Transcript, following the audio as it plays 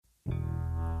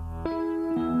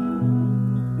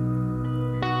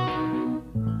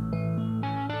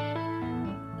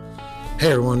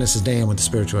Hey everyone, this is Dan with the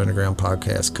Spiritual Underground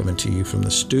Podcast, coming to you from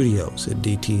the studios at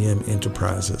DTM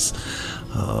Enterprises,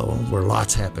 where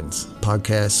lots happens.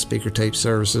 Podcasts, speaker tape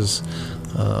services,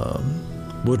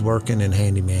 woodworking, and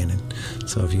handymanning.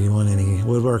 So if you want any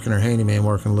woodworking or handyman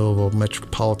work in the Louisville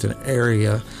metropolitan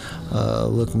area,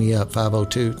 look me up,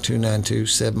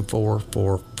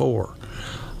 502-292-7444.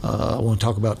 I want to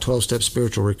talk about 12-step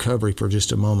spiritual recovery for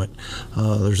just a moment.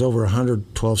 There's over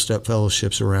 100 12-step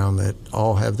fellowships around that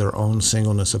all have their own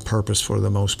singleness of purpose for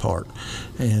the most part.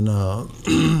 And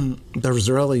there was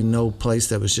really no place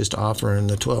that was just offering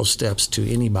the 12 steps to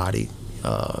anybody.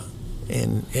 So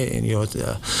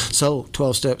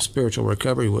 12-step spiritual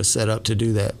recovery was set up to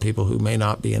do that. People who may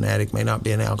not be an addict, may not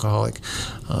be an alcoholic,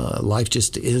 life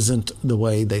just isn't the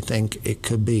way they think it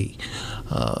could be.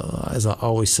 As I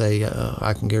always say,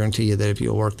 I can guarantee you that if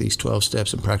you'll work these 12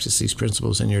 steps and practice these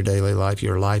principles in your daily life,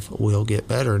 your life will get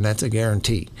better, and that's a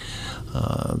guarantee.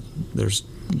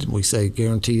 We say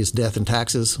guarantee is death and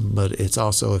taxes, but it's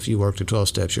also if you work the 12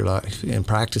 steps your life and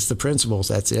practice the principles,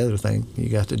 that's the other thing. You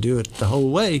got to do it the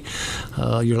whole way.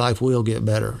 Your life will get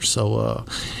better. So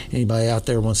anybody out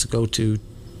there wants to go to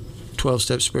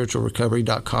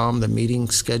 12stepspiritualrecovery.com. The meeting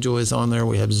schedule is on there.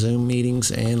 We have Zoom meetings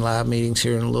and live meetings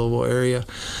here in the Louisville area.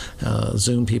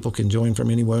 Zoom people can join from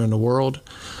anywhere in the world.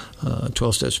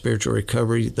 12-Step Spiritual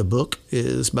Recovery, the book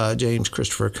is by James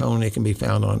Christopher Cohn. It can be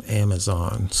found on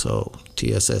Amazon. So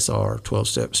TSSR,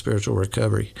 12-Step Spiritual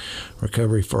Recovery,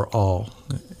 recovery for all,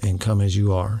 and come as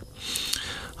you are.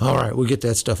 All right, we'll get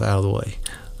that stuff out of the way.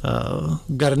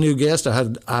 Got a new guest.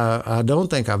 I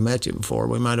don't think I've met you before.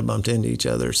 We might have bumped into each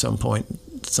other at some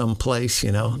point, someplace,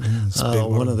 you know.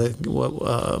 One of the,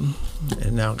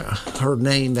 and now her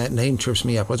name, that name trips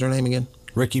me up. What's her name again?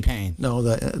 Ricky Payne. No,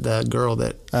 the girl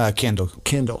that... Kendall.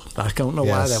 Kendall. I don't know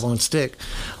why that won't stick.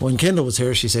 When Kendall was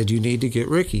here, she said, you need to get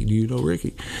Ricky. Do you know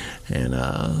Ricky? And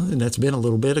that's been a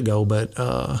little bit ago. But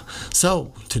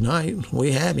so tonight,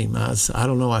 we have him. I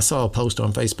don't know. I saw a post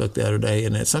on Facebook the other day,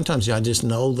 and sometimes I just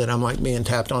know that I'm like being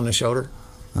tapped on the shoulder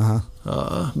by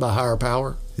higher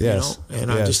power. Yes. You know?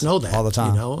 And I just know that. All the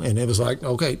time. You know? And it was like,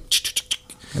 okay...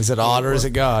 Is it odd or is it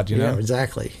God, you know? Yeah,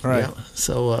 exactly. Right. Yeah.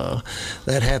 So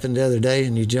that happened the other day,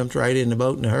 and you jumped right in the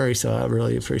boat in a hurry, so I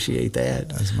really appreciate that.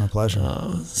 That's my pleasure.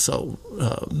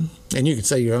 And you can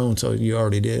say your own, so you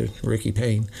already did, Ricky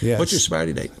Payne. Yes. What's your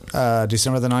sobriety date?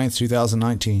 December the 9th,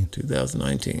 2019.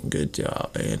 2019. Good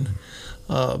job, man.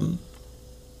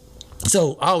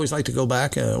 So I always like to go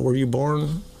back. Were you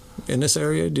born in this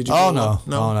area? Did you? No.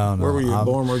 Where were you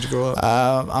born? Where'd you grow up?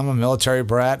 I'm a military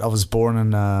brat. I was born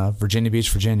in Virginia Beach,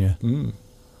 Virginia,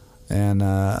 and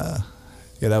that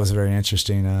was a very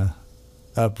interesting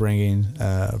upbringing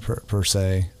per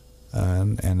se.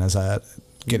 And as I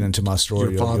get into my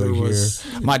story, your father was...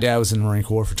 My dad was in the Marine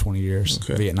Corps for 20 years,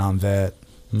 Vietnam vet,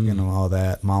 you know, all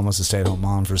that. Mom was a stay-at-home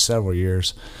mom for several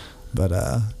years, but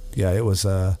it was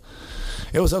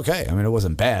okay. I mean, it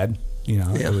wasn't bad. You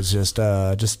know, it was just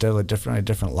a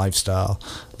different lifestyle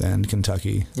than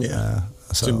Kentucky. Yeah.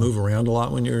 So you move around a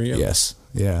lot when you were young? Yes.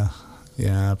 Yeah.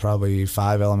 Yeah. Probably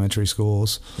 5 elementary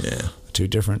schools. Yeah. 2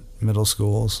 different middle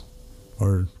schools.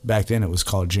 Or back then it was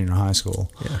called junior high school.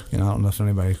 Yeah. You know, I don't know if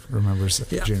anybody remembers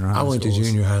junior high school. I went to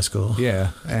junior high school.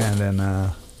 Yeah. And then,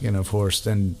 of course,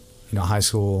 high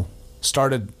school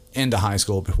started into high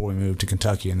school before we moved to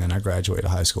Kentucky. And then I graduated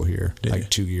high school here,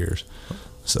 2 years.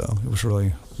 So it was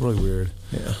really, really weird.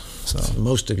 Yeah. So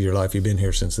most of your life you've been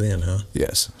here since then, huh?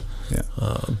 Yes. Yeah.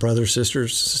 Brothers,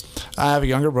 sisters? I have a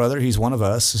younger brother. He's one of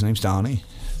us. His name's Donnie.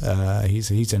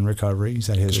 He's in recovery. He's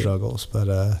had his struggles,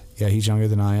 but he's younger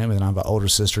than I am. And then I have an older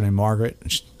sister named Margaret.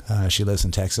 She lives in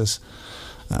Texas.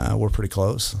 We're pretty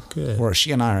close. Good.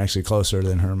 She and I are actually closer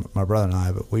than my brother and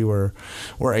I, but we're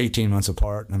 18 months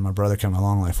apart, and my brother came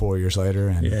along like 4 years later.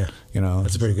 And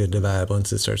that's a pretty good divide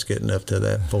once it starts getting up to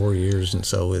that 4 years, and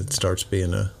so it starts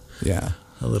being a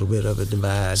little bit of a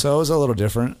divide. So it was a little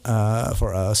different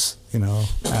for us,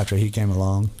 after he came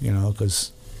along,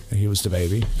 because he was the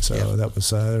baby. So that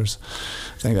was, I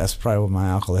think that's probably when my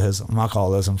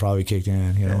alcoholism probably kicked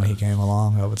in, when he came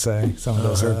along, I would say. Some of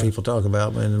those. I heard people talk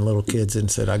about when little kids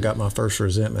and said, I got my first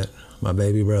resentment. My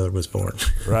baby brother was born.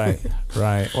 Right.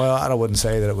 Well, I wouldn't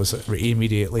say that it was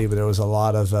immediately, but there was a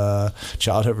lot of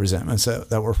childhood resentments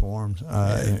that were formed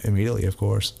immediately, of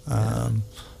course.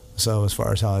 So as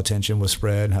far as how attention was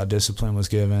spread, how discipline was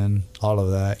given, all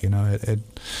of that,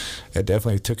 it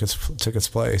definitely took its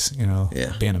place,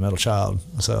 being a middle child.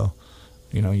 So,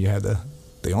 you had the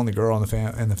only girl in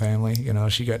the family,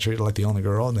 she got treated like the only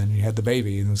girl, and then you had the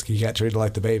baby, and he got treated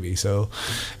like the baby. So,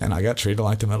 and I got treated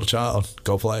like the middle child.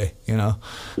 Go play,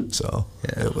 So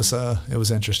it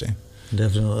was interesting.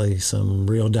 Definitely some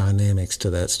real dynamics to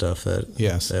that stuff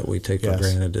that we take for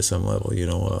granted to some level.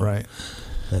 Right.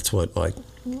 That's what, like,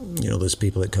 those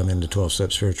people that come into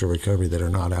 12-step spiritual recovery that are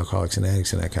not alcoholics and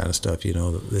addicts and that kind of stuff,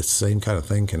 the same kind of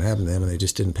thing can happen to them, and they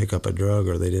just didn't pick up a drug,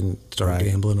 or they didn't start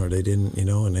gambling, or they didn't,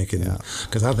 and they can,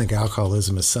 because I think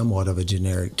alcoholism is somewhat of a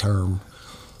generic term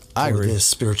for this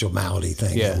spiritual malady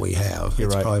thing that we have.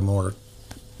 It's probably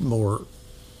more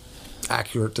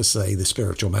accurate to say the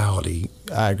spiritual malady.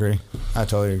 I agree. I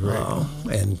totally agree.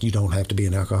 And you don't have to be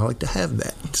an alcoholic to have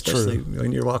that. Especially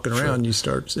when you're walking around, you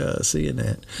start seeing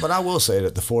that. But I will say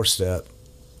that the 4-step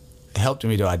helped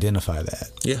me to identify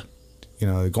that. Yeah.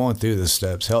 Going through the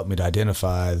steps helped me to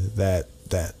identify that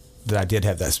I did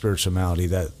have that spiritual malady,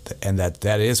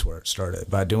 that is where it started.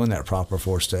 By doing that proper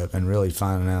 4-step and really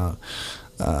finding out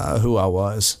who I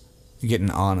was,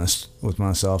 getting honest with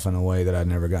myself in a way that I'd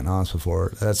never gotten honest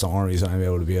before. That's the only reason I'm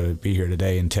able to be here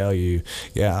today and tell you,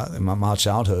 my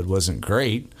childhood wasn't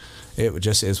great. It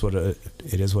just is what it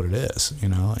is,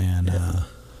 and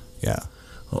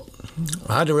Well,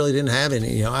 I really didn't have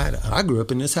any. I grew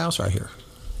up in this house right here.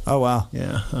 Oh wow.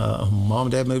 Yeah. Mom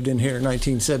and Dad moved in here in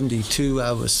 1972.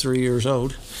 I was 3 years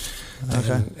old.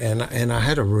 Okay. And I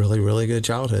had a really, really good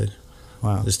childhood.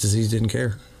 Wow. This disease didn't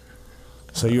care.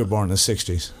 So you were born in the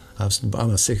 60s. I'm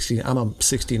a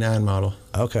 69 model.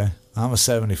 Okay. I'm a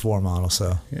 74 model,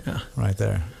 so right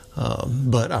there.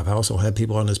 But I've also had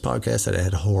people on this podcast that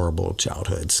had horrible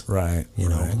childhoods. Right.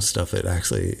 Stuff that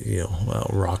actually,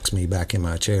 rocks me back in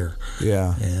my chair.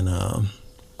 Yeah. And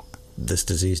this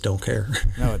disease don't care.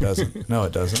 No, it doesn't.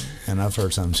 And I've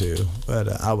heard some too.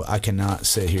 But I cannot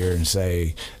sit here and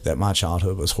say that my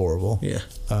childhood was horrible. Yeah.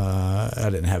 I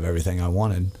didn't have everything I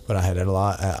wanted, but I had a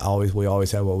lot. We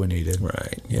always had what we needed.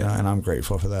 Right. Yeah. And I'm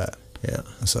grateful for that. Yeah.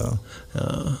 So.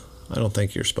 I don't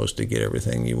think you're supposed to get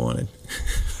everything you wanted.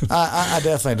 I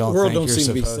definitely don't. The world think don't you're seem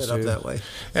to be supposed set up that way.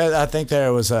 I think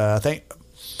there was. I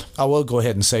I will go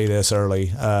ahead and say this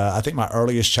early. I think my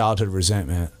earliest childhood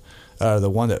resentment, the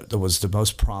one that was the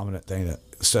most prominent thing that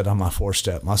stood on my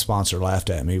 4-step, my sponsor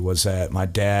laughed at me, was that my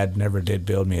dad never did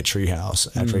build me a treehouse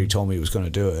after he told me he was going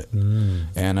to do it.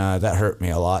 And that hurt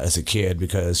me a lot as a kid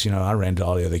because, I ran to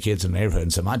all the other kids in the neighborhood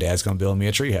and said, my dad's going to build me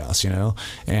a treehouse,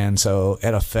 And so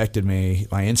it affected me,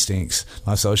 my instincts,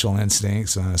 my social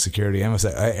instincts, security,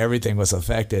 everything was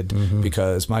affected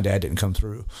because my dad didn't come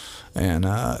through. And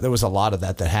there was a lot of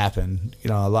that happened,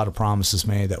 a lot of promises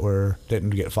made that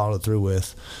didn't get followed through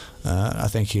with. I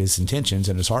think his intentions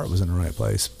and his heart was in the right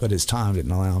place, but his time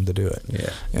didn't allow him to do it. Yeah.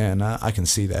 And I can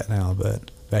see that now, but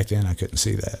back then I couldn't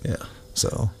see that. Yeah.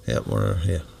 So. Yeah.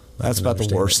 That's about the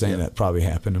worst thing that probably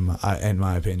happened in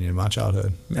my opinion, in my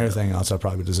childhood. Yeah. Everything else I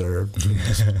probably deserved,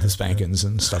 the spankings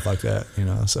and stuff like that.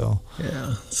 So.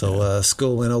 Yeah. So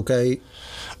school went okay.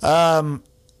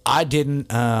 I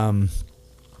didn't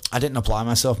apply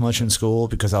myself much in school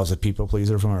because I was a people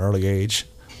pleaser from an early age.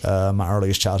 My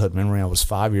earliest childhood memory, I was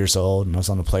 5 years old and I was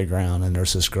on the playground and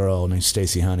there's this girl named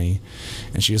Stacy Honey,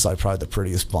 and she was like probably the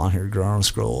prettiest blonde-haired girl in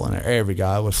school, and every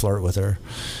guy would flirt with her.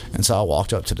 And so I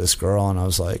walked up to this girl and I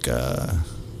was like,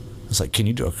 can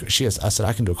you do I said,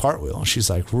 I can do a cartwheel. And she's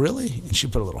like, really? And she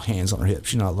put her little hands on her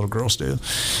hips, how little girls do.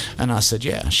 And I said,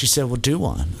 yeah. She said, well, do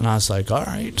one. And I was like, all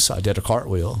right. So I did a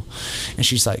cartwheel. And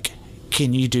she's like,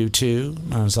 can you do 2?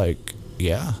 And I was like,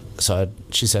 yeah. So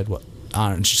she said, what?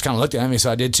 And she just kind of looked at me,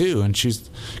 so I did 2. And she's,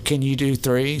 can you do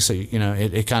 3? So,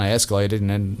 it kind of escalated. And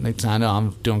then next time I know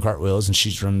I'm doing cartwheels and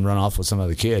she's run off with some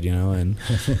other kid, and,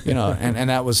 and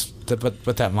that was,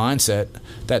 but that mindset,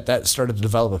 that started to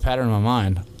develop a pattern in my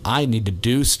mind. I need to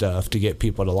do stuff to get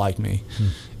people to like me.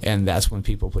 And that's when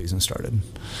people pleasing started.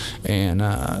 And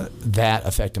that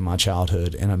affected my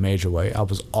childhood in a major way. I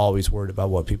was always worried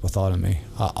about what people thought of me.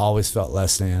 I always felt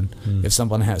less than. If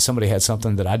somebody had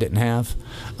something that I didn't have,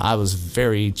 I was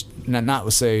very,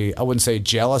 I wouldn't say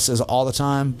jealous as all the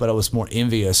time, but I was more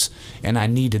envious, and I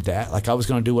needed that. Like I was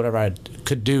going to do whatever I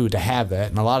could do to have that.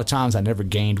 And a lot of times I never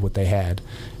gained what they had.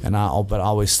 But I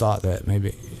always thought that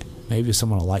maybe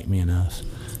someone will like me enough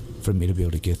for me to be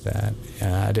able to get that.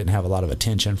 I didn't have a lot of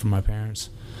attention from my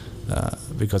parents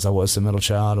because I was the middle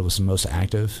child. I was the most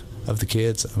active of the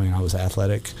kids. I mean, I was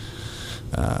athletic.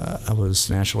 I was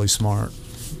naturally smart,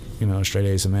 straight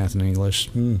A's in math and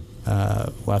English. Well,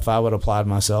 if I would have applied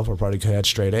myself, I probably could have had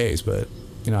straight A's, but,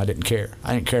 I didn't care.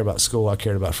 I didn't care about school. I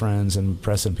cared about friends and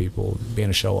impressing people,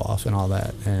 being a show-off and all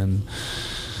that. And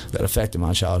that affected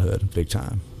my childhood big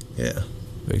time. Yeah.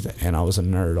 And I was a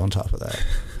nerd on top of that.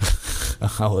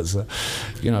 I was a,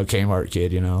 Kmart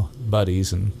kid,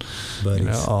 buddies and,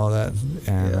 all that.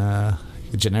 And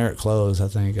generic clothes, I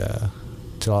think,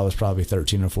 till I was probably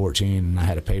 13 or 14, and I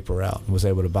had a paper route and was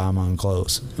able to buy my own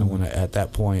clothes. And when at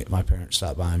that point, my parents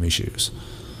stopped buying me shoes.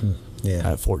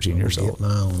 Yeah. At 14 years old.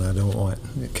 My own. I don't want.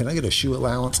 Can I get a shoe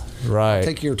allowance? Right. I'll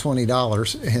take your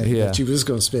 $20 that you was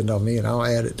going to spend on me, and I'll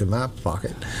add it to my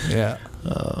pocket. Yeah.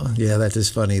 Yeah, that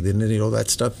is funny. Then that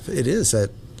stuff. It is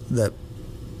that.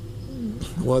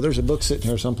 Well, there's a book sitting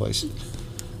here someplace.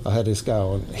 I had this guy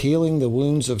on Healing the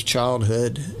Wounds of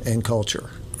Childhood and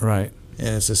Culture. Right.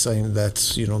 And it's the same.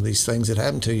 That's these things that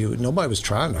happen to you. Nobody was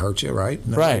trying to hurt you, right?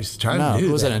 Nobody was trying to do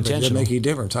it wasn't that. intentional. It didn't make any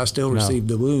difference. I still received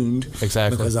the wound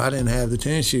because I didn't have the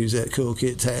tennis shoes that cool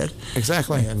kids had.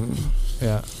 Exactly. And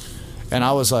and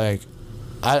I was like,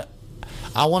 I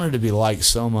wanted to be liked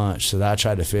so much that I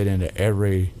tried to fit into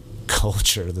every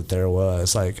culture that there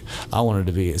was. Like, I wanted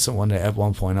to be someone. At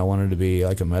one point, I wanted to be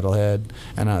like a metalhead,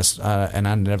 and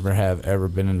I never have ever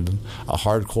been a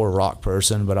hardcore rock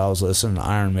person. But I was listening to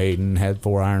Iron Maiden, had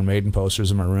 4 Iron Maiden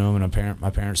posters in my room, and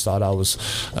my parents thought I was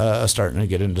starting to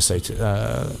get into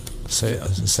Satanism,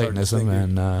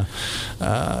 and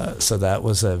so that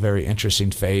was a very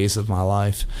interesting phase of my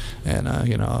life. And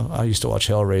I used to watch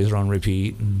Hellraiser on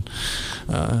repeat, and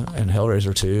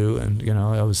Hellraiser 2, and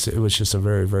it was just a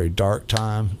very, very dark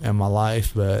time in my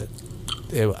life. But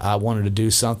I wanted to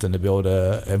do something to be able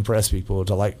to impress people,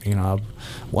 to I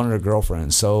wanted a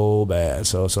girlfriend so bad,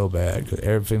 so bad.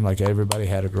 Everything, like everybody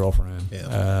had a girlfriend.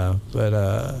 Yeah.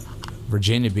 But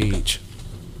Virginia Beach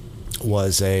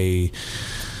was a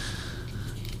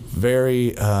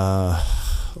very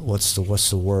what's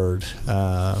the word,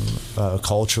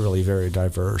 culturally very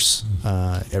diverse.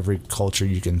 Every culture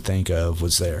you can think of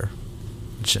was there.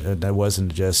 That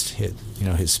wasn't just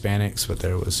Hispanics, but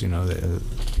there was the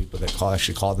people that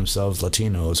actually called themselves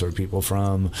Latinos, or people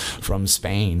from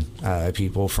Spain,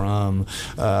 people from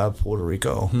Puerto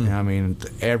Rico. I mean,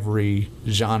 every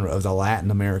genre of the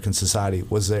Latin American society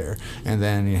was there. And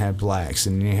then you had blacks,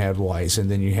 and you had whites,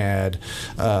 and then you had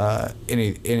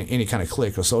any kind of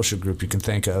clique or social group you can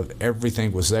think of.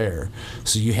 Everything was there.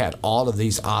 So you had all of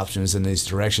these options and these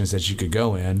directions that you could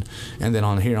go in. And then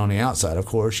on the outside, of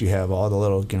course, you have all the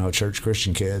little church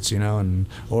Christian kids, or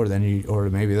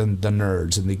maybe the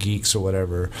nerds and the geeks or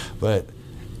whatever. But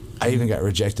I even got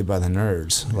rejected by the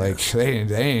nerds. Like, they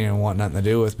didn't even want nothing to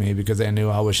do with me because they knew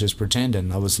I was just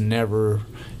pretending. I was never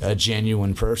a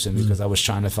genuine person because I was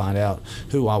trying to find out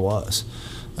who I was.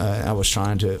 I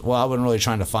wasn't really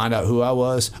trying to find out who I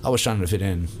was. I was trying to fit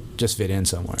in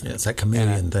somewhere. Yeah, it's that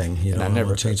chameleon thing. I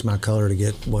never changed my color to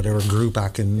get whatever group I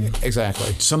can.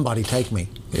 Exactly. Somebody take me.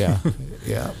 Yeah,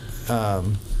 yeah.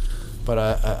 But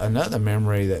another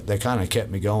memory that kind of kept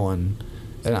me going,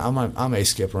 and I may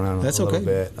skip around a little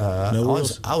bit.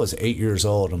 I was 8 years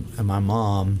old, and my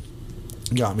mom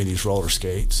got me these roller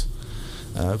skates.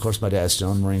 Of course, my dad's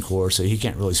still in the Marine Corps, so he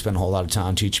can't really spend a whole lot of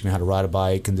time teaching me how to ride a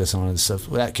bike and this and stuff.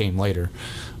 Well, that came later.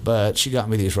 But she got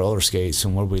me these roller skates,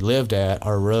 and where we lived at,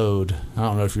 our road, I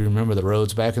don't know if you remember the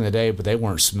roads back in the day, but they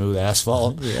weren't smooth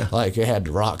asphalt. Yeah. Like, it had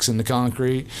rocks in the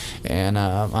concrete. And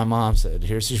my mom said,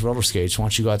 here's these roller skates. Why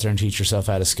don't you go out there and teach yourself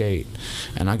how to skate?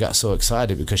 And I got so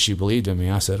excited because she believed in me.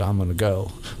 I said, I'm going to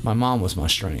go. My mom was my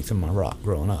strength and my rock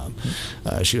growing up.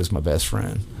 She was my best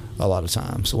friend a lot of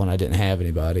times when I didn't have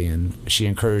anybody, and she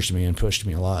encouraged me and pushed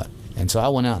me a lot. And so I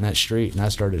went out in that street and I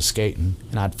started skating,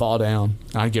 and I'd fall down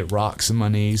and I'd get rocks in my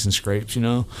knees and scrapes,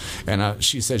 and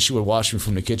she said she would watch me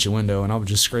from the kitchen window, and I would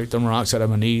just scrape them rocks out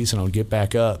of my knees, and I would get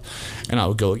back up and I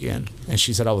would go again. And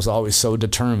she said I was always so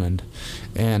determined.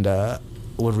 And the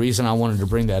reason I wanted to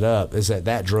bring that up is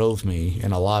that drove me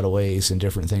in a lot of ways in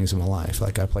different things in my life.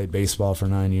 Like, I played baseball for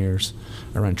 9 years.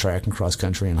 I ran track and cross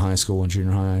country in high school and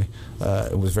junior high.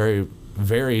 It was very,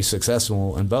 very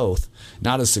successful in both.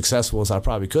 Not as successful as I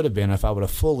probably could have been if I would have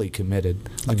fully committed.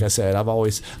 Like I said, I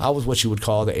was what you would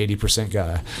call the 80%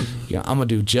 guy. I'm going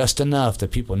to do just enough that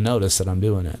people notice that I'm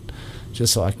doing it,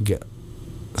 just so I can get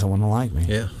someone to like me.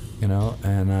 Yeah.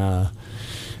 And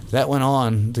that went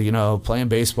on to, playing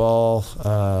baseball,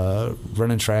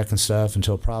 running track and stuff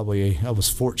until probably I was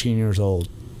 14 years old.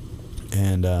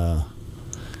 And I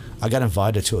got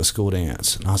invited to a school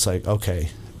dance. And I was like, okay,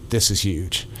 this is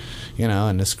huge.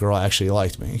 And this girl actually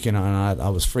liked me, and I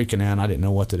was freaking out. I didn't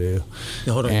know what to do.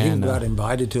 Hold on, you got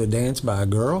invited to a dance by a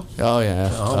girl? Oh,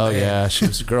 yeah. Yeah. She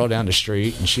was a girl down the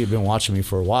street, and she had been watching me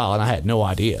for a while, and I had no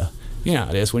idea. You know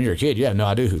how it is when you're a kid. You have no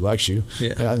idea who likes you.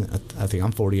 Yeah. I think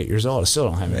I'm 48 years old. I still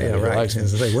don't have any idea who likes me.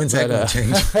 Like, when's that going to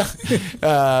change?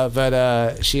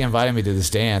 But she invited me to this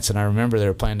dance, and I remember they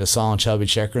were playing the song Chubby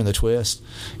Checker and the Twist.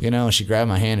 And she grabbed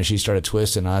my hand and she started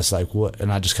twisting. And I was like, what?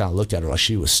 And I just kind of looked at her like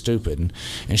she was stupid.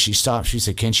 And she stopped. She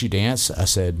said, can't you dance? I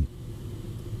said,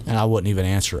 and I wouldn't even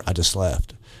answer. I just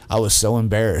left. I was so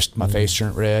embarrassed. My face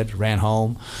turned red, ran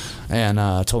home, and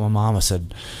told my mom, I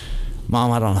said,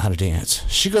 Mom, I don't know how to dance.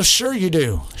 She goes, sure you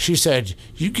do. She said,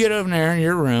 you get over there in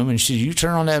your room and you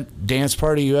turn on that Dance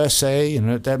Party USA and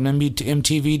that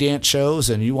MTV dance shows,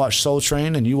 and you watch Soul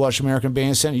Train and you watch American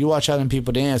Bandstand, you watch how them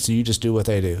people dance and you just do what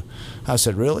they do. I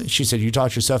said, really? She said, you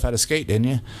taught yourself how to skate, didn't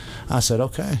you? I said,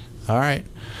 okay, all right.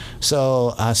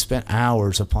 So I spent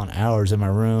hours upon hours in my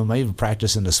room. I even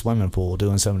practiced in the swimming pool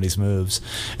doing some of these moves.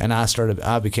 And I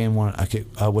became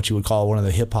what you would call one of the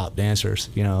hip hop dancers,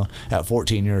 at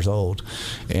 14 years old.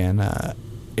 And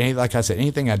like I said,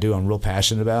 anything I do, I'm real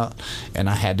passionate about, and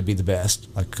I had to be the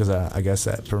best, because I guess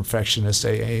that perfectionist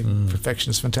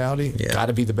mentality, got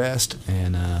to be the best,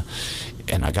 and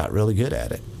I got really good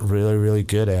at it, really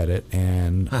good at it,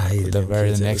 and I hated the very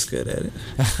kids next that was good at it.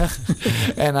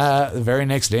 and the very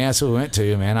next dance we went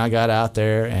to, man, I got out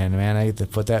there, and man, I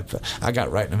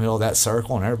got right in the middle of that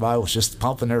circle, and everybody was just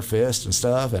pumping their fist and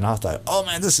stuff, and I thought, oh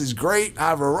man, this is great,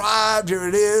 I've arrived, here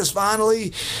it is,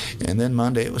 finally. And then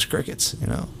Monday it was crickets, You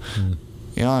know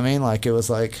what I mean? Like, it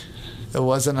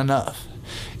wasn't enough.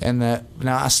 And that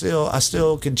now I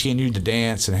still continued to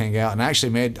dance and hang out, and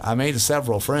actually I made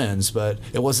several friends, but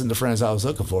it wasn't the friends I was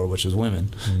looking for, which was women,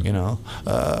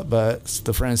 but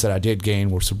the friends that I did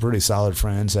gain were some pretty solid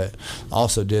friends that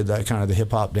also did that kind of the hip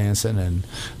hop dancing, and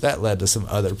that led to some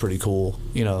other pretty cool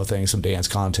things, some dance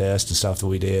contests and stuff that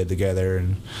we did together,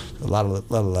 and a lot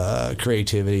of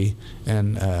creativity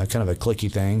and kind of a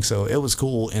cliquey thing. So it was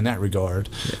cool in that regard,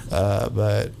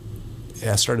 but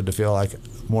I started to feel like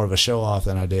more of a show off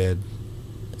than I did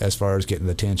as far as getting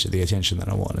the attention that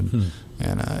I wanted.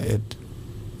 And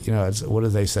it's, what do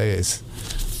they say? It's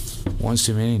one's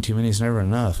too many, and too many is never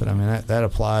enough. And I mean, that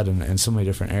applied in so many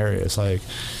different areas. Like,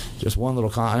 just one little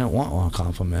I didn't want one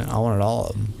compliment. I wanted all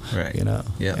of them. Right.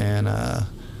 Yeah. And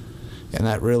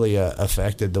that really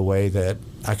affected the way that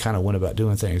I kind of went about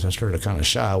doing things. I started to kind of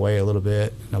shy away a little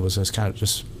bit, and I was just kind of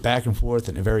just back and forth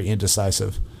and very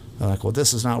indecisive. I'm like, well,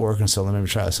 this is not working, so let me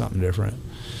try something different.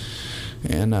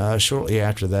 And shortly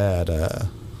after that,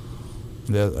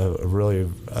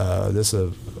 this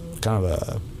is kind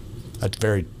of a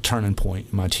very turning point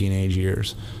in my teenage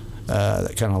years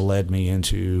that kind of led me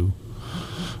into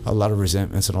a lot of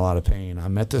resentments and a lot of pain. I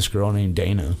met this girl named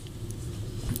Dana,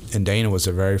 and Dana was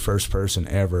the very first person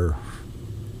ever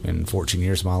in 14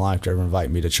 years of my life to ever invite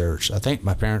me to church. I think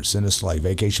my parents sent us to like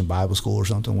Vacation Bible School or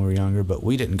something when we were younger, but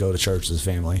we didn't go to church as a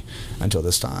family until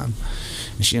this time.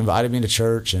 And she invited me to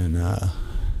church, and I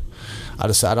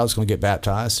decided I was going to get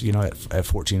baptized, at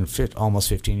 14, almost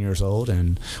 15 years old.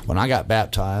 And when I got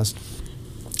baptized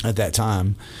at that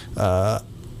time,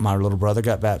 my little brother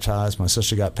got baptized, my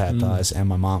sister got baptized, and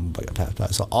my mom got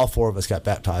baptized. So all four of us got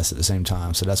baptized at the same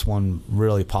time. So that's one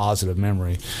really positive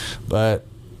memory. But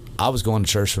I was going to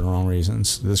church for the wrong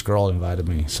reasons. This girl invited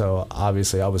me, so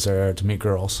obviously I was there to meet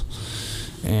girls.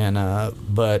 And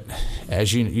but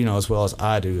as you know as well as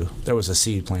I do, there was a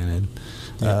seed planted,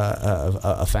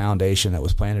 a foundation that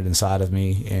was planted inside of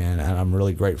me, and I'm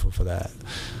really grateful for that.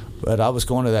 But I was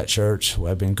going to that church.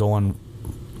 I've been going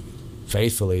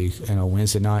faithfully,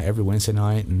 every Wednesday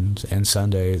night and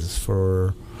Sundays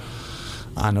for,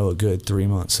 I know, a good 3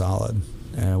 months solid.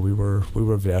 We were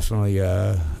definitely,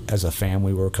 as a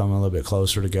family, we were coming a little bit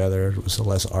closer together. It was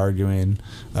less arguing.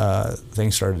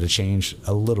 Things started to change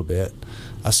a little bit.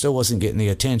 I still wasn't getting the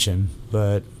attention,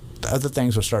 but other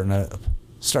things were starting to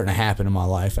happen in my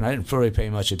life, and I didn't really pay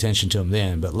much attention to them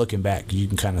then. But looking back, you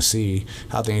can kind of see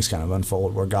how things kind of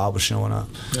unfold, where God was showing up.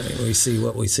 Right, we see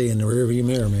what we see in the rearview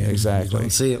mirror, man. Exactly. You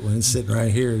don't see it when it's sitting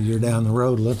right here. You're down the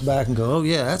road, look back and go, oh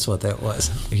yeah, that's what that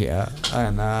was. Yeah,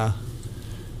 and I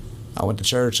went to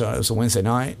church. It was a Wednesday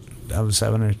night. It was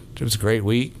a great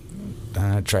week.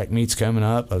 Track meets coming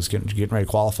up. I was getting ready to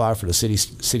qualify for the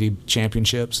city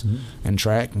championships in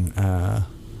track, and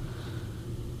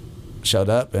showed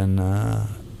up. And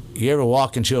you ever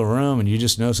walk into a room and you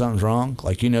just know something's wrong?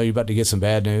 Like, you're about to get some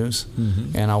bad news.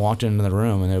 And I walked into the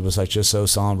room, and it was like just so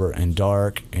somber and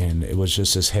dark, and it was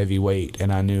just this heavy weight.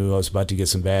 And I knew I was about to get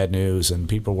some bad news, and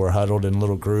people were huddled in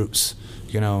little groups,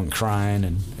 and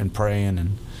crying and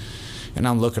praying, and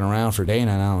I'm looking around for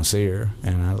Dana, and I don't see her.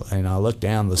 And I look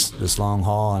down this long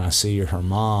hall, and I see her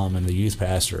mom and the youth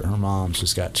pastor. Her mom's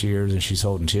just got tears, and she's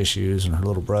holding tissues, and her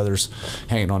little brother's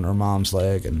hanging on her mom's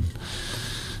leg. And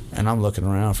I'm looking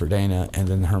around for Dana, and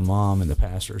then her mom and the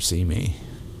pastor see me,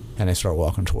 and they start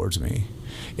walking towards me.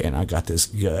 And I got this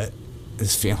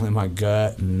feeling in my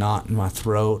gut and knot in my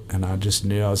throat, and I just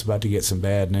knew I was about to get some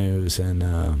bad news. And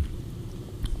man,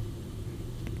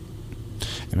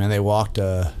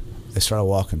 they started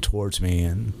walking towards me,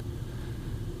 and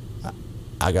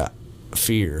I got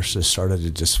fears just started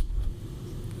to just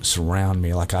surround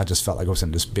me. Like I just felt like I was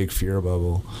in this big fear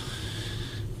bubble.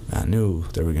 I knew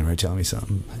they were going to tell me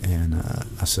something. And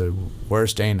I said,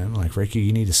 where's Dana? I'm like, Ricky,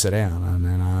 you need to sit down. And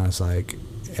then I was like,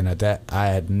 and at that, I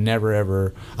had never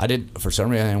ever, for some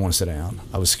reason, I didn't want to sit down.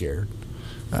 I was scared.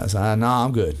 I said, no,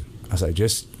 I'm good. I was like,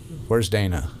 where's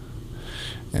Dana?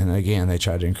 And again, they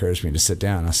tried to encourage me to sit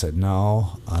down. I said,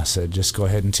 no. I said, just go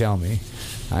ahead and tell me.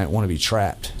 I didn't want to be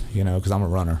trapped, because I'm a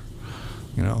runner.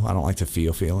 I don't like to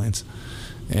feel feelings.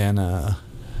 And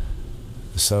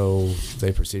so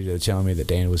they proceeded to tell me that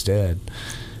Dana was dead.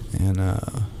 And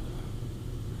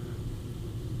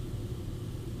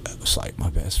it was like my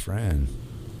best friend.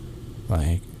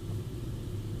 Like,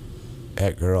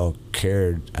 that girl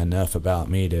cared enough about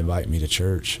me to invite me to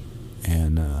church.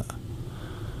 And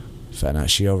found out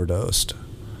she overdosed.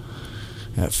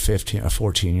 At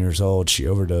 14 years old, she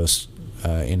overdosed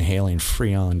inhaling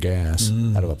Freon gas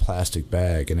out of a plastic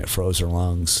bag, and it froze her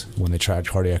lungs. When they tried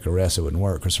cardiac arrest, it wouldn't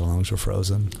work because her lungs were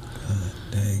frozen.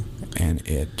 Dang. And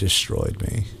it destroyed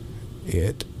me.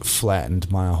 It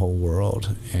flattened my whole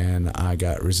world, and I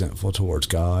got resentful towards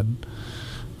God.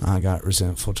 I got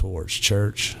resentful towards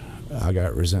church. I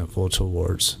got resentful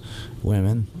towards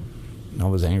women. I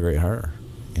was angry at her.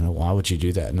 Why would you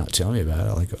do that and not tell me about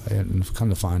it? Like, and come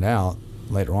to find out,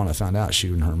 later on I found out she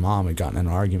and her mom had gotten in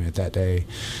an argument that day,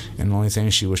 and the only thing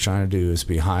she was trying to do is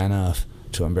be high enough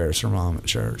to embarrass her mom at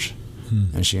church.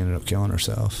 And she ended up killing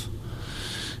herself.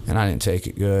 And I didn't take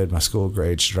it good. My school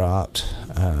grades dropped.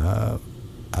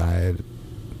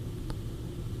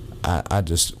 I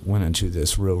just went into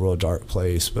this real dark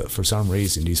place, but for some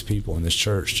reason these people in this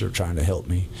church are trying to help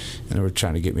me, and they were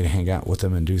trying to get me to hang out with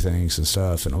them and do things and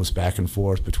stuff. And I was back and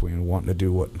forth between wanting to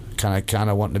do what kind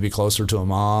of wanting to be closer to a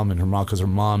mom and her mom, because her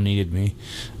mom needed me.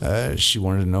 She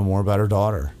wanted to know more about her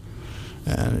daughter,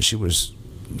 and she was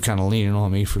kind of leaning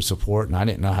on me for support, and I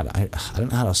didn't know how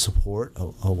to support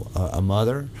a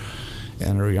mother.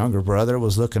 And her younger brother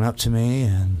was looking up to me,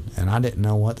 and I didn't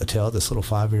know what to tell this little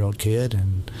 5-year-old kid,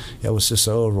 and it was just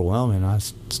so overwhelming. I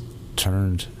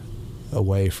turned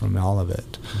away from all of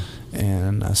it,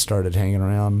 and I started hanging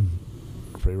around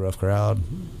a pretty rough crowd,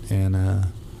 and I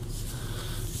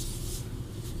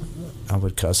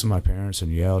would cuss at my parents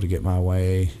and yell to get my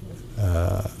way.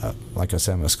 Like I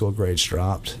said, my school grades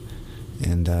dropped,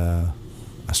 and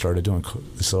I started doing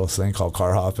this little thing called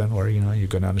car hopping, where you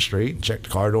go down the street and check the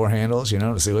car door handles,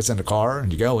 to see what's in the car,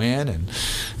 and you go in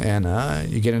and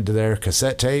you get into their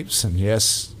cassette tapes. And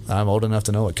yes, I'm old enough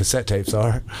to know what cassette tapes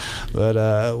are,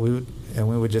 but we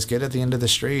would just get at the end of the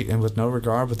street, and with no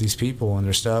regard with these people and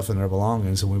their stuff and their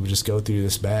belongings, and we would just go through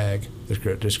this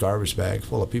garbage bag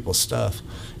full of people's stuff,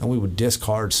 and we would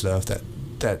discard stuff that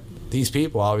these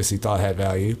people obviously thought had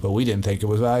value, but we didn't think it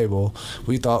was valuable.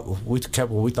 We kept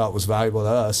what we thought was valuable to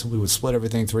us. We would split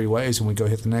everything 3 ways, and we'd go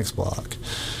hit the next block.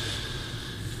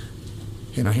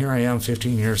 Here I am,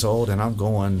 15 years old, and I'm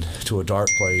going to a dark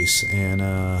place. And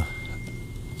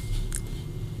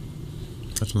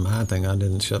that's my thing. I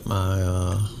didn't shut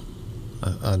my.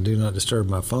 I do not disturb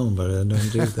my phone, but I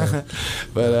don't do that.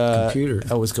 But computer.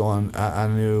 I was going. I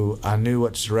knew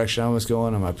what direction I was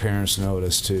going, and my parents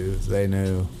noticed too. They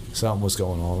knew something was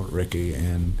going on with Ricky,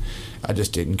 and I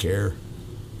just didn't care.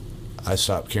 I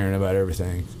stopped caring about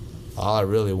everything. All I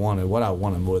really wanted, what I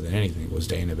wanted more than anything, was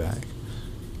Dana back,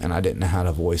 and I didn't know how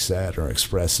to voice that or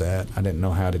express that. I didn't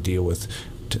know how to deal with.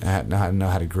 I didn't know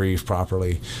how to grieve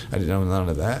properly. I didn't know none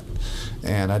of that,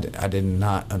 and I did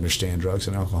not understand drugs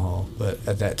and alcohol. But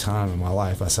at that time in my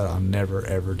life, I said I'll never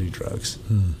ever do drugs.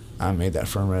 I made that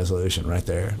firm resolution right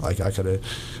there. Like I could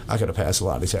have passed a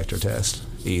lie detector test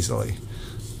easily.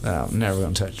 I'm never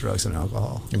going to touch drugs and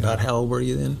alcohol. About how old were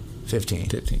you then? 15.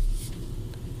 15.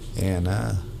 And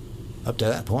up to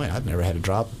that point, I'd never had a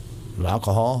drop of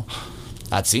alcohol.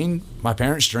 I'd seen my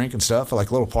parents drink and stuff,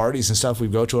 like little parties and stuff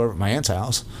we'd go to over at my aunt's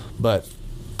house, but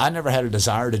I never had a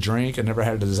desire to drink. I never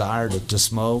had a desire to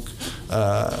smoke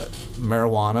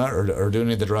marijuana or do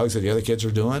any of the drugs that the other kids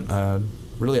were doing.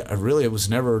 Really, it was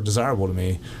never desirable to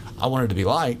me. I wanted to be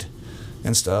liked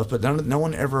and stuff, but no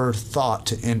one ever thought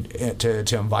to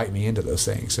invite me into those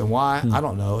things. And why? I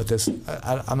don't know.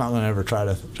 I'm not going to ever try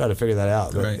to figure that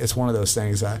out. But It's one of those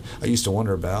things I used to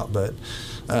wonder about. But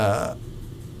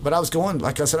I was going,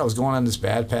 like I said, I was going on this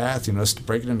bad path,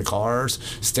 breaking into cars,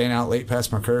 staying out late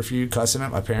past my curfew, cussing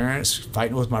at my parents,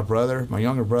 fighting with my brother, my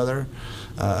younger brother,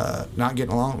 not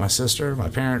getting along with my sister. My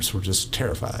parents were just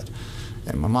terrified.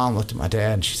 And my mom looked at my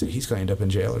dad, and she said, he's going to end up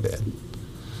in jail or dead.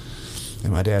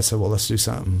 And my dad said, well, let's do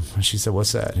something. And she said,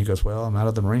 what's that? And he goes, well, I'm out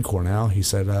of the Marine Corps now. He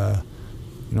said, I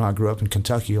grew up in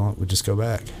Kentucky. We'll just go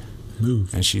back.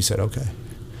 Move. And she said, okay.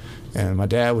 And my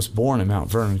dad was born in Mount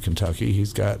Vernon, Kentucky. He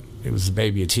was a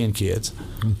baby of 10 kids.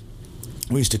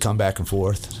 We used to come back and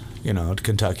forth, to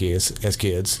Kentucky as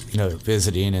kids,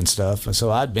 visiting and stuff. And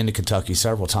so I'd been to Kentucky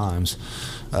several times.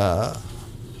 I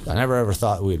never ever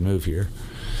thought we'd move here.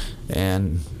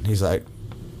 And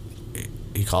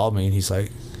he called me and he's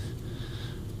like,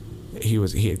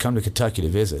 he had come to Kentucky to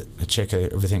visit, to check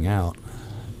everything out.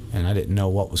 And I didn't know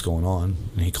what was going on.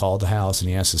 And he called the house and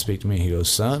he asked to speak to me. He goes,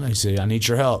 son, he said, I need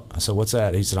your help. I said, what's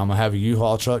that? He said, I'm going to have a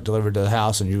U-Haul truck delivered to the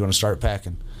house and you're going to start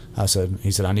packing.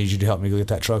 He said, I need you to help me get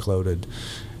that truck loaded.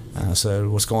 And I said,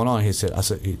 what's going on?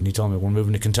 And he told me, we're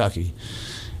moving to Kentucky.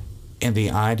 And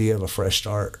the idea of a fresh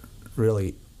start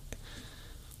really,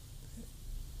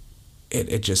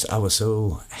 I was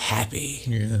so happy.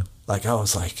 Yeah. Like, I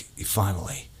was like,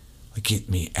 finally. Like, get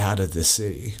me out of this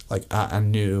city. Like, I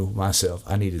knew myself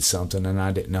I needed something and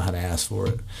I didn't know how to ask for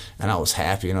it. And I was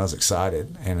happy and I was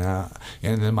excited. And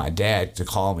then my dad to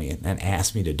call me and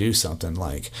ask me to do something,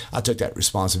 like, I took that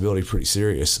responsibility pretty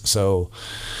serious. So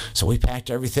we packed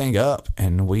everything up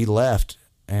and we left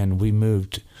and we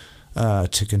moved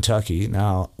to Kentucky.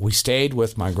 Now, we stayed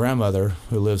with my grandmother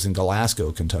who lives in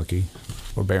Glasgow, Kentucky,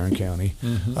 or Barron County,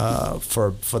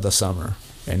 for the summer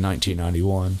in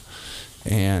 1991.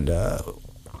 And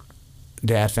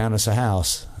Dad found us a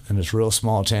house in this real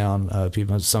small town.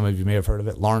 Some of you may have heard of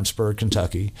it, Lawrenceburg,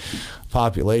 Kentucky.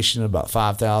 Population of about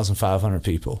 5,500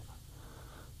 people.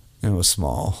 It was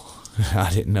small.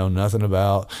 I didn't know nothing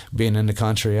about being in the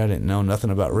country. I didn't know nothing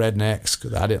about rednecks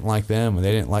because I didn't like them and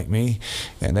they didn't like me.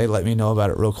 And they let me know about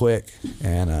it real quick.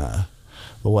 And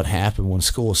but what happened when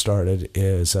school started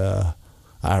is I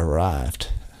arrived.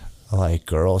 Like,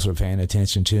 girls were paying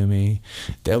attention to me.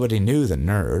 Everybody knew the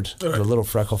nerd, the little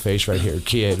freckle face right here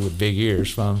kid with big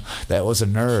ears that was a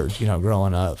nerd,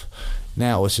 growing up.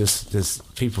 Now it was just this,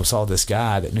 people saw this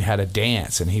guy that knew how to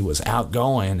dance and he was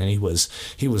outgoing and he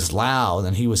was loud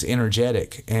and he was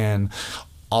energetic, and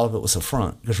all of it was a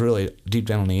front. Because really deep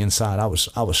down on the inside, I was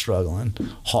struggling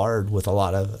hard with a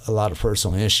lot of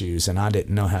personal issues, and I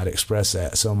didn't know how to express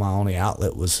that. So my only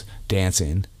outlet was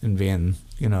dancing and being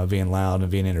loud and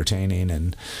being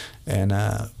entertaining,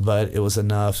 but it was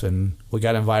enough. And we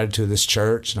got invited to this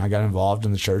church, and I got involved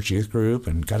in the church youth group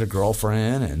and got a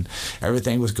girlfriend, and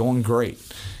everything was going great.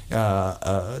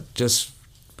 But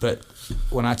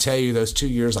when I tell you, those 2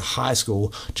 years of high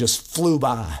school just flew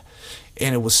by.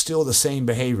 And it was still the same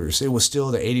behaviors. It was still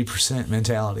the 80%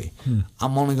 mentality.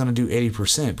 I'm only going to do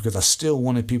 80% because I still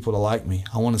wanted people to like me.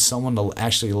 I wanted someone to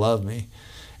actually love me.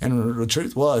 And the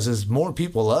truth is more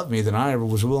people loved me than I ever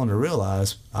was willing to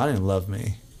realize. I didn't love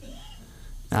me.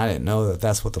 And I didn't know that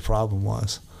that's what the problem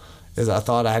was. Is I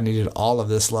thought I needed all of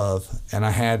this love. And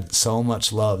I had so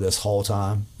much love this whole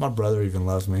time. My brother even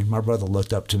loved me. My brother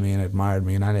looked up to me and admired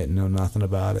me, and I didn't know nothing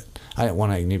about it. I didn't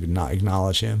want to even not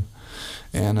acknowledge him.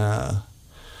 And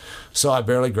so I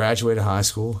barely graduated high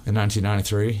school in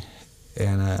 1993,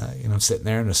 and I'm sitting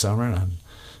there in the summer, and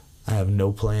I have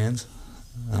no plans.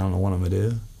 I don't know what I'm gonna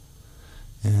do,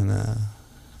 and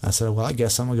I said, well, I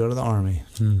guess I'm gonna go to the Army.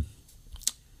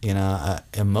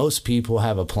 And most people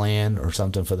have a plan or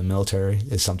something for the military.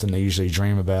 It's something they usually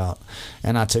dream about,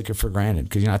 and I took it for granted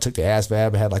because I took the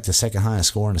ASVAB. I had like the second highest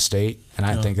score in the state, and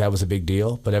I didn't think that was a big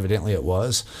deal, but evidently it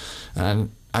was.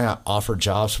 And I got offered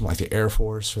jobs from like the Air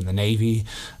Force, from the Navy,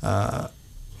 the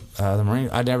Marine.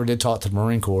 I never did talk to the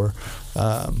Marine Corps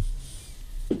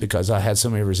because I had so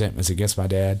many resentments against my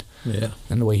dad. Yeah.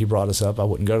 And the way he brought us up, I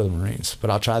wouldn't go to the Marines, but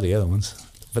I'll try the other ones.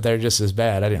 But they're just as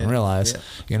bad. I didn't realize,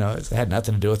 it had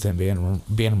nothing to do with them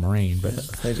being a Marine. But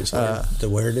they just had to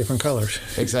wear different colors.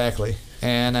 Exactly.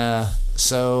 And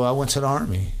so I went to the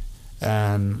Army,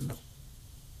 and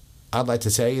I'd like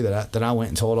to tell you that I went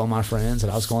and told all my friends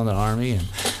that I was going to the Army, and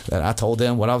that I told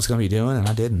them what I was going to be doing, and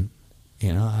I didn't.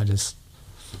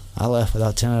 I left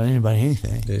without telling anybody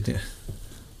anything. Did you?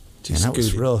 And that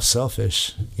was real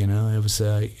selfish.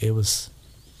 It was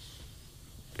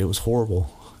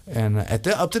horrible. And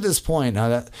up to this point,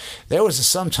 now there was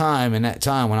some time in that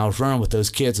time when I was running with those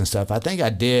kids and stuff. I think I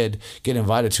did get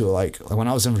invited to like when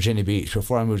I was in Virginia Beach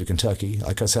before I moved to Kentucky.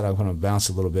 Like I said, I'm going to bounce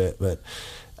a little bit, but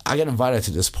I got invited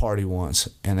to this party once,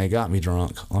 and they got me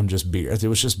drunk on just beer. It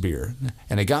was just beer,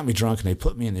 and they got me drunk, and they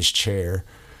put me in this chair,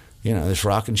 this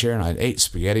rocking chair, and I ate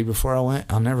spaghetti before I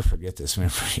went. I'll never forget this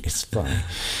memory. It's funny.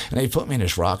 And they put me in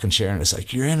this rocking chair, and it's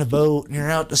like, you're in a boat, and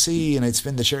you're out to sea, and they'd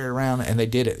spin the chair around, and they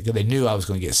did it because they knew I was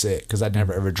going to get sick because I'd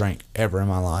never, ever drank ever in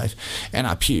my life, and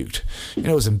I puked. And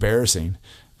it was embarrassing,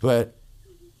 but,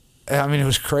 it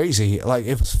was crazy. Like,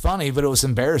 it was funny, but it was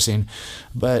embarrassing,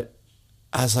 but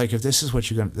I was like, if this is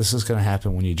this is gonna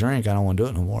happen when you drink, I don't want to do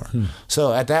it no more.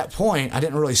 So at that point, I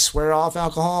didn't really swear off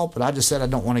alcohol, but I just said I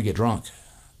don't want to get drunk,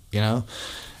 you know.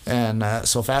 And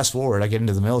so fast forward, I get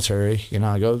into the military. You know,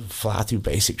 I go fly through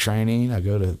basic training. I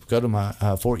go to my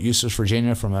Fort Eustis,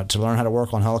 Virginia, to learn how to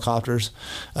work on helicopters.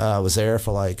 I was there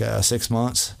for like 6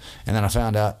 months, and then I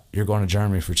found out you're going to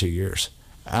Germany for 2 years.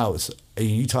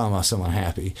 You talking about someone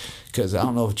happy, because I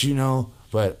don't know what you know,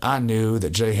 but I knew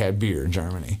that Jay had beer in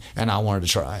Germany, and I wanted to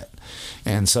try it.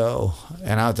 And so,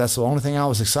 that's the only thing I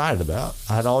was excited about.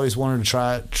 I'd always wanted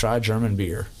to try German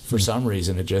beer. For some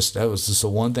reason, that was just the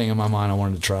one thing in my mind I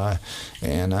wanted to try.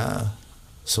 And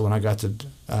so when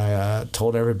I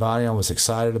told everybody I was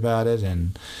excited about it.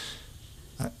 And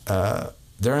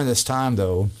during this time,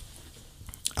 though,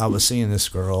 I was seeing this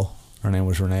girl. Her name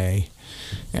was Renee.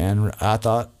 And I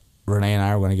thought Renee and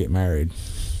I were going to get married.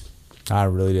 I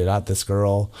really did. This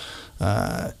girl,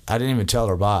 I didn't even tell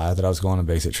her bye that I was going to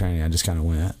basic training. I just kind of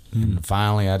went. And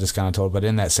finally, I just kind of told her. But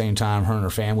in that same time, her and her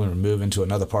family were moving to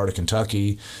another part of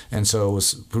Kentucky. And so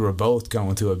we were both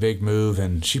going through a big move.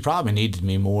 And she probably needed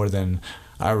me more than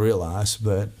I realized.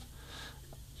 But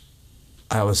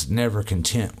I was never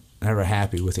content, never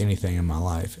happy with anything in my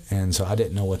life. And so I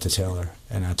didn't know what to tell her.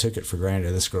 And I took it for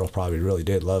granted. This girl probably really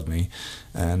did love me.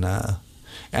 And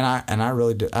I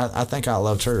really did. I think I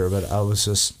loved her, but I was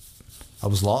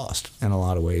lost in a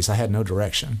lot of ways. I had no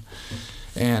direction.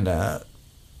 And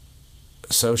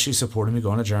so she supported me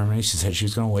going to Germany. She said she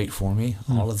was going to wait for me,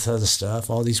 all of this other stuff,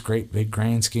 all these great big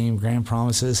grand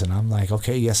promises. And I'm like,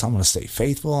 okay, yes, I'm going to stay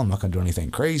faithful. I'm not going to do anything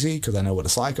crazy because I know what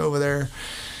it's like over there.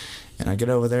 And I get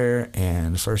over there,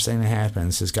 and the first thing that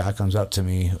happens, this guy comes up to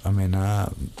me. I mean,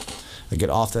 I get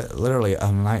off literally, I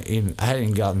hadn't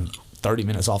even gotten 30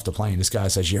 minutes off the plane. This guy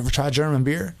says, "You ever try German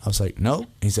beer?" I was like, "No."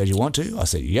 He said, "You want to?" I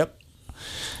said, "Yep."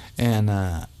 And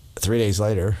 3 days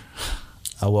later,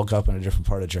 I woke up in a different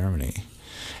part of Germany.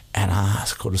 And I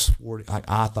could have swore,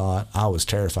 I was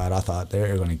terrified. I thought they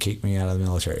were going to kick me out of the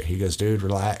military. He goes, "Dude,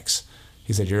 relax."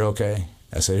 He said, "You're okay."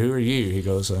 I said, "Who are you?" He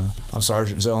goes, "I'm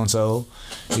Sergeant so-and-so."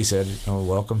 He said,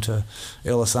 "Welcome to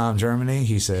Illesheim, Germany."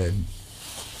 He said,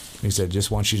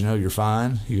 "Just want you to know you're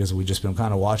fine." He goes, "We've just been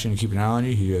kind of watching and keeping an eye on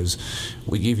you." He goes,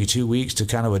 "We give you 2 weeks to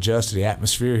kind of adjust to the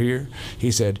atmosphere here."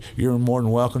 He said, "You're more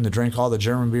than welcome to drink all the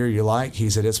German beer you like." He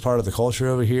said, "It's part of the culture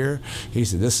over here." He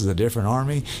said, "This is a different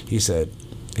army." He said,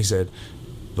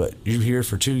 "But you're here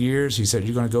for 2 years." He said,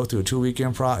 "You're going to go through a 2-week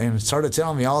improv," and started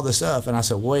telling me all this stuff. And I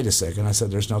said, "Wait a second." I said,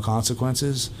 "There's no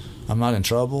consequences? I'm not in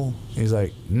trouble?" He's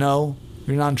like, "No,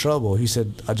 you're not in trouble." He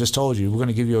said, "I just told you, we're going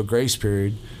to give you a grace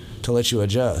period to let you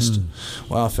adjust."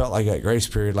 Well, I felt like that grace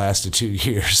period lasted 2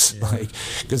 years,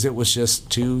 because it was just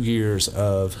 2 years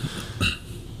of,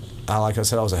 like I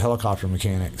said, I was a helicopter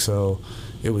mechanic. So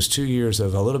it was 2 years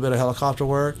of a little bit of helicopter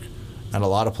work and a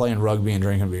lot of playing rugby and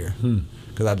drinking beer.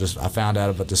 Because I found out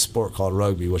about this sport called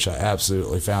rugby, which I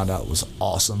absolutely found out was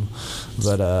awesome.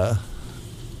 But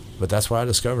that's where I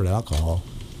discovered alcohol.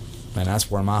 And that's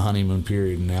where my honeymoon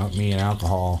period, and me and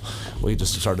alcohol, we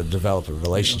just started to develop a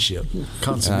relationship.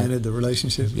 Consummated the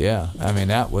relationship? Yeah. I mean,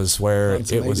 that was where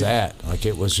it was at. Like,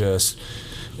 it was just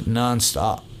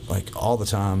nonstop. Like, all the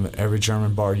time, every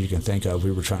German bar you can think of,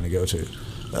 we were trying to go to.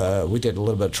 We did a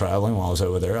little bit of traveling while I was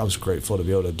over there. I was grateful to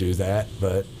be able to do that,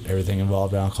 but everything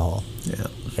involved alcohol. Yeah.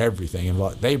 Everything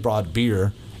involved. They brought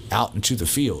beer out into the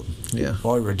field. Yeah.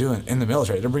 While we were doing in the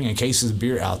military, they're bringing cases of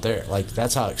beer out there. Like,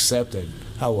 that's how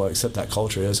well accept that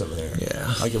culture is over there.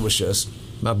 Yeah. Like, it was just.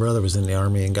 My brother was in the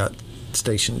Army and got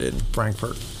stationed in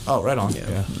Frankfurt. Oh, right on.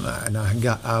 Yeah. And I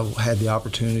had the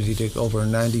opportunity to go over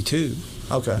in '92.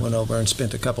 Okay. Went over and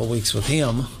spent a couple of weeks with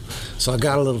him, so I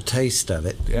got a little taste of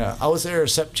it. Yeah, I was there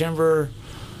September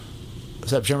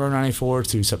 '94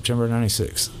 to September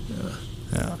 '96.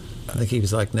 Yeah. I think he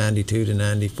was like 92 to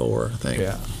 94, I think.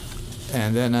 Yeah.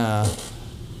 And then the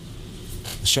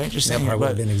strangest thing. That probably would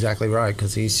have been exactly right,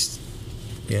 because he's,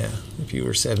 if you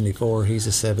were 74, he's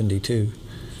a 72.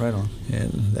 Right on.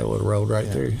 And that would have rolled right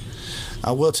through.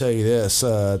 I will tell you this,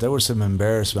 there was some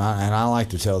embarrassment, and I like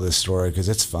to tell this story because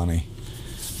it's funny.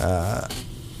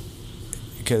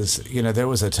 Because, there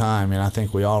was a time, and I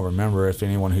think we all remember, if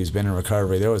anyone who's been in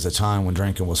recovery, there was a time when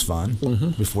drinking was fun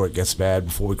before it gets bad,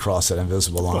 before we cross that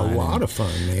invisible line. A lot of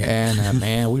fun, man. And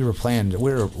man, we were playing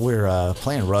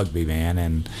rugby, man,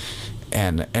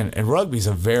 and rugby's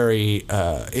a very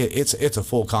it's a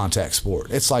full contact sport.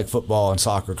 It's like football and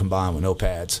soccer combined with no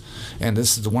pads. And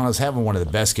this is I was having one of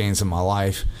the best games of my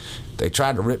life, They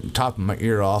tried to rip the top of my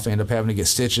ear off. I ended up having to get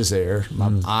stitches there.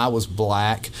 My eye was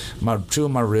black. Two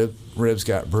of my ribs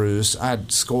got bruised. I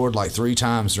had scored like 3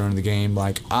 times during the game.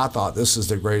 Like, I thought this is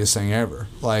the greatest thing ever.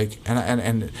 Like,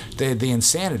 and the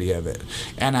insanity of it.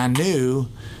 And I knew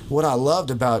what I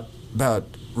loved about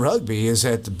rugby is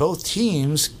that both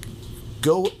teams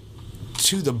go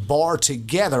to the bar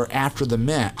together after the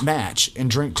match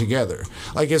and drink together.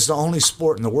 Like, it's the only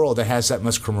sport in the world that has that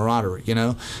much camaraderie, you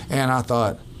know? And I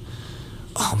thought,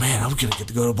 oh man, I'm gonna get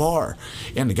to go to a bar.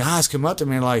 And the guys come up to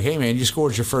me and like, hey man, you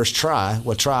scored your first try.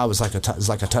 What try was like a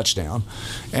touchdown.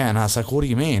 And I was like, what do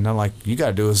you mean? And I'm like, you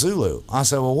gotta do a Zulu. I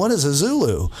said, well, what is a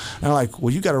Zulu? And they're like,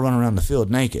 well, you gotta run around the field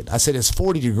naked. I said, it's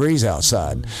 40 degrees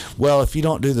outside. Well, if you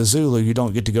don't do the Zulu, you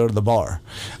don't get to go to the bar.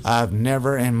 I've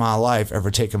never in my life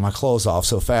ever taken my clothes off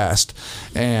so fast.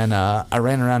 And I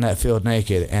ran around that field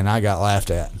naked and I got laughed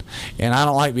at. And I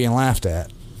don't like being laughed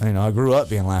at. You know, I grew up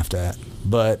being laughed at.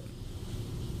 But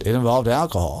it involved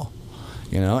alcohol,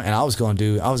 you know, and I was going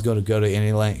to go to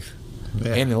any length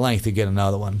to get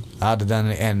another one. I'd have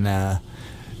done it, and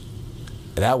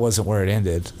that wasn't where it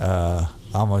ended. I'm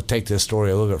going to take this story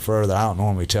a little bit further. I don't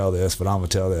normally tell this, but I'm going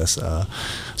to tell this.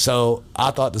 So I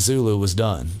thought the Zulu was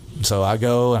done. So I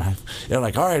go, and they're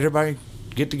like, all right, everybody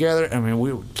get together. I mean,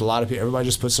 a lot of people, everybody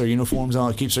just puts their uniforms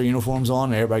on, keeps their uniforms on,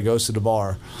 and everybody goes to the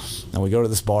bar. And we go to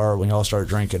this bar when y'all start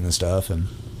drinking and stuff, and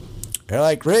they're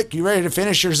like, Rick, you ready to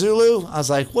finish your Zulu? I was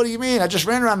like, what do you mean? I just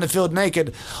ran around the field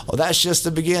naked. Oh, that's just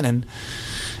the beginning.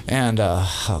 And,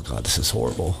 oh, God, this is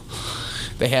horrible.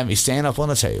 They had me stand up on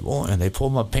the table, and they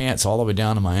pulled my pants all the way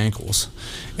down to my ankles.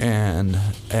 And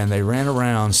they ran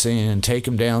around singing Take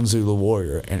 'Em Down, Zulu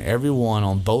Warrior. And everyone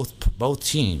on both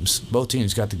teams got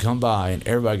to come by, and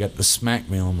everybody got to smack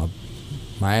me on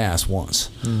my ass once.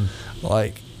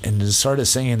 Like, and just started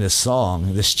singing this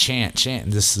song, this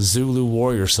chanting this Zulu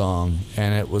warrior song,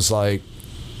 and it was like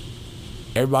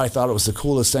everybody thought it was the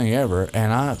coolest thing ever,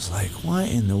 and I was like, what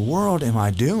in the world am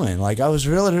I doing? Like, I was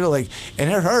really like,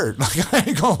 and it hurt. Like, I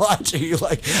ain't gonna lie to you,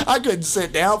 like, I couldn't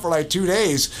sit down for like 2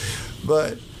 days.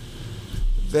 But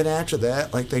then after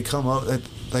that, like, they come up,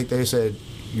 like they said,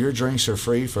 your drinks are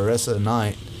free for the rest of the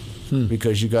night.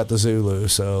 Because you got the Zulu.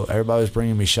 So everybody was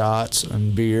bringing me shots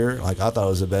and beer. Like, I thought it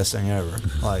was the best thing ever.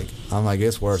 Like, I'm like,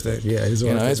 it's worth it. Yeah, it's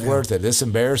worth it. It's worth it. This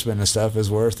embarrassment and stuff is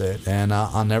worth it. And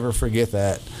I'll never forget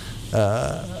that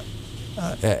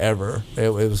ever. It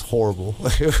was horrible.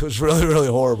 It was really, really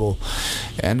horrible.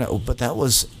 But it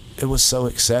was so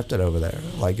accepted over there.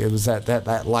 Like, it was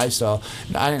that lifestyle.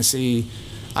 I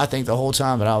think the whole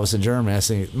time that I was in Germany,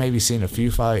 I maybe seen a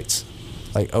few fights,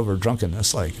 like, over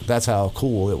drunkenness. Like, that's how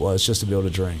cool it was just to be able to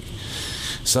drink.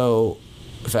 So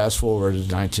fast forward to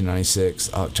 1996,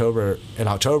 in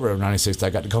October of 96, I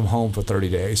got to come home for 30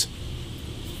 days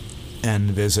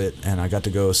and visit, and I got to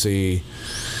go see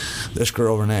this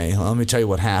girl, Renee. Let me tell you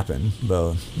what happened,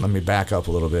 but let me back up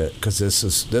a little bit, because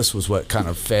this was what kind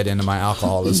of fed into my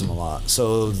alcoholism a lot.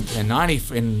 So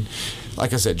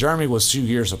like I said, Germany was 2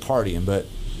 years of partying, but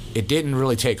it didn't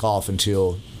really take off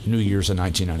until New Year's of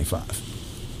 1995.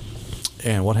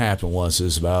 And what happened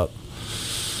is about,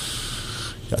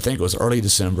 I think it was early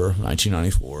December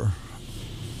 1994,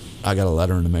 I got a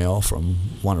letter in the mail from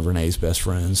one of Renee's best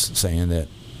friends saying that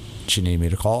she needed me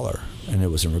to call her, and it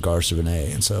was in regards to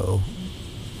Renee. And so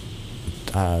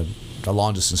a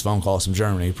long-distance phone calls from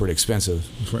Germany, pretty expensive.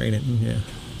 It's raining,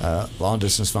 yeah.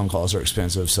 Long-distance phone calls are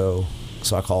expensive, so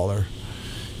I call her,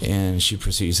 and she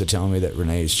proceeds to tell me that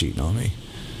Renee's cheating on me,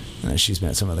 and that she's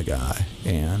met some other guy,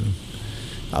 and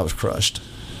I was crushed.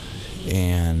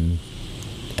 And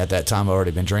at that time, I'd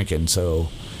already been drinking, so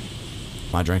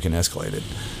my drinking escalated.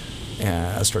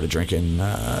 And I started drinking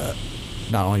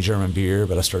not only German beer,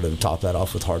 but I started to top that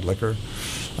off with hard liquor.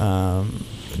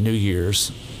 New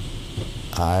Year's,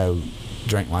 I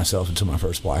drank myself into my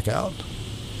first blackout.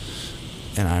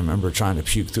 And I remember trying to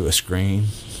puke through a screen.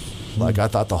 Like, I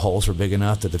thought the holes were big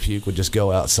enough that the puke would just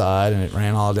go outside, and it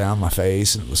ran all down my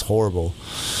face, and it was horrible.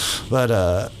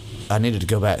 But I needed to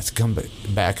come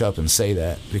back up and say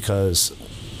that, because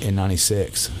in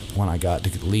 96, when I got to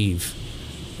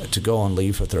go on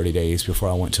leave for 30 days before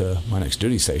I went to my next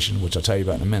duty station, which I'll tell you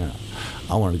about in a minute,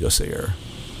 I wanted to go see her.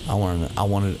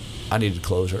 I needed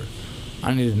closure.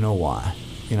 I needed to know why.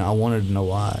 I wanted to know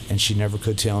why, and she never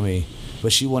could tell me.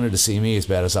 But she wanted to see me as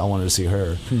bad as I wanted to see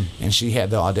her, and she had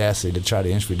the audacity to try to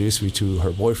introduce me to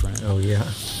her boyfriend. Oh yeah.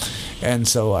 And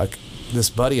so this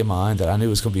buddy of mine that I knew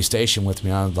was going to be stationed with me,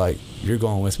 I was like, you're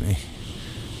going with me.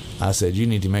 I said, you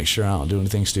need to make sure I don't do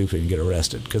anything stupid and get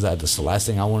arrested, because the last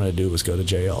thing I wanted to do was go to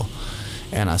jail.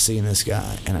 And I seen this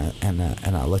guy, and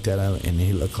I looked at him, and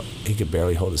he could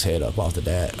barely hold his head up off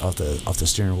the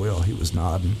steering wheel. He was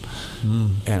nodding,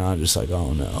 and I'm just like,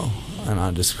 oh no. And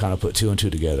I just kind of put two and two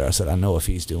together. I said, I know if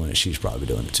he's doing it, she's probably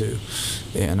doing it too.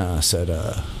 And I said,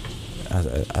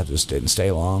 I just didn't stay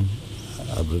long,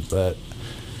 but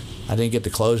I didn't get the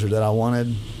closure that I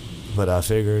wanted. But I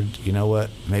figured, you know what?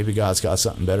 Maybe God's got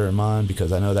something better in mind,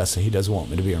 because I know He doesn't want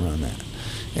me to be around that.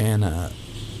 And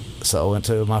so I went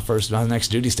to my next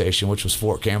duty station, which was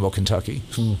Fort Campbell, Kentucky.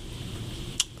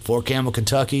 Fort Campbell,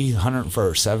 Kentucky, 101st,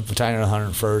 7th Battalion,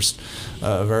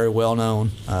 101st, very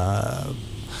well-known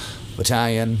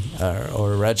battalion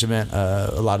or regiment.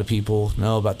 A lot of people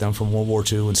know about them from World War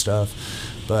II and stuff,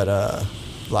 but a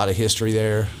lot of history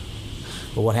there.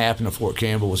 But what happened at Fort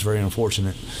Campbell was very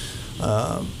unfortunate.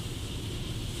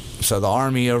 So the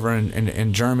Army over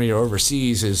in Germany or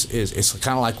overseas is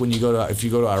kind of like when if you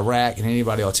go to Iraq, and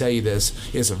anybody will tell you this,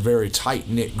 it's a very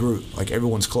tight-knit group. Like,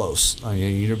 everyone's close. I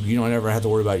mean, you don't ever have to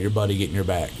worry about your buddy getting your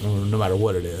back, no matter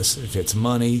what it is. If it's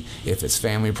money, if it's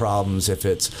family problems, if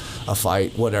it's a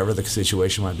fight, whatever the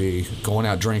situation might be, going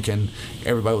out drinking,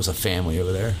 everybody was a family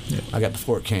over there. Yeah. I got to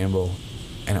Fort Campbell,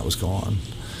 and it was gone.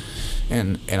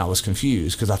 And I was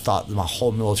confused, because I thought my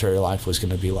whole military life was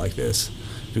going to be like this.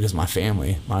 Because my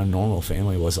normal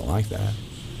family wasn't like that.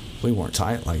 We weren't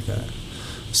tight like that.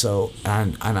 So,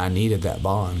 and I needed that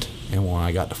bond. And when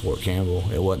I got to Fort Campbell,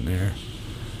 it wasn't there.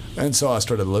 And so I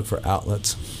started to look for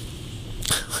outlets.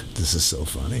 This is so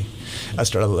funny. I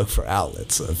started to look for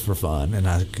outlets for fun. And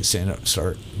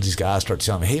these guys start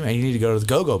telling me, hey man, you need to go to the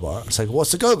go-go bar. It's like,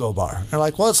 what's the go-go bar? They're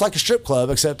like, well, it's like a strip club,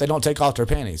 except they don't take off their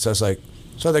panties. So it's like,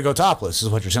 so they go topless, is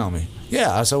what you're telling me.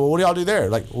 Yeah. I said, well, what do y'all do there?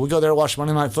 Like, we go there to watch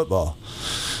Monday Night Football.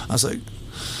 I was like,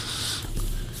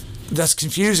 that's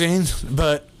confusing,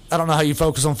 but I don't know how you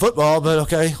focus on football, but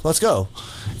okay, let's go.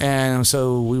 And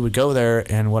so we would go there,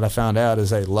 and what I found out is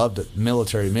they loved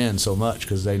military men so much,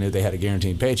 because they knew they had a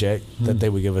guaranteed paycheck, that they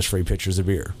would give us free pitchers of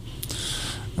beer.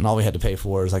 And all we had to pay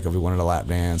for is, like, if we wanted a lap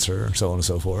dance or so on and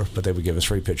so forth, but they would give us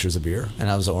free pitchers of beer. And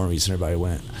that was the only reason everybody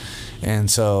went.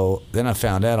 And so then I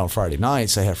found out on Friday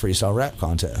nights they had a freestyle rap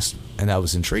contest. And I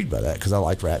was intrigued by that, because I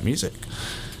liked rap music.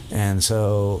 And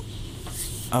so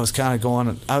I was kind of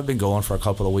going, I've been going for a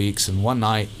couple of weeks, and one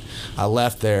night I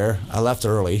left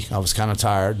early. I was kind of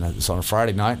tired, and it was on a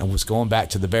Friday night, and I was going back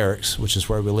to the barracks, which is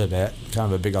where we live at, kind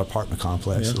of a big apartment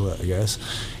complex, I guess.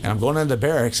 And I'm going into the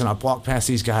barracks, and I walk past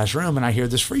these guys' room, and I hear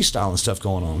this freestyling stuff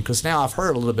going on, because now I've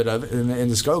heard a little bit of it in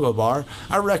this go-go bar.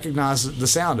 I recognize the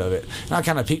sound of it, and I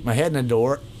kind of peeked my head in the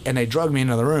door, and they drug me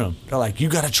into the room. They're like, you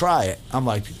got to try it. I'm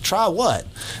like, try what?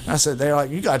 And I said, they're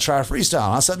like, you got to try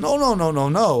freestyle. I said,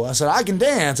 no. I said, I can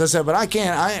dance. I said, but I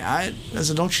can't. I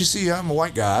said, don't you see I'm a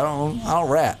white guy? I don't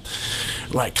rap.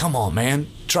 Like, come on, man,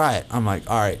 try it. I'm like,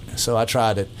 all right. So I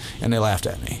tried it, and they laughed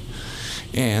at me.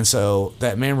 And so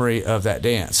that memory of that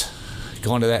dance,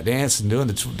 going to that dance and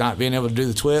doing not being able to do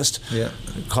the twist,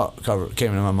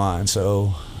 came into my mind.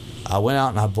 So I went out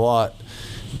and I bought.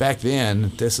 Back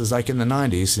then, this is like in the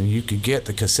 90s, and you could get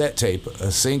the cassette tape,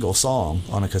 a single song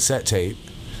on a cassette tape,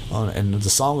 and the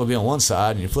song would be on one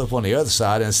side, and you flip on the other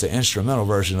side, and it's the instrumental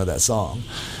version of that song.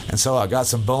 And so I got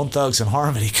some Bone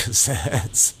Thugs-n-Harmony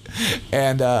cassettes,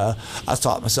 and I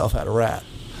taught myself how to rap.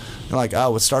 And like I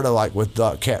would start like with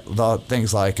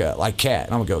things like cat,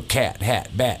 and I'm gonna go cat,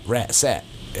 hat, bat, rat, sat,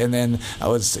 and then I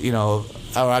was,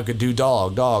 or I could do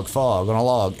dog, fog on a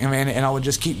log. And I would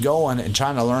just keep going and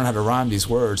trying to learn how to rhyme these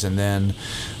words. And then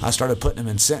I started putting them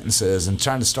in sentences and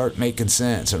trying to start making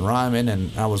sense and rhyming.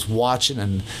 And I was watching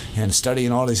and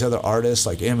studying all these other artists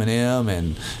like Eminem.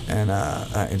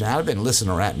 And I've been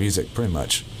listening to rap music pretty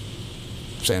much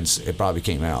since it probably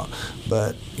came out,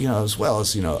 but as well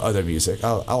as other music.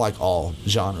 I like all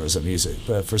genres of music,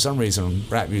 but for some reason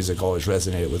rap music always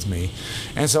resonated with me,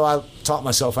 and so I taught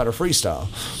myself how to freestyle.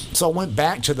 So I went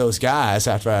back to those guys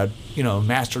after I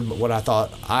mastered what I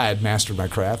thought I had mastered my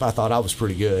craft. I thought I was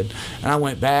pretty good, and I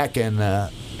went back and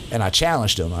I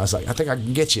challenged them. I was like, I think I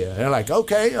can get you. And they're like,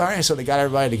 okay, all right. So they got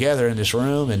everybody together in this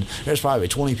room, and there's probably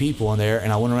 20 people in there.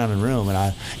 And I went around the room, and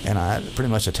I pretty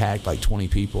much attacked like 20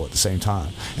 people at the same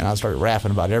time. And I started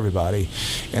rapping about everybody,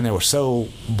 and they were so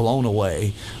blown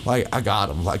away. Like I got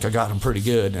them pretty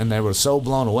good, and they were so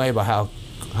blown away by how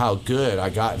how good I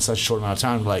got in such a short amount of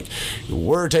time. Like,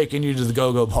 we're taking you to the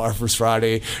Go-Go Bar for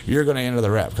Friday. You're going to enter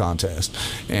the rap contest,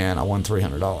 and I won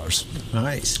 $300.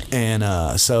 Nice.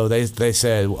 And so they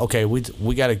said, okay, we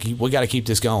got to keep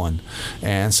this going.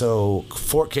 And so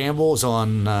Fort Campbell is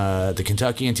on the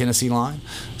Kentucky and Tennessee line.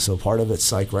 So part of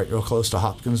it's like right real close to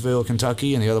Hopkinsville,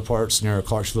 Kentucky, and the other part's near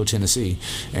Clarksville, Tennessee.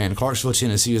 And Clarksville,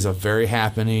 Tennessee is a very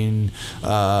happening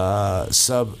on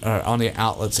the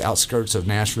outskirts of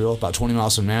Nashville, about 20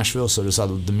 miles from Nashville. So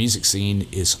the music scene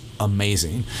is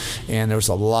amazing, and there's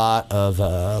a lot of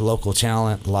local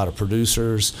talent, a lot of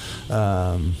producers.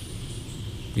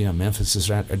 Memphis is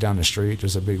right down the street.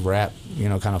 There's a big rap,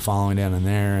 kind of following down in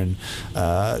there, and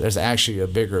there's actually a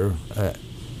bigger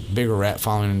rap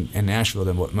following in Nashville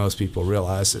than what most people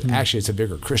realize. Actually, it's a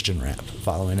bigger Christian rap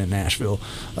following in Nashville.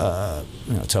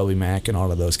 Toby Mac and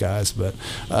all of those guys. But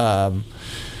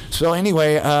so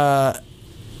anyway, I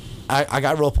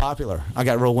got real popular. I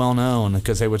got real well known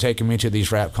because they were taking me to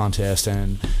these rap contests,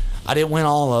 and I didn't win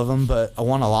all of them, but I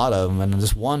won a lot of them. And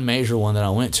this one major one that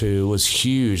I went to was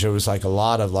huge. There was like a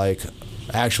lot of like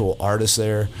actual artists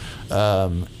there.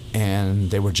 And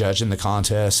they were judging the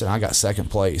contest, and I got second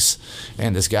place.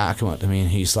 And this guy came up to me, and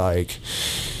he said,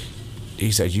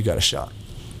 "You got a shot."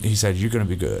 He said, "You're going to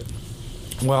be good."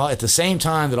 Well, at the same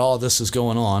time that all this is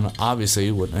going on, obviously,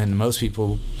 and most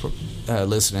people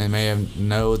listening may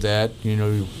know that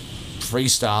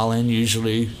freestyling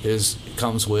usually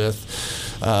comes with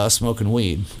smoking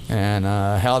weed, and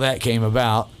how that came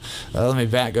about. Let me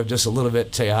back up just a little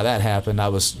bit to tell you how that happened. I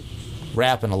was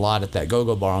rapping a lot at that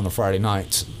Go-Go Bar on the Friday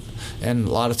nights. And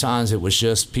a lot of times it was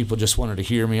just people just wanted to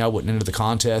hear me. I wouldn't enter the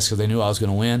contest because they knew I was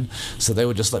going to win. So they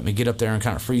would just let me get up there and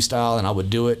kind of freestyle, and I would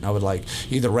do it. And I would like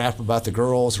either rap about the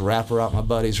girls or rap about my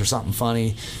buddies or something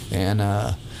funny. And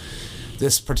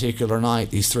this particular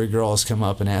night, these three girls come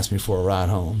up and asked me for a ride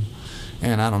home.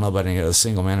 And I don't know about any other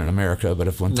single man in America, but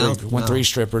when three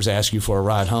strippers ask you for a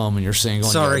ride home and you're single,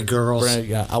 sorry, girls,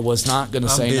 I was not going to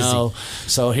say busy. no.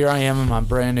 So here I am in my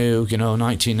brand new,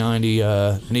 1990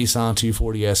 Nissan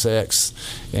 240SX,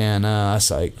 and I was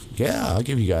like, yeah, I'll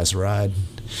give you guys a ride.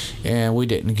 And we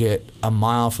didn't get a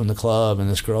mile from the club, and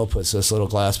this girl puts this little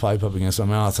glass pipe up against my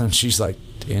mouth, and she's like,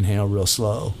 inhale real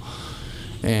slow.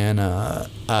 And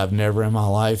I've never in my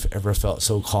life ever felt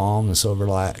so calm and so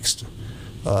relaxed.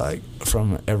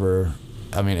 Ever.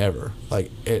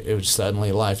 Like it was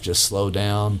suddenly life just slowed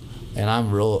down, and I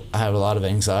have a lot of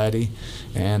anxiety,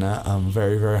 and I'm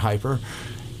very, very hyper,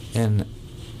 and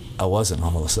I wasn't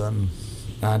all of a sudden.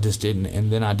 I just didn't,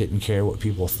 and then I didn't care what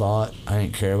people thought. I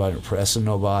didn't care about impressing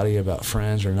nobody, about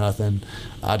friends or nothing.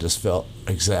 I just felt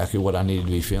exactly what I needed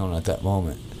to be feeling at that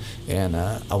moment. And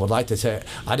I would like to tell you,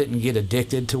 I didn't get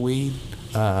addicted to weed.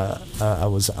 I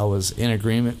was in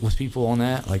agreement with people on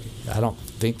that. Like, I don't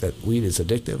think that weed is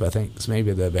addictive. I think it's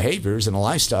maybe the behaviors and the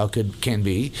lifestyle can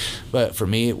be, but for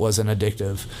me it wasn't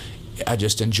addictive. I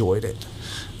just enjoyed it.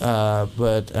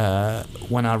 But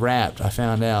when I rapped, I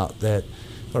found out that,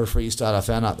 or freestyle, I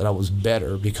found out that I was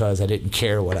better because I didn't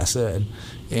care what I said,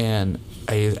 and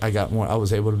I got more. I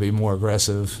was able to be more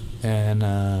aggressive, and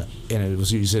it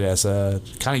was used as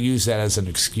an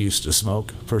excuse to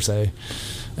smoke per se.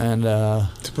 And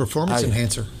it's a performance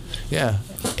enhancer. Yeah.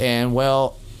 And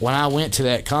well, when I went to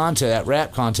that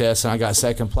rap contest, and I got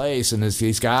second place, and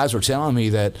these guys were telling me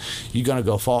that you're gonna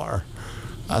go far,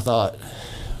 I thought,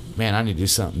 man, I need to do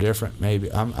something different. Maybe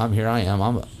here I am.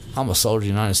 I'm a soldier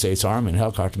in the United States Army and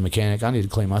helicopter mechanic. I need to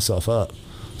clean myself up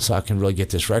so I can really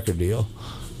get this record deal,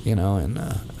 And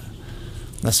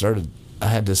I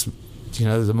had this,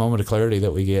 the moment of clarity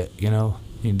that we get. You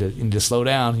need to slow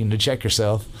down. You need to check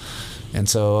yourself. And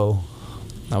so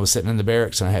I was sitting in the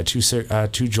barracks, and I had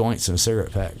two joints and a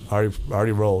cigarette pack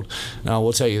already rolled. Now, I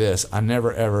will tell you this: I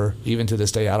never ever, even to this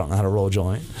day, I don't know how to roll a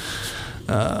joint.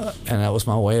 And that was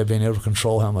my way of being able to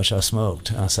control how much I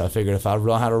smoked. So I figured if I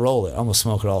know how to roll it, I'm gonna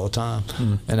smoke it all the time.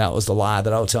 And that was the lie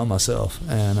that I would tell myself.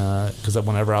 And because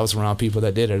whenever I was around people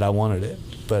that did it, I wanted it.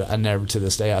 But I never, to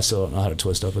this day, I still don't know how to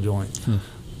twist up a joint.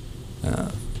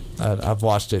 I've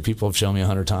watched it. People have shown me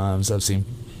 100 times. I've seen.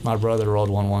 My brother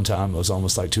rolled one time. It was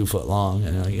almost like 2 foot long,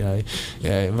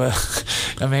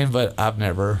 but I've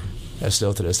never.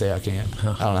 Still to this day, I can't.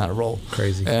 I don't know how to roll.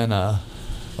 Crazy. And I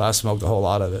smoked a whole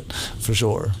lot of it for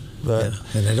sure. But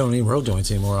and they don't even roll joints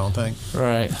anymore, I don't think.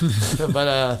 Right. But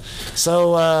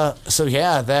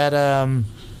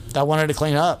I wanted to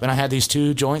clean up, and I had these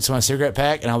 2 joints in my cigarette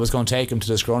pack, and I was going to take them to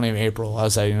this girl named April. I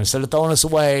was like, instead of throwing this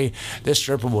away, this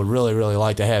stripper would really, really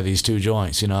like to have these 2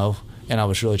 joints, And I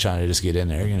was really trying to just get in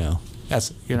there,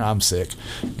 That's, I'm sick.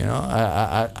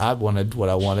 I wanted what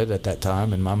I wanted at that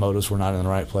time, and my motives were not in the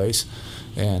right place.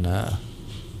 And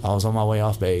I was on my way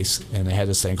off base, and they had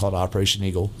this thing called Operation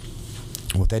Eagle.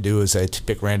 What they do is they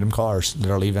pick random cars that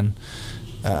are leaving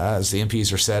as the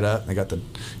MPs are set up. They got the,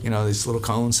 these little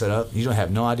cones set up. You don't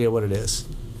have no idea what it is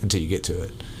until you get to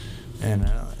it,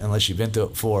 and unless you've been through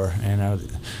it before. And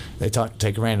they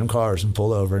take random cars and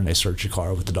pull over, and they search your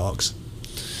car with the dogs.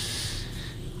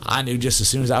 I knew just as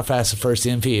soon as I passed the first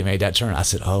MP and made that turn, I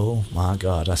said, "Oh my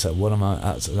God!" I said, "What am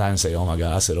I?" I didn't say, "Oh my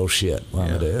God." I said, "Oh shit!" What am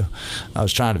I gonna do? I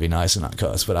was trying to be nice and not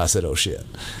cuss, but I said, "Oh shit!"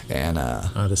 And I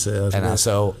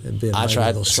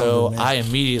tried. So I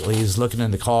immediately was looking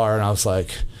in the car, and I was like,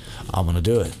 "I'm gonna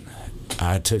do it."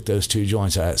 I took those 2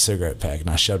 joints out of that cigarette pack, and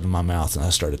I shoved them in my mouth, and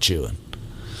I started chewing.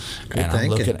 I'm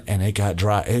looking, and it got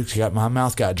dry. My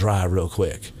mouth got dry real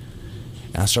quick,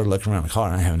 and I started looking around the car,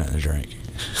 and I didn't have nothing to drink.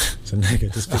 So now you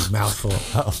got this big mouthful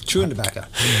of chewing tobacco.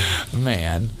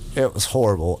 Man, it was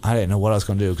horrible. I didn't know what I was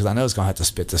going to do because I know I was going to have to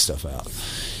spit this stuff out.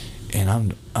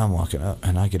 And I'm walking up,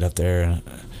 and I get up there,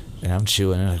 and I'm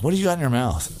chewing, and I'm like, "What do you got in your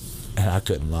mouth?" And I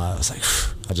couldn't lie. I was like,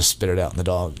 I just spit it out, and the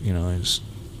dog,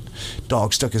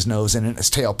 dog stuck his nose in it, and his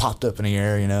tail popped up in the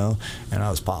air, and I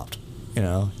was popped.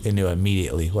 It knew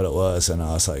immediately what it was, and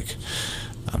I was like,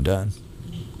 I'm done.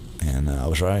 And I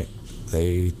was right.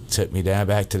 They took me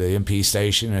back to the MP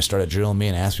station and started drilling me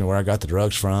and asked me where I got the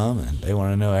drugs from, and they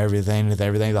wanted to know everything.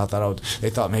 They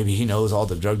thought maybe he knows all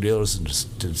the drug dealers, and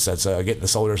just getting the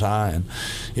soldiers high, and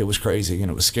it was crazy and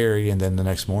it was scary. And then the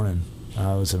next morning,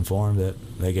 I was informed that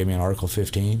they gave me an Article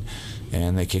 15,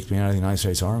 and they kicked me out of the United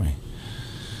States Army.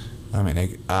 I mean,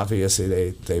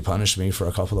 they punished me for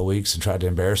a couple of weeks and tried to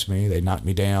embarrass me. They knocked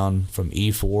me down from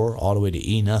E4 all the way to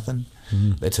E nothing.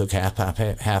 Mm-hmm. They took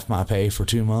half my pay for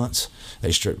 2 months. They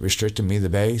restricted me to the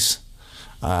base.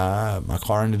 My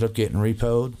car ended up getting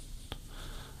repoed.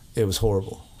 It was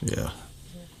horrible. Yeah.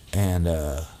 And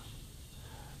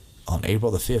on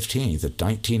April the 15th of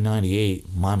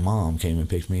 1998, my mom came and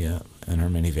picked me up in her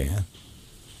minivan.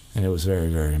 And it was very,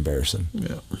 very embarrassing.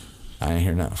 Yeah. I didn't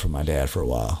hear nothing from my dad for a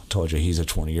while. Told you he's a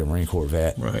 20-year Marine Corps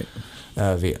vet. Right.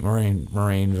 Marine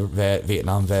vet,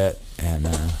 Vietnam vet, and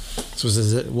so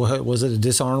was it a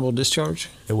dishonorable discharge?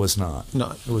 It was not.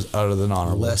 No, it was other than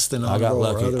honorable. Less than honorable.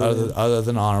 I got lucky. Other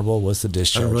than honorable was the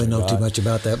discharge. I don't really know too much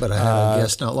about that, but I had a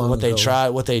guess not long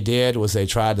ago. What they did was they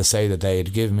tried to say that they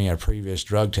had given me a previous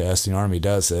drug test. The Army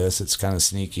does this. It's kind of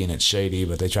sneaky and it's shady,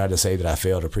 but they tried to say that I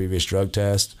failed a previous drug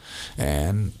test,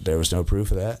 and there was no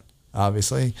proof of that,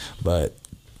 obviously. But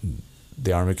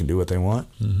the Army can do what they want.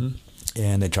 Mm-hmm.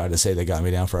 And they tried to say they got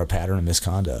me down for a pattern of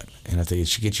misconduct. And if they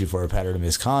get you for a pattern of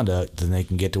misconduct, then they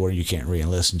can get to where you can't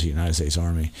re-enlist into the United States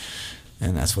Army.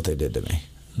 And that's what they did to me.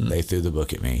 Hmm. They threw the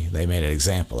book at me. They made an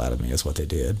example out of me. That's what they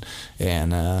did.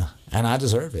 And I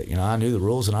deserved it. I knew the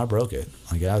rules and I broke it.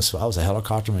 Like I was a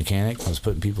helicopter mechanic. I was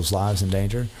putting people's lives in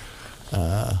danger.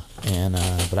 But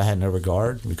I had no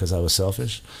regard because I was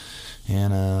selfish.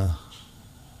 And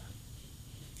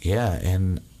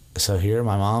so here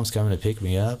my mom's coming to pick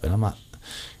me up, and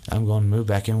I'm going to move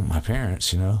back in with my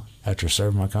parents, after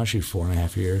serving my country for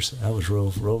 4.5 years. That was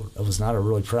that was not a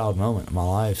really proud moment in my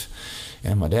life.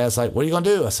 And my dad's like, "What are you going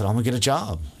to do?" I said, "I'm going to get a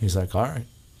job." He's like, "All right."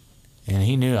 And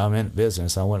he knew I meant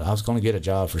business. I was going to get a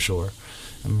job for sure.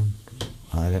 And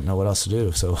I didn't know what else to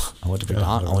do, so I went to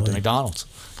McDonald's.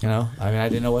 I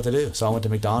didn't know what to do, so I went to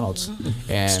McDonald's.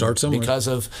 And start somewhere.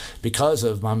 Because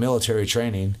of my military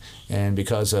training, and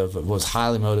because of was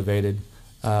highly motivated,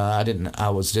 I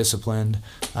was disciplined.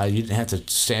 You didn't have to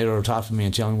stand over top of me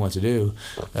and tell me what to do.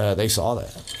 They saw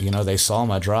that. They saw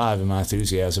my drive and my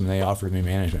enthusiasm, and they offered me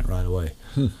management right away.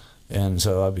 And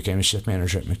so I became a shift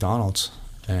manager at McDonald's,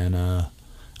 and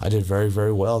I did very,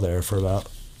 very well there for about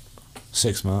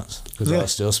 6 months because I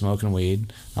was still smoking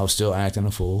weed. I was still acting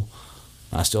a fool.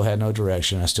 I still had no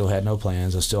direction. I still had no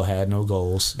plans. I still had no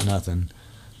goals, nothing.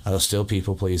 I was still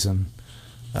people-pleasing.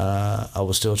 I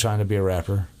was still trying to be a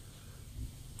rapper.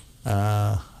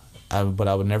 But I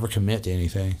would never commit to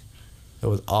anything. I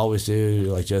would always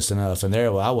do just enough. And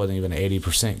I wasn't even an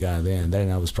 80% guy then. Then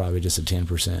I was probably just a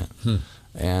 10%.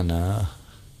 And I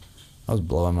was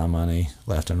blowing my money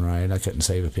left and right. I couldn't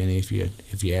save a penny if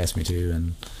you asked me to.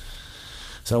 And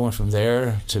so I went from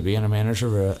there to being a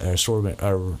manager, a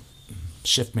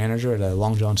shift manager at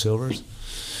Long John Silver's.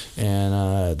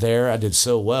 And there I did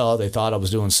so well. They thought I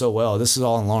was doing so well. This is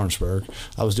all in Lawrenceburg.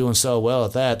 I was doing so well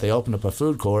at that, they opened up a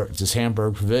food court at this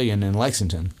Hamburg Pavilion in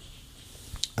Lexington.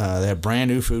 They had a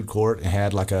brand new food court. It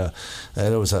had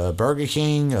there was a Burger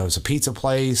King, there was a pizza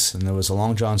place, and there was a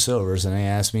Long John Silver's, and they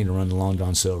asked me to run the Long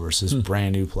John Silver's, this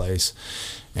brand new place.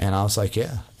 And I was like,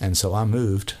 yeah. And so I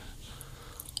moved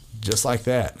just like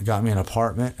that. Got me an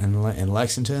apartment in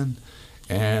Lexington,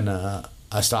 and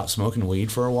I stopped smoking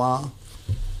weed for a while.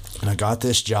 and I got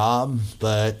this job,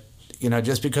 but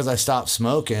just because I stopped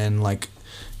smoking, like,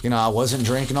 I wasn't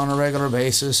drinking on a regular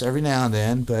basis every now and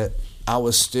then, but I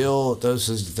was still,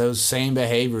 those same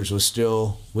behaviors was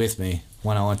still with me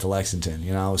when I went to Lexington.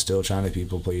 I was still trying to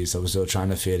people please. I was still trying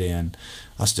to fit in.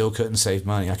 I still couldn't save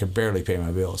money. I could barely pay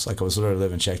my bills. Like, I was literally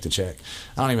living check to check.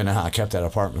 I don't even know how I kept that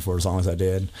apartment for as long as I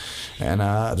did. And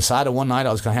I decided one night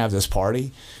I was going to have this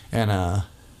party, and I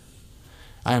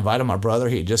invited my brother.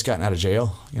 He had just gotten out of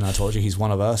jail. I told you he's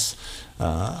one of us.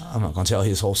 I'm not going to tell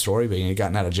his whole story, but he had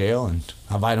gotten out of jail, and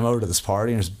I invited him over to this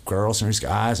party, and there's girls and there's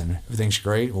guys, and everything's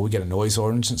great. Well, we get a noise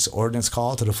ordinance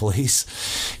call to the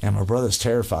police, and my brother's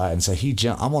terrified, and so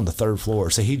I'm on the third floor,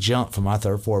 so he jumped from my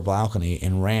third floor balcony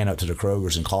and ran up to the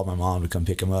Kroger's and called my mom to come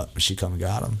pick him up, and she come and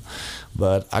got him.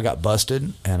 But I got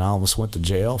busted, and I almost went to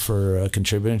jail for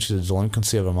contributing to the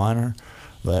delinquency of a minor,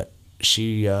 but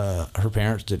her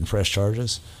parents didn't press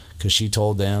charges because she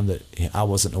told them that I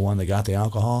wasn't the one that got the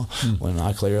alcohol when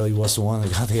I clearly was the one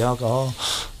that got the alcohol.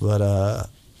 But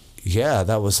yeah,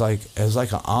 it was like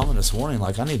an ominous warning.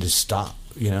 Like, I need to stop.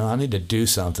 I need to do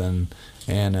something.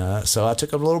 And so I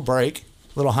took a little break, a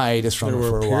little hiatus from it for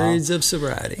a while. There were periods of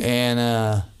sobriety. And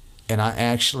I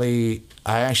actually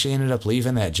ended up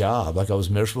leaving that job. Like, I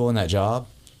was miserable in that job.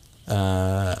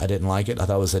 I didn't like it. I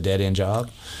thought it was a dead end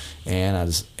job. And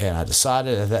I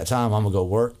decided at that time I'm gonna go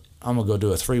work. I'm gonna go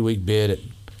do a 3-week bid at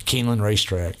Keeneland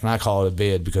Racetrack, and I call it a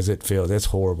bid because it's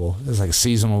horrible. It's like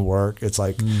seasonal work. It's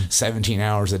like 17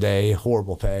 hours a day,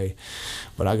 horrible pay.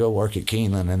 But I go work at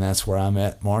Keeneland, and that's where I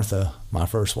met Martha, my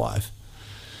first wife.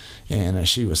 And I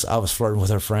was flirting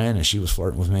with her friend, and she was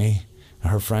flirting with me.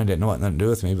 Her friend didn't want nothing to do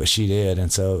with me, but she did,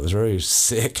 and so it was very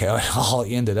sick how it all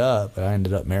ended up. But I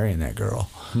ended up marrying that girl,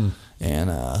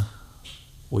 and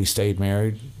we stayed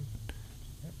married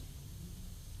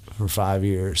for 5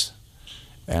 years,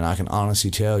 and I can honestly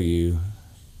tell you,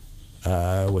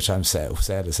 which I'm sad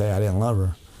to say, I didn't love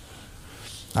her.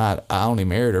 I only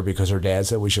married her because her dad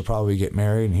said we should probably get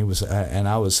married, and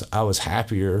I was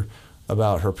happier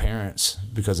about her parents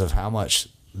because of how much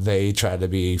they tried to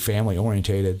be family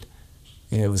orientated.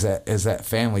 It was that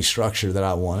family structure that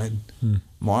I wanted.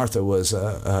 Martha was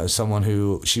someone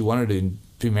who she wanted to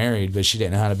be married, but she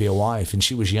didn't know how to be a wife, and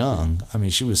she was young. I mean,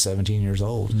 she was 17 years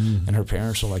old, and her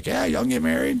parents were like, "Yeah, y'all can get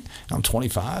married." I'm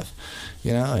 25,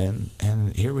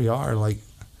 and here we are. Like,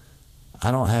 I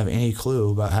don't have any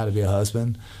clue about how to be a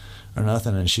husband or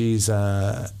nothing, and she's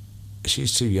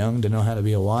too young to know how to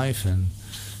be a wife, and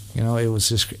it was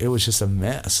just a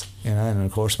mess, and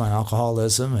of course my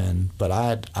alcoholism, but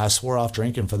I swore off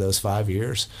drinking for those 5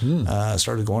 years. I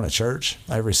started going to church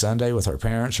every Sunday with her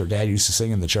parents. Her dad used to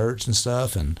sing in the church and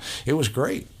stuff, and it was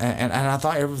great, and I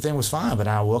thought everything was fine, but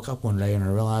I woke up one day and I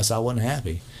realized I wasn't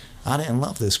happy. I didn't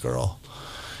love this girl,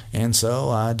 and so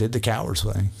I did the coward's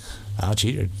thing. I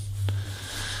cheated.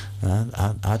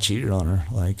 I cheated on her.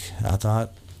 Like, I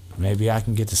thought maybe I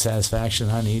can get the satisfaction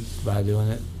I need by doing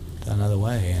it another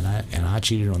way, and I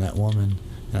cheated on that woman,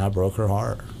 and I broke her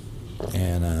heart,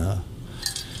 and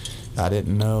I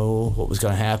didn't know what was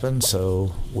going to happen,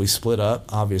 so we split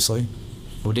up. Obviously,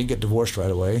 we didn't get divorced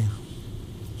right away,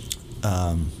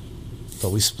 but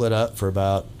we split up for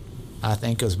about, I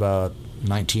think it was about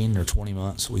 19 or 20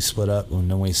 months. We split up,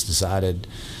 and then we decided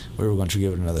we were going to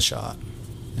give it another shot,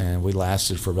 and we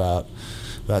lasted for about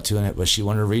 2.5. But she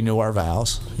wanted to renew our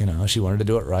vows. She wanted to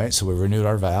do it right, so we renewed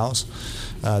our vows.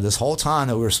 This whole time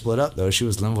that we were split up, though, she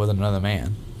was living with another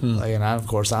man. And of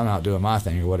course, I'm out doing my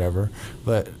thing or whatever.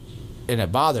 And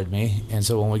it bothered me. And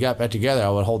so when we got back together, I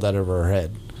would hold that over her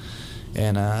head.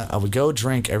 And I would go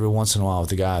drink every once in a while with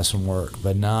the guys from work,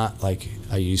 but not like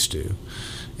I used to.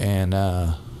 And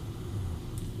I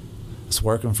was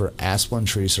working for Asplin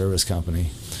Tree Service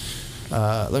Company.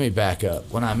 Let me back up.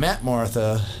 When I met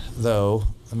Martha, though,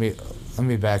 let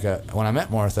me back up. When I met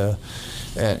Martha,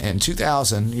 in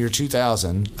 2000,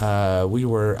 I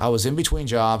was in between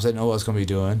jobs. I didn't know what I was going to be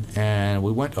doing, and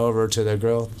we went over to the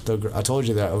girl. I told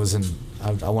you that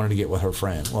I wanted to get with her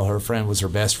friend. Well, her friend was her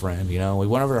best friend. We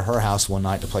went over to her house one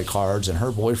night to play cards, and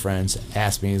her boyfriend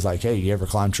asked me, he's like, "Hey, you ever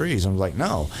climb trees?" I was like,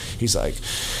 "No." He's like,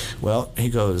 "Well," he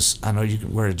goes, "I know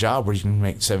we're at a job where you can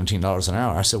make $17 an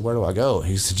hour." I said, "Where do I go?"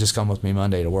 He said, "Just come with me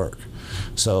Monday to work."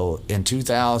 So in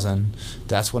 2000,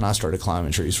 that's when I started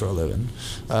climbing trees for a living.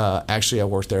 Actually, I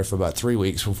worked there for about 3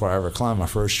 weeks before I ever climbed my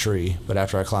first tree. But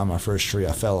after I climbed my first tree,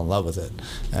 I fell in love with it.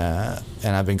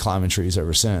 And I've been climbing trees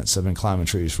ever since. I've been climbing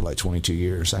trees for like 22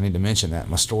 years. I need to mention that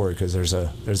in my story because there's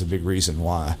a big reason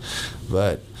why.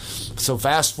 But so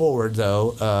fast forward,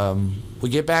 though, we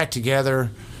get back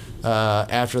together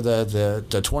after the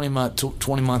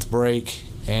 20-month break,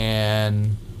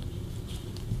 and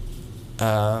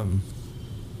I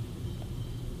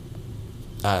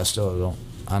still don't.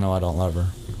 I know I don't love her.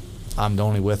 I'm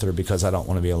only with her because I don't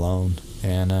want to be alone.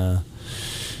 And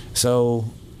so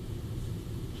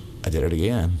I did it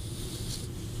again.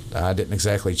 I didn't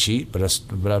exactly cheat, but I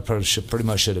pretty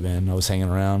much should have been. I was hanging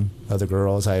around other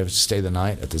girls. I stayed the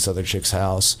night at this other chick's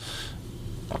house.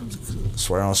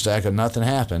 Swear on a stack of nothing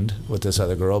happened with this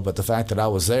other girl, but the fact that I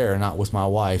was there, not with my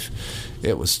wife,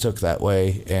 it was took that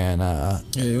way. And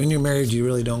when you're married, you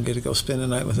really don't get to go spend the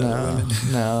night with other women.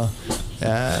 No.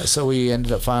 So we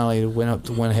ended up finally went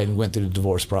ahead and went through the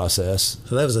divorce process.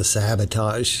 So that was a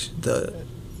sabotage.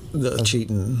 The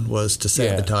cheating was to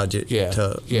sabotage it,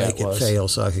 to make it fail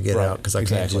so I could get out, because I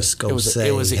can't just go say,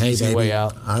 it was an easy baby, way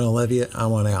out. I don't love you, I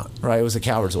want out. Right, it was a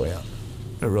coward's way out.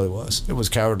 It really was. It was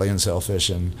cowardly and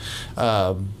selfish. And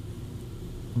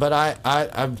but I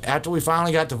after we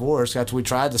finally got divorced, after we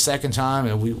tried the second time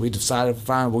and we decided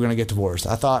fine, we're going to get divorced,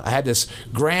 I thought I had this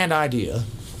grand idea.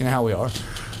 You know how we are.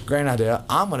 Grand idea.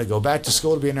 I'm going to go back to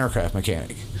school to be an aircraft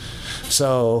mechanic.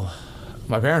 So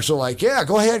my parents were like, yeah,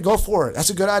 go ahead, go for it. That's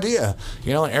a good idea.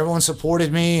 You know, and everyone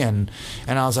supported me, and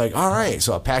I was like, all right.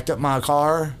 So I packed up my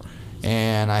car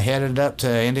and I headed up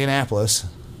to Indianapolis,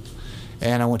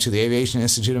 and I went to the Aviation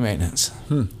Institute of Maintenance.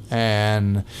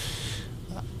 And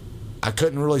I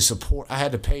couldn't really support, I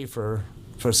had to pay for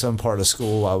some part of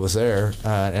school while I was there,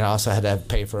 and I also had to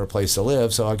pay for a place to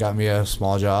live, so I got me a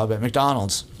small job at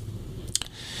McDonald's.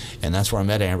 And that's where I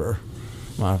met Amber,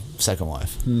 my second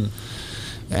wife.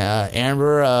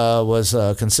 Amber was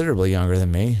considerably younger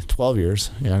than me, 12 years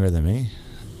younger than me,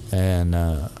 and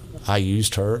I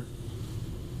used her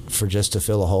for just to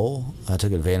fill a hole. I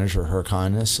took advantage of her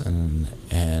kindness, and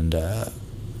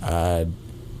I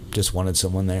just wanted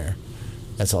someone there.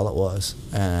 That's all it was.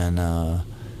 And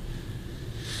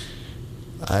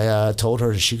I told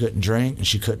her that she couldn't drink and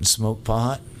she couldn't smoke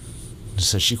pot.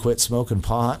 So she quit smoking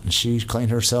pot and she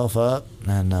cleaned herself up.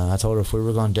 And I told her if we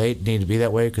were going to date, it needed to be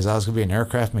that way because I was going to be an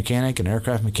aircraft mechanic, and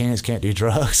aircraft mechanics can't do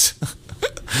drugs.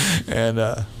 and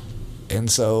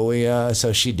so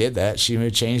she did that.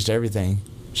 She changed everything.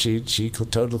 She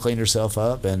totally cleaned herself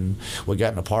up, and we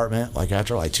got an apartment like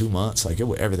after like 2 months. Like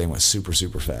everything went super,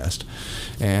 super fast.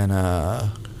 And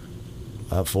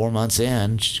 4 months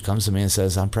in, she comes to me and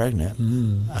says, I'm pregnant.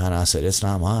 And I said, it's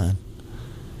not mine.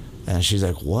 And she's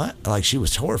like, what? Like, she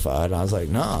was horrified. And I was like,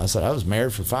 no. I said, I was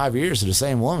married for 5 years to the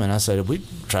same woman. I said, if we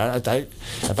tried,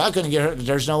 if I couldn't get her,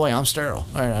 there's no way, I'm sterile.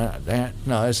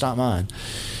 No, it's not mine.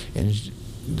 And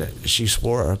she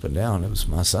swore up and down it was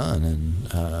my son,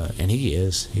 and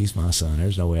he's my son.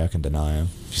 There's no way I can deny him.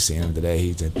 If you see him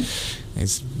today,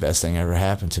 it's the best thing ever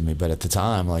happened to me. But at the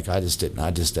time, like, I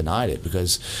just denied it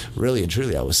because really and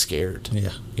truly I was scared.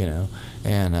 You know,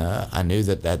 and I knew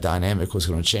that dynamic was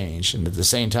going to change. And at the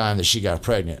same time that she got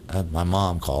pregnant, my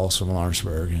mom calls from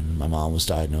Lawrenceburg, and my mom was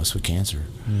diagnosed with cancer.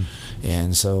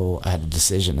 And so I had a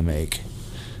decision to make.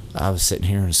 I was sitting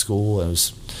here in school. I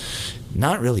was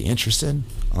not really interested,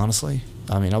 honestly.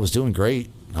 I mean, I was doing great.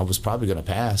 I was probably going to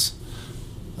pass.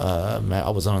 I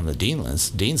wasn't on the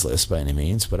dean's list by any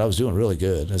means, but I was doing really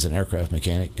good as an aircraft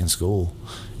mechanic in school.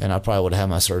 And I probably would have had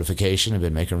my certification and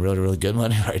been making really, really good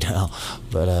money right now.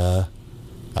 But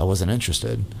I wasn't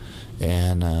interested.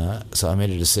 And so I made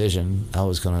a decision. I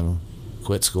was going to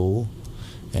quit school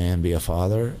and be a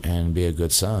father and be a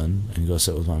good son and go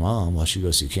sit with my mom while she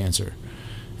goes through cancer.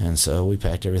 And so we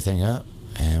packed everything up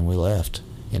and we left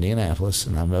Indianapolis,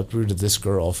 and I uprooted this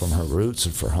girl from her roots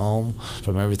and from home,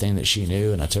 from everything that she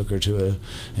knew, and I took her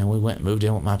and we went and moved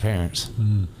in with my parents.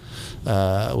 We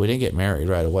didn't get married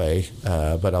right away,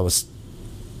 but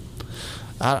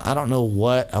I don't know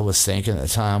what I was thinking at the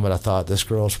time, but I thought this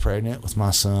girl's pregnant with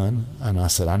my son, and I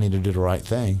said I need to do the right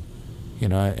thing. You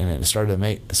know, and it started to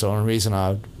make, so the only reason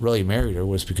I really married her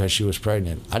was because she was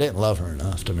pregnant. I didn't love her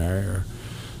enough to marry her.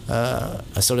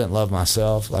 I still didn't love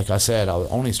myself. Like I said, I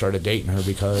only started dating her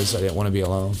because I didn't want to be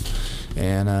alone.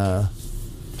 And I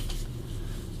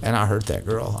hurt that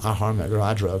girl. I harmed that girl.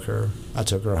 I drug her. I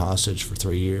took her hostage for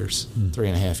 3 years,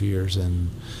 3.5 years. And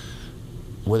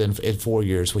in 4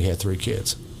 years, we had 3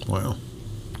 kids. Wow.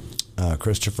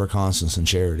 Christopher, Constance, and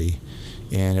Charity.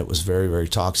 And it was very, very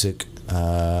toxic.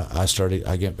 I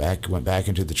went back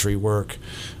into the tree work.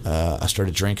 I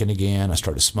started drinking again. I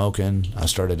started smoking. I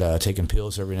started taking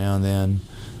pills every now and then.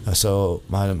 So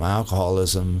my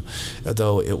alcoholism,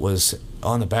 though it was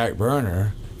on the back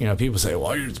burner, you know, people say,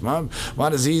 well, my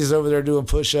disease is over there doing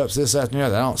push-ups, this, that, and the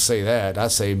other. I don't say that. I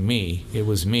say me. It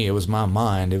was me. It was my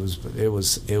mind. It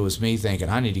was me thinking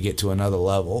I need to get to another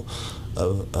level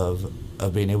of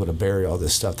being able to bury all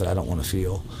this stuff that I don't want to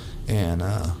feel. And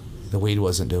the weed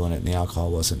wasn't doing it and the alcohol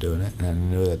wasn't doing it, and I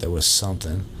knew that there was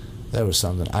something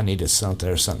I needed.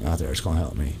 There's something out there that's going to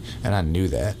help me, and I knew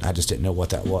that. I just didn't know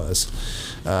what that was.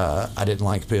 I didn't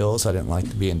like pills. I didn't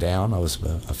like being down. I was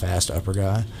a fast upper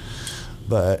guy.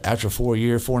 But after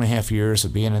 4.5 years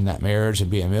of being in that marriage and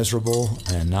being miserable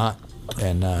and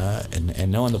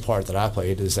knowing the part that I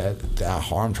played is that I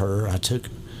harmed her. I took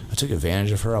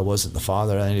advantage of her. I wasn't the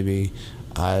father I needed to be.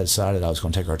 I decided I was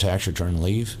going to take our tax return and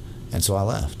leave, and so I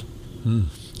left.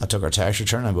 I took our tax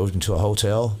return. I moved into a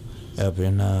hotel up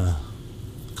in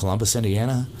Columbus,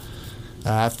 Indiana.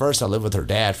 At first, I lived with her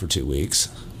dad for 2 weeks,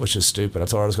 which is stupid. I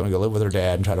told her I was going to go live with her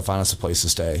dad and try to find us a place to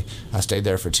stay. I stayed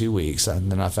there for 2 weeks,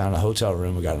 and then I found a hotel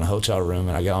room. We got in a hotel room,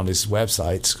 and I got on these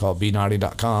websites called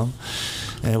BeNaughty.com,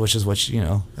 which is what,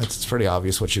 it's pretty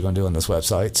obvious what you're going to do on those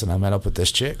websites. And I met up with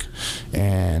this chick,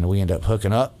 and we ended up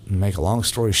hooking up. And make a long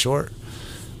story short,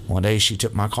 one day she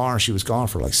took my car and she was gone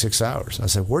for like 6 hours. I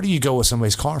said, where do you go with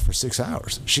somebody's car for 6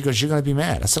 hours? She goes, you're going to be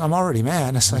mad. I said, I'm already mad.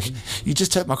 And it's like, you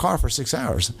just took my car for 6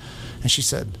 hours. And she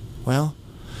said, well,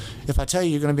 if I tell you,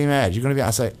 you're going to be mad. You're going to be,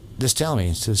 I said, just tell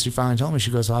me. So she finally told me. She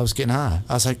goes, I was getting high.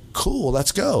 I was like, cool,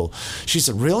 let's go. She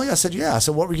said, really? I said, yeah. I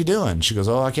said, what were you doing? She goes,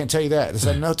 oh, I can't tell you that. I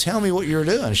said, no, tell me what you were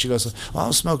doing. She goes, well, I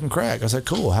was smoking crack. I said,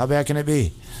 cool, how bad can it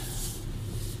be?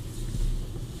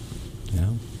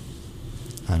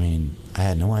 I mean, I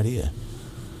had no idea.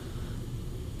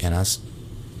 And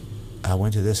I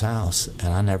went to this house,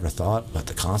 and I never thought about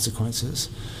the consequences.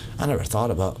 I never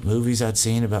thought about movies I'd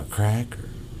seen about crack or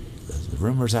the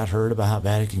rumors I'd heard about how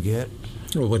bad it can get.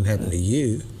 Well, it wouldn't happen to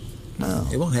you. No.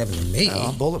 It won't happen to me. No,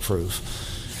 I'm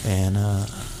bulletproof. And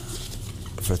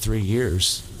for 3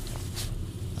 years,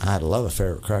 I had a love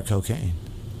affair with crack cocaine.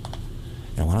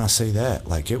 And when I say that,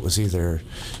 like it was either,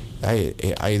 I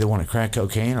either wanted crack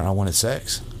cocaine or I wanted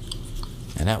sex.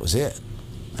 And that was it.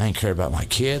 I didn't care about my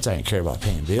kids. I didn't care about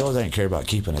paying bills. I didn't care about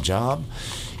keeping a job.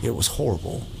 It was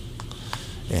horrible.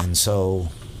 And so...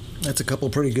 That's a couple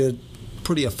pretty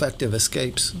effective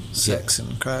escapes, sex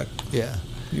and crack. Yeah.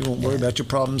 You won't worry about your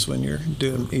problems when you're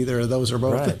doing either of those or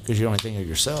both. Right, because you're only thinking of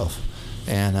yourself.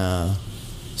 And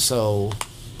so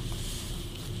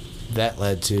that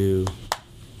led to...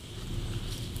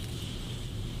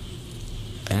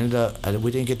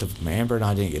 we didn't get Amber and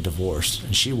I didn't get divorced,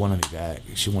 and she wanted me back.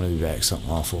 She wanted me back, something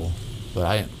awful, but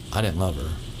I didn't love her,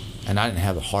 and I didn't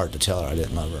have the heart to tell her I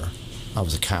didn't love her. I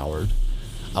was a coward.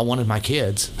 I wanted my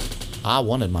kids. I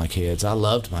wanted my kids. I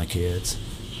loved my kids.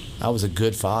 I was a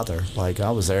good father. Like,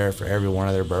 I was there for every one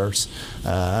of their births.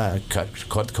 I cut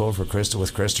the cord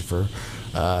with Christopher.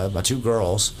 My two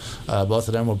girls, both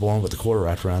of them were born with the cord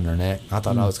wrapped around their neck. I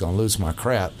thought I was going to lose my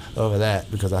crap over that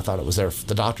because I thought it was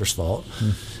the doctor's fault.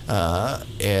 But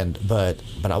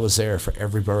I was there for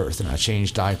every birth, and I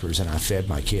changed diapers, and I fed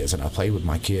my kids, and I played with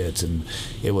my kids, and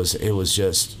it was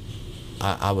just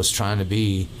I was trying to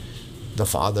be the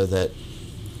father that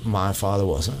my father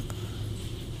wasn't,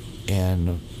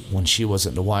 and when she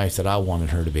wasn't the wife that I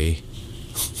wanted her to be.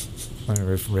 Let me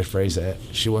rephrase that.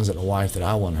 She wasn't the wife that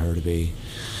I wanted her to be.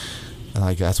 And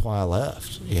like, that's why I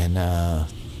left. And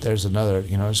there's another,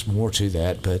 there's more to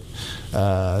that, but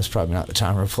it's probably not the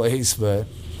time or place. But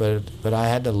I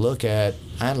had to look at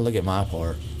my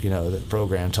part. The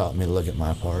program taught me to look at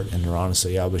my part. And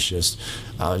honestly, I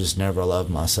just never loved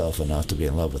myself enough to be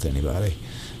in love with anybody.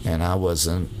 And I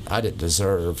didn't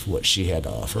deserve what she had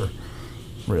to offer,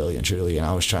 really and truly. And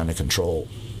I was trying to control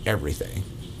everything.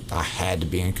 I had to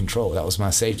be in control. That was my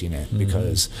safety net,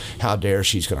 because how dare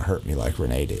she's going to hurt me like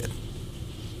Renee did.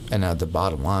 And the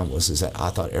bottom line is that I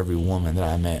thought every woman that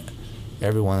I met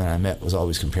was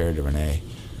always compared to Renee,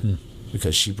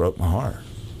 because she broke my heart.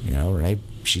 Renee,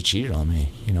 she cheated on me.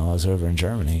 I was over in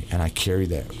Germany, and I carried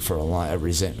that for a lot of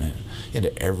resentment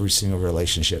into every single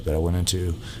relationship that I went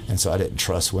into. And so I didn't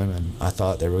trust women. I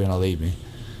thought they were going to leave me,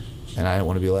 and I didn't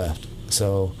want to be left.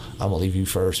 So I'm going to leave you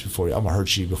first I'm going to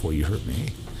hurt you before you hurt me.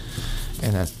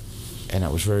 And that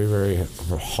was very, very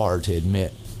hard to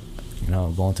admit,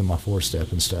 going through my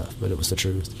 4-step and stuff, but it was the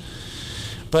truth.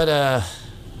 But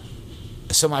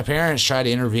so my parents tried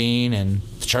to intervene, and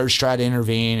the church tried to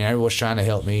intervene, and everyone was trying to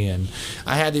help me. And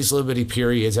I had these little bitty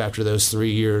periods after those 3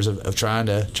 years of trying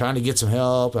to get some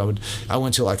help. I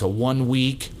went to like a 1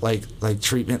 week like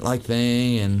treatment like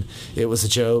thing, and it was a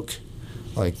joke.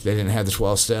 Like, they didn't have the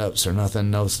 12 steps or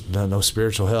nothing, no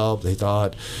spiritual help. They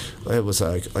thought it was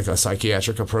like a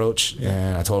psychiatric approach.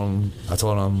 And I told them,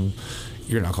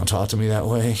 you're not going to talk to me that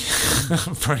way,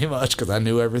 pretty much, because I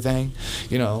knew everything.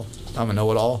 I'm a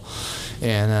know-it-all.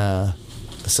 And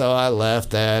So I left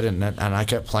that, and I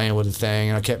kept playing with the thing,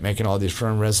 and I kept making all these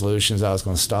firm resolutions I was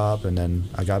going to stop, and then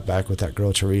I got back with that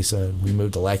girl, Teresa, and we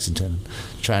moved to Lexington,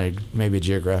 trying to, maybe a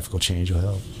geographical change will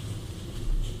help.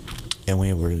 And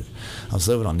I was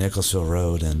living on Nicholasville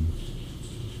Road, and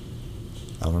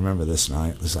I remember this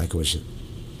night. It was like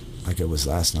it was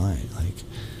last night. Like,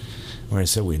 where I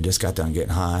said we just got done getting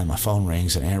high, and my phone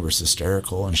rings, and Amber's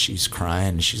hysterical, and she's crying,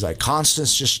 and she's like,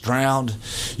 Constance just drowned.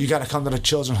 You got to come to the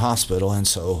children's hospital. And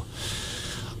so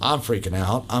I'm freaking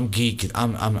out. I'm geeked.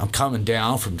 I'm coming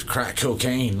down from crack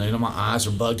cocaine. You know, my eyes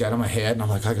are bugged out of my head, and I'm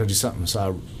like, I got to do something.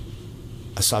 So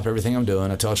I stop everything I'm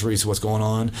doing. I tell Teresa what's going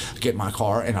on. I get in my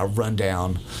car, and I run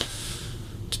down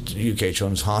to UK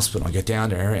Children's Hospital. I get down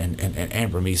there, and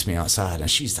Amber meets me outside, and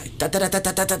she's like, da, da, da,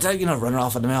 da, da, da, da, you know, running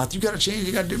off in the mouth. You got to change.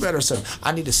 You got to do better. So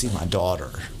I need to see my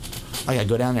daughter. I got to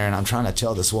go down there, and I'm trying to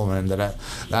tell this woman that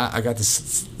I got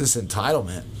this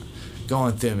entitlement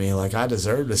going through me, like I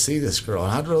deserve to see this girl,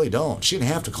 and I really don't. She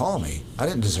didn't have to call me. I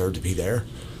didn't deserve to be there,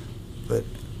 but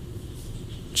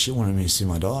she wanted me to see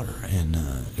my daughter, and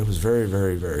it was very,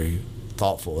 very, very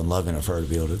thoughtful and loving of her to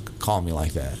be able to call me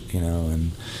like that, you know.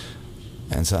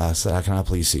 And so I said, can I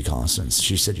please see Constance?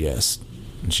 She said yes,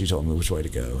 and she told me which way to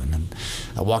go. And then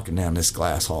I walked down this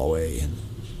glass hallway, and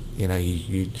you know,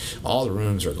 you all the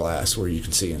rooms are glass where you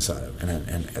can see inside of it.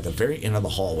 And at the very end of the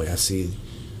hallway, I see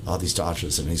all these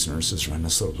doctors and these nurses around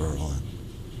this little girl,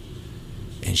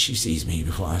 and she sees me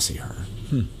before I see her.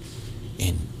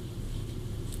 And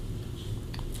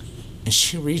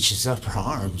she reaches up her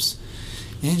arms,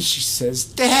 and she says,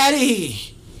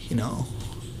 Daddy, you know.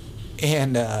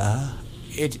 And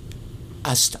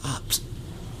I stopped.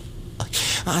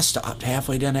 I stopped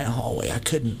halfway down that hallway. I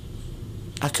couldn't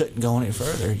go any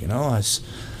further, you know.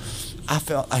 I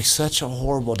felt like such a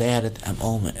horrible dad at that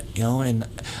moment, you know, and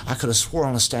I could have swore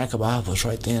on a stack of Bibles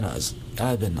right then.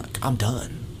 I'd been like, I'm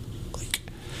done. Like,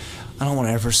 I don't want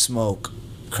to ever smoke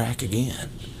crack again.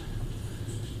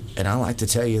 And I like to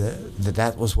tell you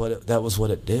that was what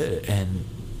it did. And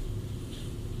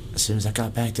as soon as I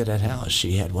got back to that house,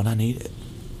 she had what I needed.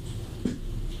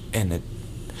 And a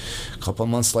couple of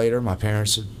months later, my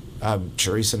parents,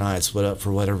 Teresa and I had split up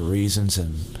for whatever reasons,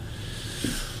 and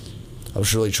I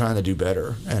was really trying to do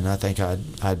better. And I think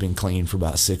I'd been clean for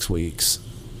about 6 weeks,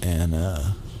 and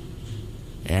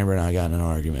Amber and I got in an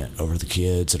argument over the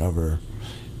kids and over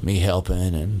me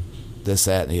helping and this,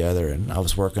 that, and the other. And I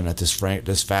was working at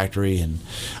this factory, and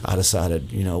I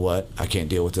decided, you know what, I can't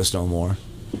deal with this no more.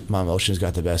 My emotions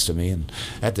got the best of me, and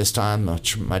at this time,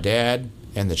 my dad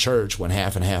and the church went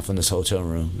half and half in this hotel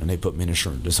room, and they put me in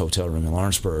this hotel room in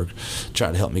Lawrenceburg,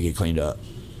 tried to help me get cleaned up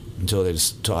until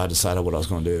I decided what I was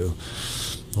going to do.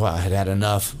 Well, I had had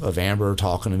enough of Amber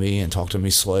talking to me and talking to me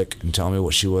slick and telling me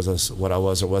what I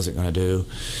was or wasn't going to do.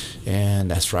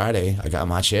 And that's Friday. I got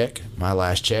my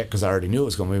last check, because I already knew it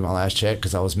was going to be my last check,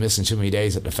 because I was missing too many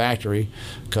days at the factory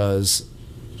because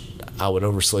I would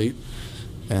oversleep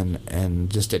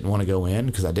and just didn't want to go in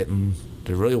because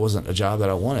there really wasn't a job that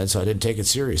I wanted, so I didn't take it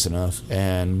serious enough.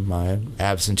 And my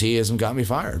absenteeism got me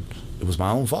fired. It was my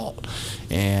own fault.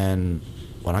 And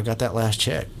when I got that last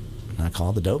check, I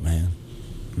called the dope man,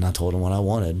 and I told him what I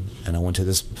wanted. And I went to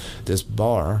this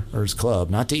bar, or this club,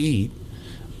 not to eat,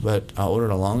 but I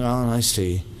ordered a Long Island iced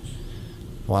tea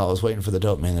while I was waiting for the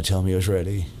dope man to tell me it was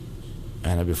ready.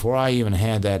 And before I even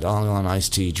had that Long Island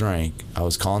iced tea drink, I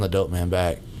was calling the dope man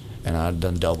back, and I'd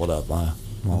done doubled up my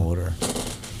order.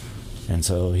 And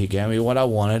so he gave me what I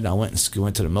wanted. I went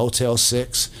to the Motel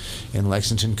 6 in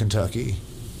Lexington, Kentucky,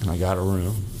 and I got a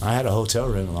room. I had a hotel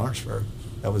room in Lawrenceburg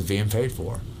that was being paid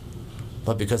for.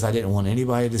 But because I didn't want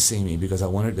anybody to see me, because I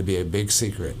wanted it to be a big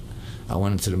secret, I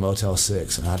went into the Motel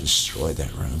 6, and I destroyed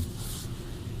that room.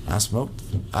 I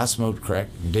smoked crack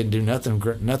and didn't do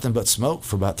nothing but smoke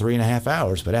for about 3.5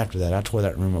 hours. But after that, I tore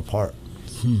that room apart,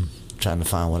 trying to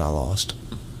find what I lost.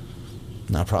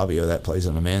 And I probably owe that place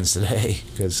an amends today,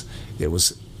 because it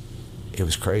was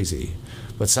crazy.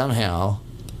 But somehow,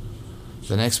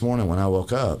 the next morning when I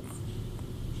woke up,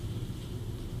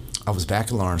 I was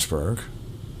back in Lawrenceburg.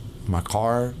 My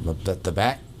car, the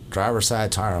back driver's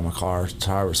side tire on my car,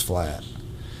 tire was flat.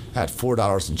 I had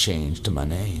 $4 and change to my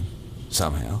name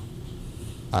somehow.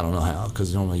 I don't know how,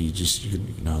 because normally you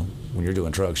know, when you're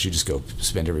doing drugs, you just go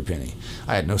spend every penny.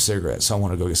 I had no cigarettes, so I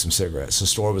wanted to go get some cigarettes. The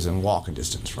store was in walking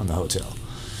distance from the hotel.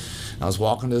 I was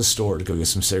walking to the store to go get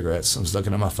some cigarettes. I was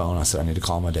looking at my phone. I said, I need to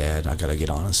call my dad. I got to get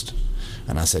honest.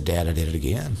 And I said, Dad, I did it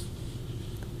again.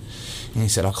 And he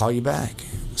said, I'll call you back.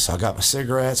 So I got my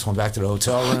cigarettes, went back to the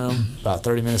hotel room. About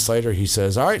 30 minutes later, he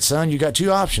says, all right, son, you got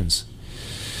 2 options.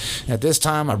 At this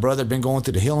time, my brother had been going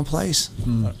through the healing place,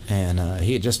 and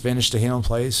he had just finished the healing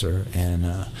place.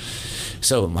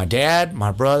 So my dad,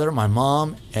 my brother, my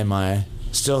mom, and my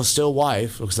still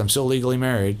wife, because I'm still legally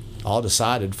married, all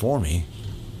decided for me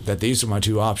that these are my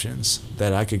two options,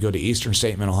 that I could go to Eastern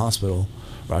State Mental Hospital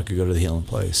or I could go to the healing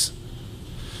place.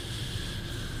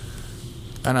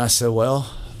 And I said,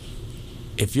 well,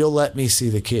 if you'll let me see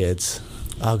the kids,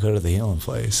 I'll go to the healing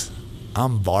place.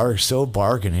 I'm still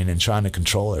bargaining and trying to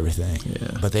control everything.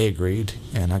 Yeah. But they agreed,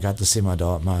 and I got to see my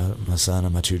son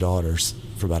and my two daughters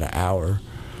for about an hour.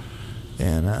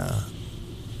 And I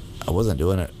wasn't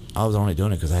doing it. I was only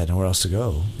doing it because I had nowhere else to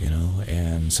go, you know.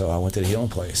 And so I went to the healing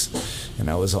place. And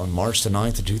that was on March the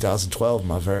 9th of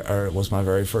 2012. It was my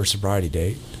very first sobriety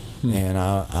date. And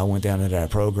I went down into that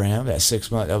program, that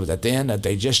 6 months. That was at the end.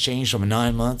 They just changed from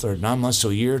 9 months to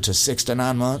a year to 6 to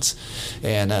 9 months.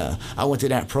 And I went to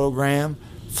that program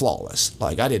flawless.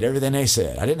 Like, I did everything they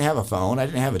said. I didn't have a phone. I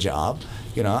didn't have a job.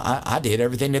 You know, I did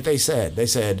everything that they said. They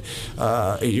said,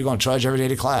 you're going to trudge every day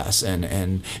to class,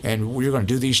 and you're going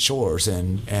to do these chores,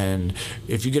 and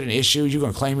if you get an issue, you're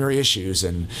going to claim your issues,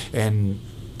 and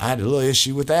I had a little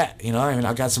issue with that. You know, I mean,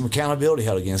 I got some accountability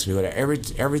held against me, but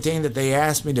everything that they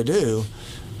asked me to do,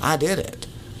 I did it.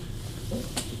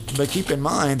 But keep in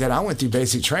mind that I went through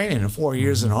basic training in 4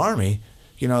 years in the Army.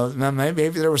 You know, maybe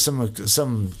there was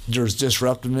some there's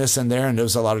disruptiveness in there, and there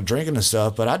was a lot of drinking and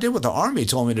stuff. But I did what the Army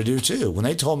told me to do too. When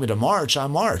they told me to march, I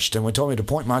marched, and when they told me to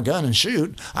point my gun and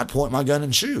shoot, I'd point my gun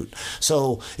and shoot.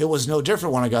 So it was no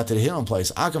different when I got to the healing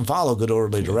place. I can follow good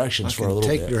orderly directions for a little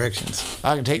bit.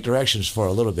 I can take directions for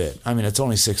a little bit. I mean, it's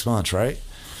only 6 months, right?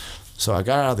 So I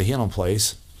got out of the healing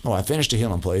place. Oh, I finished the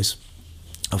healing place.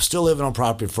 I was still living on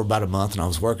property for about a month, and I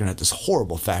was working at this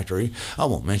horrible factory. I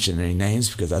won't mention any names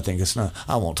because I think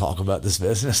I won't talk about this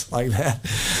business like that.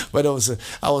 But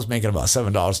I was making about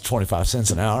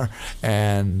 $7.25 an hour,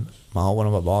 and one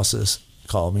of my bosses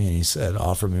called me and he said,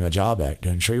 offered me my job back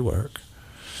doing tree work.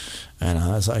 And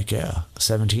I was like, yeah,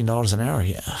 $17 an hour,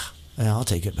 yeah, I'll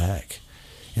take it back.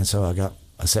 And so I got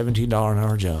a $17 an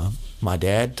hour job. My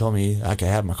dad told me I could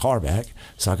have my car back,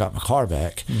 so I got my car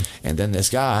back. And then this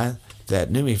guy that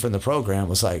knew me from the program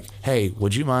was like, hey,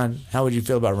 how would you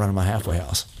feel about running my halfway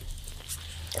house?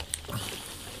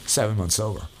 7 months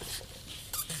sober.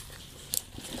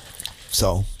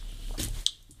 So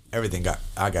I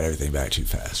got everything back too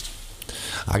fast.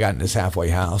 I got in this halfway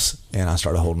house and I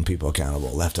started holding people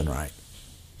accountable left and right.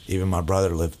 Even my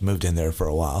brother moved in there for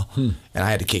a while, and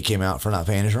I had to kick him out for not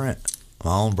paying his rent.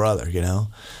 My own brother, you know.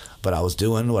 But I was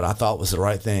doing what I thought was the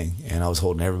right thing, and I was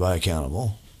holding everybody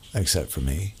accountable except for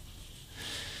me.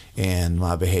 And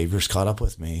my behaviors caught up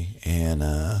with me, and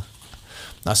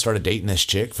I started dating this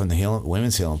chick from the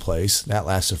women's healing place. That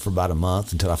lasted for about a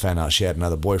month until I found out she had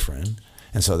another boyfriend.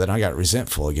 And so then I got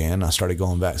resentful again. I started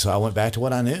going back. So I went back to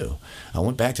what I knew. I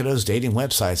went back to those dating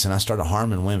websites, and I started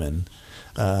harming women.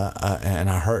 And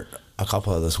I hurt a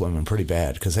couple of those women pretty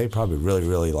bad because they probably really,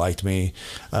 really liked me.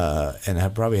 And I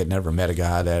probably had never met a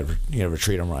guy that ever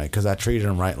treated them right, because I treated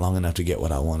them right long enough to get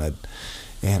what I wanted.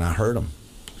 And I hurt them.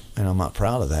 And I'm not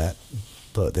proud of that,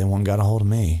 but then one got a hold of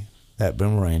me. That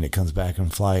boomerang that comes back in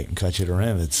flight and cuts you to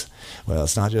rim. It's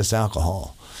not just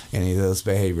alcohol, any of those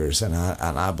behaviors, and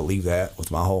I believe that with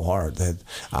my whole heart, that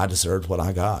I deserved what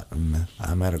I got. And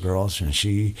I met a girl, and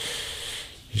she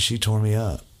tore me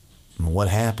up. And what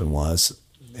happened was,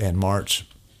 in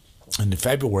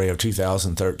February of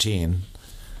 2013,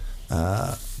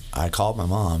 I called my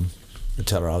mom to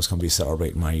tell her I was going to be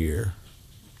celebrating my year,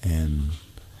 and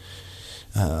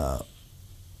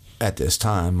at this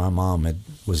time, my mom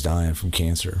was dying from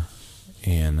cancer,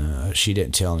 and she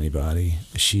didn't tell anybody.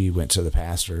 She went to the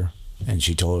pastor, and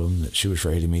she told him that she was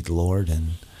ready to meet the Lord,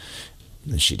 and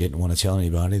she didn't want to tell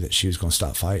anybody that she was going to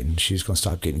stop fighting. She was going to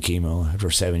stop getting chemo. After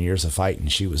 7 years of fighting,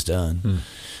 she was done.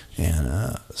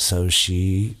 And so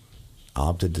she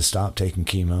opted to stop taking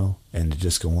chemo and to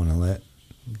just go on and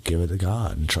give it to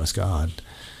God and trust God.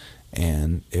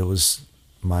 And it was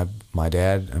my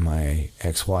dad and my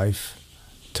ex-wife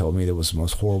told me that was the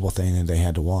most horrible thing that they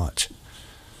had to watch.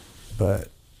 But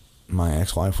my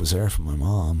ex-wife was there for my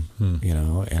mom, you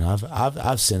know, and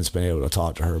I've since been able to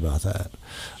talk to her about that.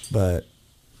 But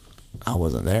I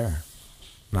wasn't there.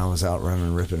 And I was out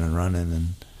running, ripping and running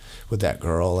and with that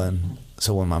girl. And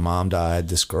so when my mom died,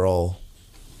 this girl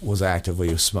was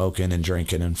actively smoking and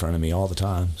drinking in front of me all the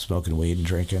time, smoking weed and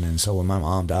drinking. And so when my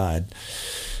mom died,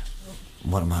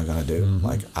 what am I going to do?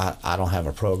 Like, I don't have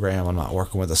a program. I'm not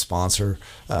working with a sponsor.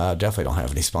 Definitely don't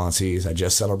have any sponsees. I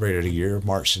just celebrated a year,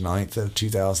 March 9th of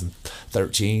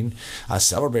 2013. I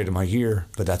celebrated my year,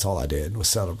 but that's all I did was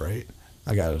celebrate.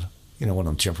 I got one of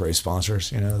them temporary sponsors,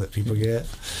 that people get.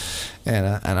 And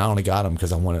I only got them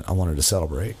because I wanted to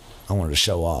celebrate. I wanted to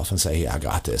show off and say, hey, I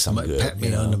got this. I'm good. Pat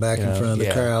me on the back in front of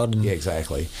the crowd. Yeah,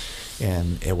 exactly.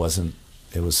 And it was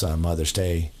Mother's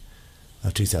Day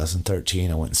of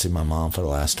 2013. I went and see my mom for the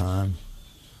last time.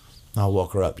 I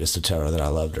woke her up just to tell her that I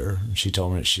loved her. She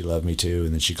told me that she loved me too,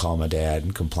 and then she called my dad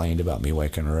and complained about me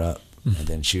waking her up. And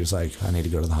then she was like, I need to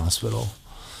go to the hospital.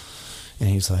 And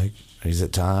he's like, is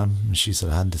it time? And she said,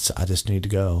 I just need to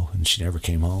go. And she never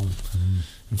came home.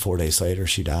 And 4 days later,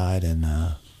 she died, and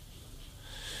I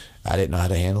didn't know how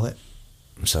to handle it.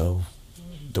 So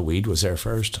the weed was there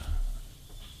first,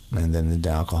 and then the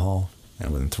alcohol.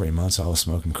 And within 3 months, I was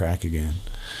smoking crack again.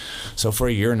 So for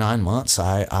a year and 9 months,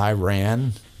 I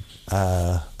ran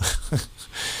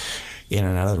in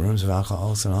and out of the rooms of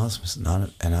Alcoholics Anonymous,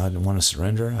 and I didn't want to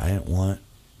surrender. I didn't want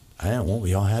what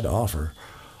we all had to offer.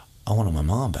 I wanted my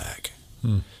mom back,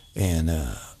 and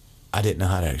I didn't know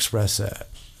how to express that.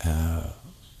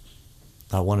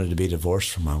 I wanted to be divorced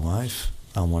from my wife.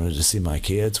 I wanted to see my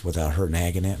kids without her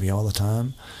nagging at me all the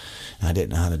time. And I didn't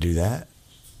know how to do that.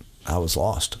 I was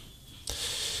lost.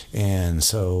 And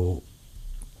so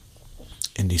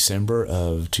in December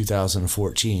of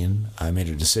 2014, I made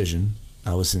a decision.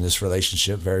 I was in this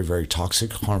relationship, very, very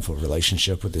toxic, harmful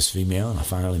relationship with this female, and I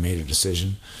finally made a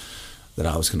decision that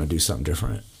I was going to do something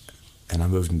different. And I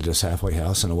moved into this halfway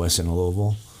house in the west end of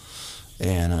Louisville,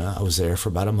 and I was there for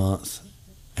about a month,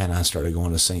 and I started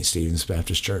going to St. Stephen's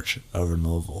Baptist Church over in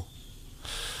Louisville.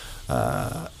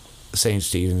 St.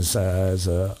 Stephen's is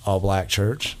an all-black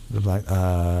church.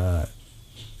 I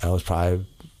was probably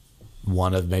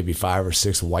one of maybe 5 or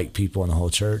 6 white people in the whole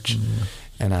church,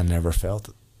 and I never felt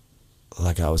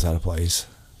like I was out of place.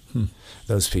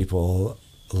 Those people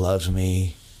loved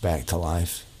me back to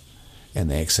life, and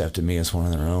they accepted me as one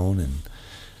of their own, and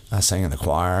I sang in the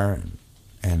choir,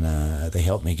 and they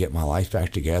helped me get my life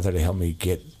back together. They helped me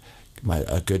get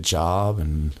a good job,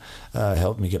 and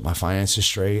helped me get my finances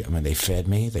straight. I mean, they fed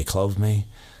me, they clothed me,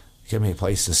 gave me a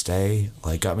place to stay,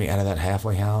 like got me out of that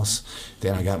halfway house.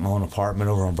 Then I got my own apartment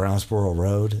over on Brownsboro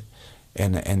Road.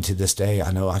 And to this day,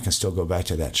 I know I can still go back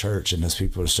to that church, and those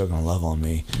people are still going to love on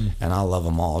me, and I love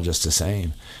them all just the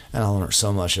same. And I learned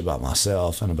so much about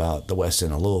myself and about the West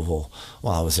End of Louisville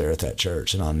while I was there at that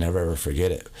church, and I'll never ever forget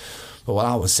it. But while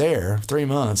I was there, 3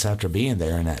 months after being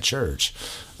there in that church,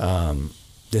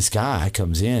 this guy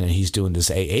comes in, and he's doing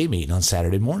this AA meeting on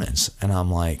Saturday mornings, and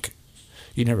I'm like,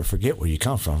 you never forget where you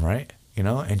come from, right?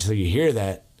 Until you hear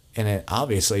that, and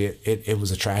it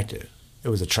was attractive. It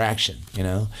was attraction,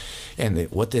 and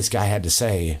what this guy had to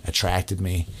say attracted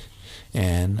me,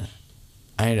 and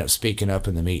I ended up speaking up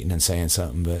in the meeting and saying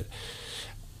something, but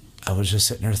I was just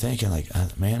sitting there thinking, like,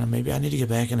 man, maybe I need to get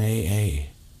back in AA.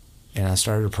 And I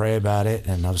started to pray about it,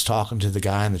 and I was talking to the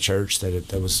guy in the church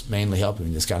that was mainly helping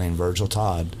me, this guy named Virgil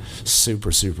Todd,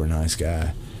 super, super nice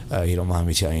guy. He don't mind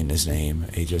me telling his name.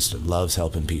 He just loves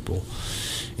helping people.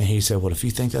 And he said, well, if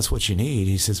you think that's what you need,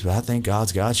 he says, but I think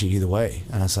God's got you either way.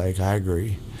 And I was like, I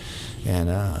agree. And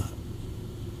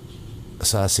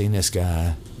so I seen this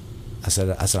guy. I said,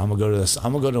 I'm gonna go to this.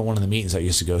 I'm gonna go to one of the meetings I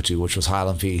used to go to, which was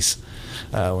Highland Peace,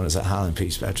 when it was at Highland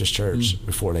Peace Baptist Church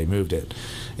before they moved it.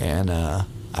 And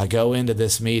I go into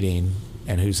this meeting,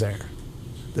 and who's there?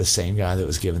 The same guy that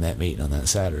was giving that meeting on that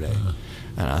Saturday.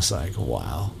 And I was like,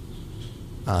 wow.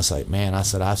 I was like, man, I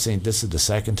said, this is the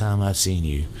second time I've seen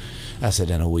you. I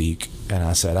said, in a week. And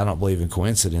I said, I don't believe in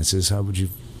coincidences. How would you?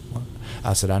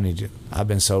 I said, I've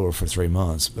been sober for 3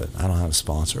 months, but I don't have a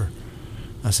sponsor.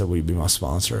 I said, will you be my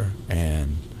sponsor?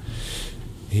 And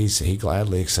he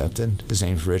gladly accepted. His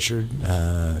name's Richard.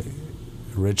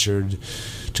 Richard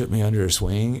took me under his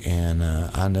wing, and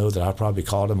I know that I probably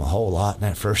called him a whole lot in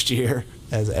that first year,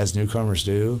 as newcomers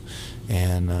do.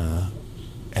 And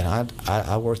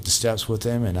I worked the steps with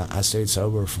him, and I stayed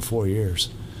sober for 4 years.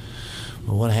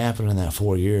 But what happened in that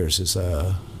 4 years is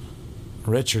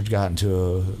Richard got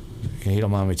into he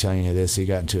don't mind me telling you this, he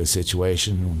got into a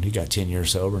situation when he got 10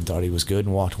 years sober and thought he was good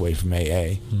and walked away from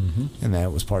AA. And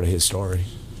that was part of his story.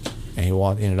 And he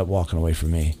ended up walking away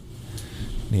from me.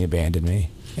 And he abandoned me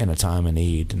in a time of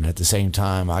need. And at the same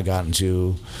time, I got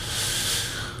into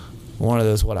one of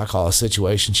those, what I call a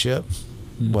situationship.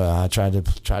 Well, I tried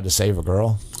to save a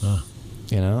girl.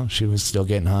 She was still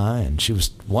getting high, and she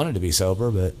wanted to be sober,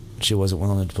 but she wasn't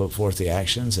willing to put forth the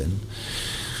actions. And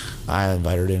I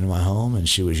invited her into my home, and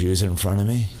she was using in front of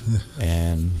me.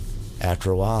 And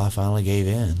after a while, I finally gave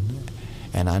in.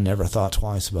 And I never thought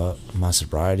twice about my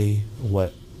sobriety,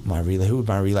 who my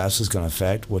relapse was going to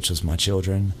affect, which was my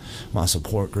children, my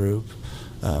support group,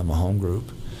 my home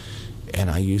group.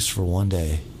 And I used for one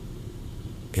day.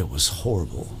 it was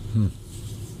horrible.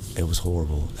 It was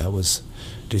horrible. That was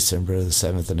December the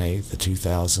 7th and 8th of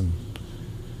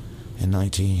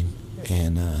 2019.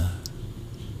 And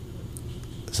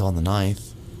so on the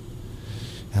 9th,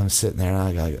 I'm sitting there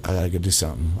and I gotta go do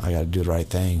something. I gotta do the right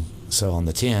thing. So on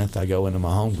the 10th, I go into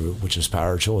my home group, which is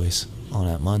Power of Choice, on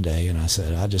that Monday, and I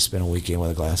said, I just spent a weekend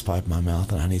with a glass pipe in my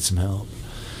mouth and I need some help.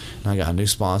 And I got a new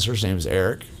sponsor. His name is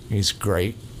Eric. He's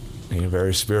great. He's a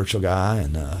very spiritual guy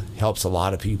and helps a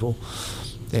lot of people.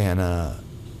 And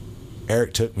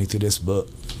Eric took me through this book,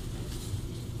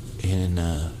 and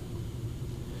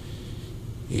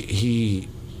he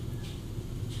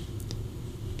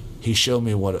showed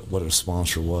me what a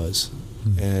sponsor was,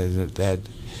 and that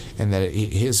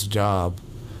his job,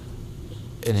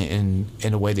 in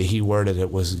the way that he worded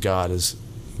it, was God has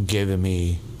given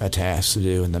me a task to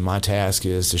do, and then my task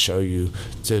is to show you,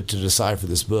 to decipher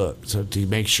this book, so to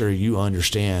make sure you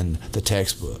understand the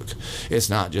textbook. It's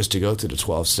not just to go through the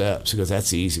 12 steps, because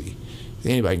that's easy.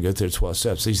 Anybody can go through the 12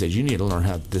 steps. He said, you need to learn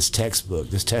how this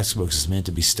textbook is meant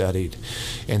to be studied.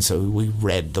 And so we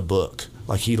read the book.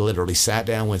 Like, he literally sat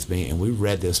down with me and we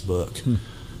read this book.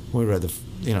 We read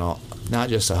not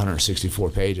just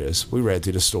 164 pages. We read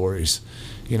through the stories.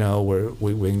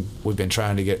 We've been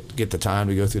trying to get the time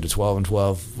to go through the 12 and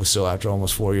 12. We're still, after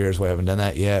almost 4 years, we haven't done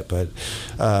that yet. But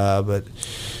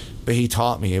he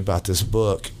taught me about this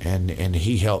book, and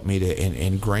he helped me to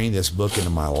ingrain this book into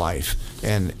my life.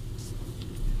 And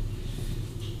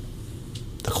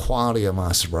the quality of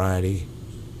my sobriety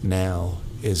now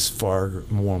is far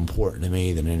more important to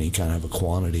me than any kind of a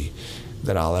quantity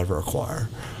that I'll ever acquire.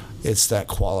 It's that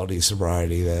quality of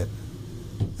sobriety that,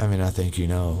 I think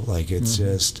it's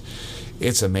just,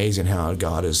 it's amazing how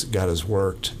God has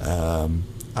worked.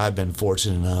 I've been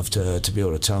fortunate enough to be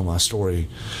able to tell my story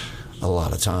a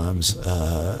lot of times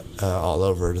all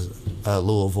over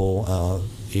Louisville,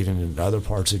 even in other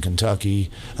parts of Kentucky,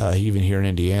 even here in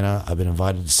Indiana. I've been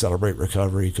invited to celebrate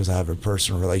recovery because I have a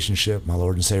personal relationship with my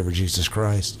Lord and Savior Jesus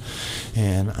Christ,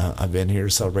 and I've been here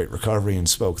to celebrate recovery and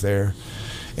spoke there.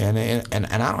 And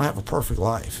I don't have a perfect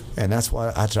life, and that's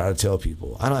why I try to tell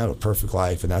people I don't have a perfect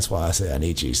life, and that's why I say I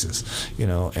need Jesus,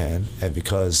 and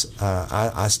because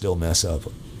I still mess up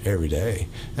every day,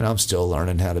 and I'm still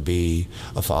learning how to be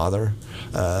a father.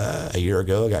 A year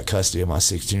ago, I got custody of my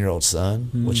 16-year-old son,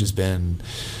 which has been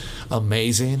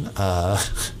amazing, and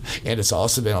it's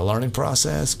also been a learning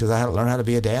process because I had to learn how to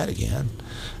be a dad again.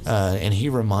 And he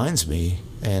reminds me,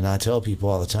 and I tell people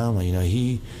all the time,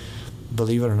 he,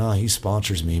 believe it or not, he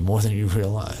sponsors me more than you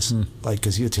realize.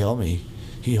 Because he'll tell me,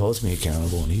 he holds me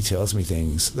accountable, and he tells me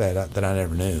things that I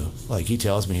never knew. Like, he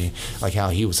tells me how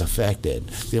he was affected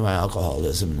through my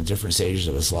alcoholism in the different stages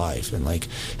of his life, and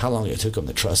how long it took him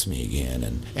to trust me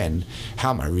again, and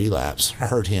how my relapse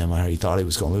hurt him, how he thought he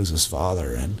was going to lose his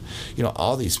father, and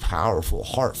all these powerful,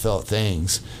 heartfelt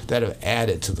things that have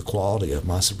added to the quality of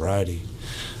my sobriety.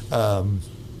 One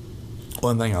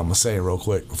thing I'm gonna say real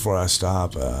quick before I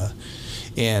stop,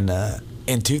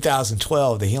 in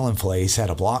 2012, the Healing Place had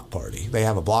a block party. They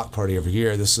have a block party every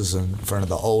year. This is in front of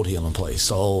the old Healing Place,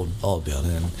 the old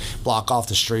building, and block off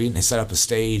the street, and they set up a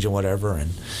stage and whatever. And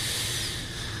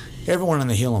everyone in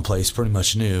the Healing Place pretty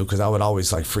much knew, because I would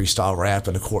always freestyle rap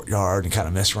in the courtyard and kind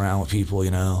of mess around with people,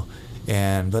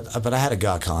 And but I had a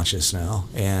God conscience now,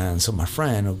 and so my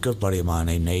friend, a good buddy of mine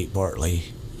named Nate Bartley,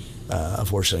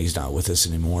 unfortunately he's not with us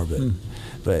anymore,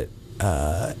 but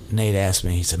Nate asked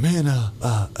me, he said, man,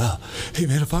 hey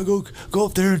man, if I go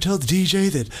up there and tell the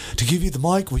DJ that to give you the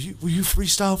mic, will you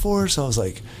freestyle for us? So I was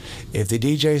like, if the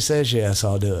DJ says yes,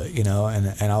 I'll do it,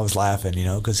 and I was laughing,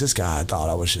 because this guy thought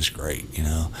I was just great,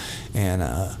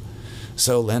 and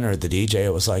so Leonard, the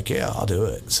DJ, was like, yeah, I'll do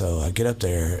it. So I get up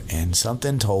there, and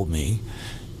something told me,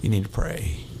 you need to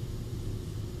pray.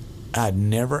 I'd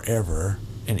never ever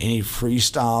in any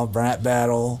freestyle rap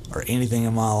battle or anything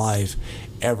in my life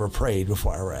ever prayed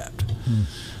before I rapped.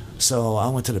 So I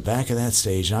went to the back of that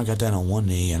stage, and I got down on one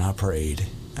knee and I prayed,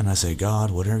 and I said, God,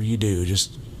 whatever you do,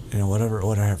 just whatever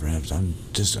I'm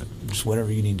just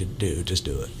whatever you need to do, just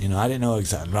do it. I didn't know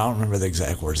exactly, I don't remember the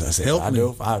exact words I said.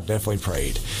 I definitely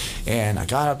prayed, and I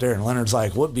got up there, and Leonard's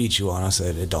like, what beat you on? I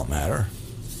said, it don't matter.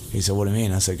 He said, what do you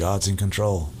mean? I said, God's in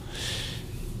control.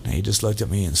 And he just looked at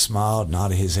me and smiled,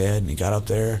 nodded his head, and he got up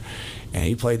there, and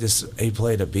he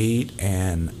played a beat,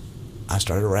 and I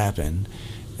started rapping.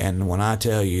 And when I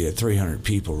tell you that 300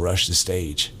 people rushed the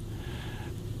stage,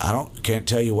 can't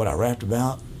tell you what I rapped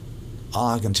about.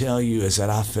 All I can tell you is that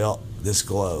I felt this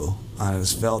glow. I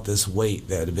just felt this weight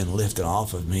that had been lifted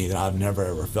off of me that I've never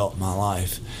ever felt in my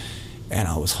life, and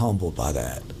I was humbled by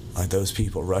that. like those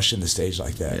people rushing the stage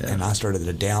like that. Yeah. And I started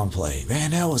to downplay.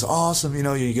 Man, that was awesome. You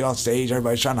know, you get off stage,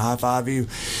 everybody's trying to high five you.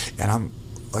 And I'm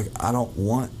like, I don't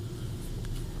want,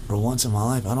 for once in my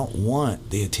life, I don't want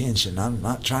the attention. I'm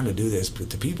not trying to do this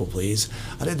to people please.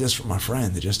 I did this for my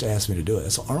friend that just asked me to do it.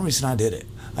 That's the only reason I did it.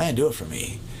 I didn't do it for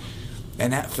me.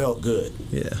 And that felt good.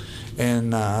 Yeah.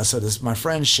 And so my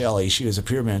friend Shelly, she was a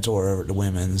peer mentor over at the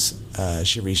Women's.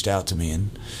 She reached out to me,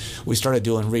 and we started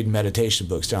reading meditation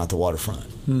books down at the waterfront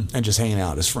and just hanging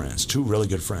out as friends, 2 really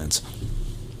good friends.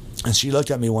 And she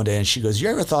looked at me one day and she goes, "You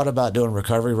ever thought about doing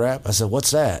recovery rap?" I said,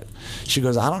 "What's that?" She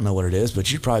goes, "I don't know what it is,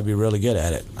 but you'd probably be really good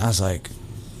at it." I was like,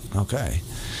 okay.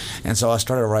 And so I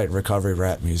started writing recovery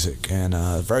rap music. And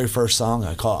the very first song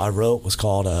I wrote was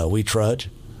called We Trudge.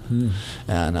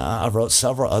 And I wrote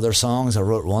several other songs. I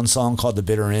wrote one song called The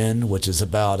Bitter End, which is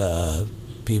about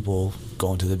people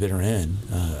going to the bitter end.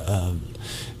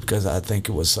 Because I think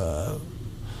it was a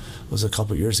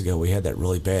couple of years ago we had that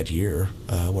really bad year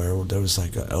where there was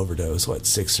like an overdose,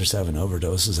 6 or 7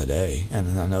 overdoses a day.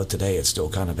 And I know today it's still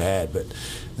kind of bad, but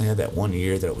they had that one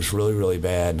year that it was really, really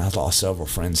bad. And I lost several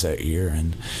friends that year.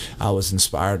 And I was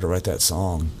inspired to write that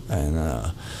song. And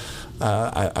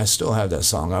I still have that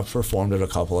song. I've performed it a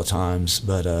couple of times,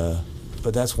 but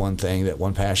that's one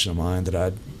passion of mine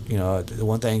that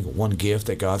one gift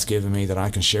that God's given me that I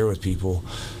can share with people.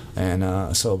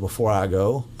 And so before I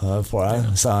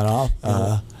sign off,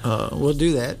 we'll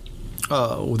do that.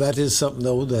 That is something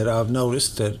though that I've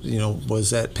noticed that was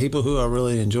that people who are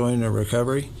really enjoying their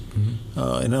recovery, and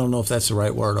I don't know if that's the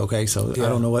right word. Okay, so I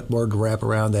don't know what word to wrap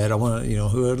around that. I want to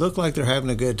who look like they're having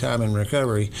a good time in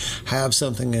recovery have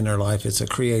something in their life. It's a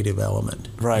creative element,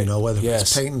 right? Whether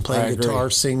it's painting, playing guitar,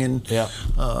 singing. Yeah,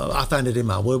 I find it in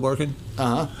my woodworking.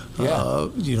 Lots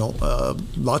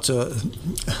of.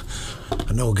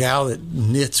 I know a gal that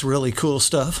knits really cool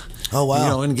stuff. Oh,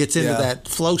 wow. And gets into that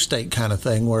flow state kind of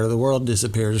thing where the world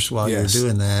disappears while you're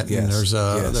doing that. Yes. And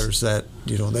there's that,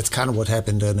 that's kind of what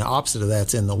happened. And the opposite of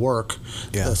that's in the work.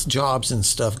 Yeah. The jobs and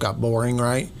stuff got boring,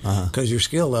 right? Because your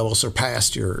skill level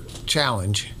surpassed your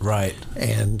challenge. Right.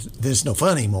 And there's no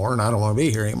fun anymore, and I don't want to be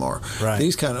here anymore. Right.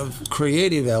 These kind of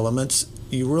creative elements,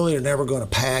 you really are never going to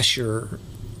pass you're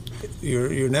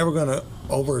never going to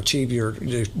overachieve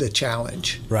the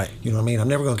challenge. Right. You know what I mean? I'm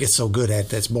never going to get so good at it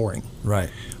that's boring. Right.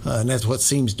 And that's what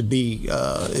seems to be.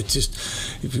 It's just,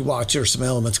 if you watch, there's some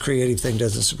elements. Creative thing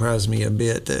doesn't surprise me a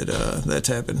bit that that's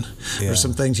happened. Yeah. There's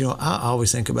some things, I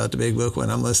always think about the Big Book when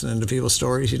I'm listening to people's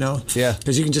stories, Yeah.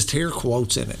 Because you can just hear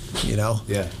quotes in it, Yeah.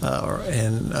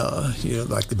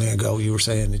 Like the man ago, you were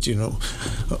saying that,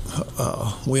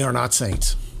 we are not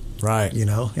saints. Right. And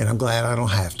I'm glad I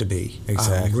don't have to be.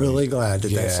 Exactly. I'm really glad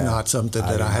that that's not something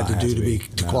that I had to do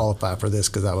to qualify for this,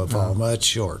 because I would fall much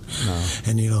short. No.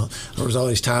 And, there was all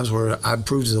these times where I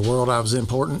proved to the world I was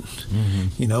important.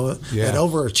 That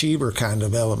overachiever kind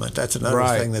of element. That's another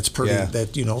thing that's pretty, and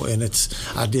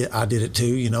I did it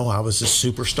too. I was a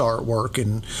superstar at work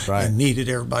and needed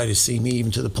everybody to see me, even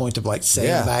to the point of like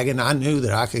sandbagging. I knew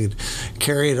that I could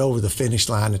carry it over the finish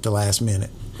line at the last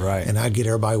minute. Right. And I'd get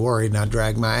everybody worried, and I'd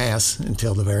drag my ass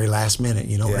until the very last minute,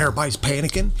 when everybody's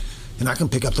panicking, and I can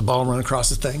pick up the ball and run across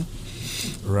the thing,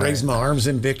 raise my arms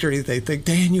in victory. They think,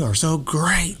 "Dan, you are so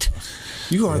great.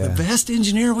 You are the best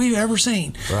engineer we've ever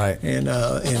seen." Right.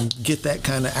 And get that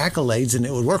kind of accolades, and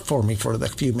it would work for me for the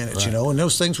few minutes, and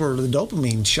those things were the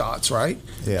dopamine shots, right?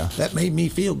 Yeah. That made me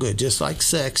feel good, just like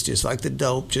sex, just like the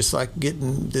dope, just like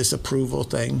getting this approval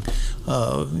thing.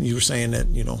 You were saying that,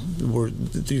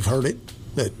 you've heard it,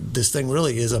 that this thing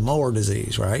really is a mower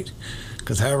disease, right?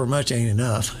 Because however much ain't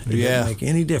enough. It doesn't make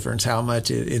any difference how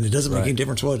much and it doesn't make any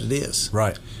difference what it is.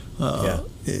 Right.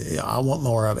 I want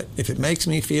more of it. If it makes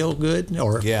me feel good,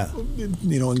 or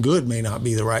and good may not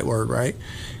be the right word, right?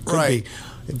 Could be.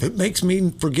 If it makes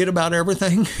me forget about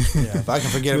everything, if I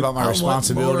can forget about my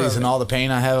responsibilities and all the pain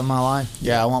I have in my life,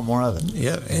 I want more of it.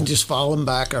 Yeah, and just falling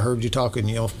back. I heard you talking,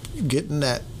 having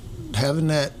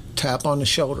that tap on the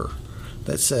shoulder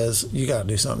that says, you got to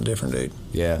do something different, dude.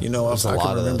 Yeah. I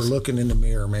can remember looking in the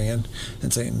mirror, man,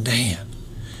 and saying, Dan,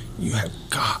 you have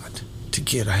got to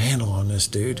get a handle on this,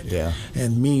 dude. Yeah.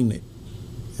 And mean it.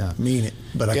 Yeah. Mean it.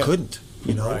 But I couldn't.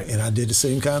 And I did the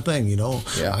same kind of thing,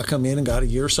 I come in and got a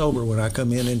year sober when I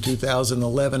come in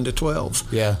 2011 to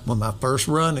 12. Yeah. When my first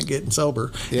run at getting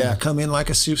sober. Yeah. And I come in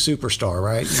like a superstar,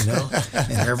 right?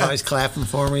 And everybody's clapping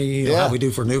for me, how we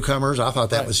do for newcomers. I thought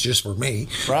that was just for me.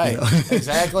 Right.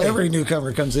 Exactly. Every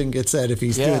newcomer comes in and gets that if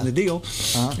he's doing the deal.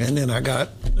 And then I got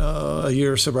a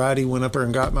year of sobriety, went up there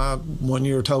and got my 1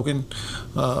 year token,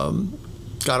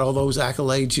 got all those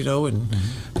accolades,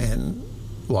 and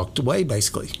walked away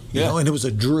basically, and it was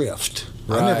a drift.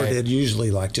 I never Right. did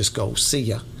usually like just go see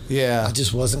ya. Yeah. I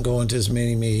just wasn't going to as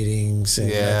many meetings, and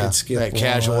I could skip that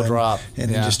casual one, drop. and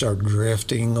then just start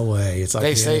drifting away. It's like They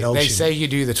being say in an they ocean. say you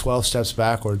do the 12 steps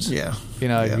backwards. Yeah. You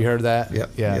know, Yeah. you heard that? Yeah.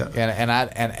 Yeah.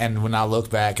 Yeah. And when I look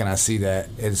back and I see that,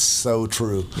 it's so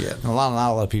true. Yeah. And not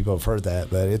a lot of people have heard that,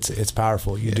 but it's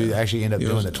powerful. You do actually end up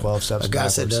doing the 12 steps A guy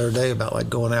backwards. said the other day about like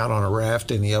going out on a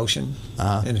raft in the ocean,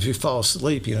 Uh-huh. and if you fall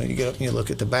asleep, you get up and you look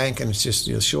at the bank, and it's just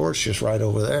the shore's just right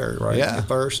over there, right? Yeah. At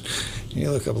first, you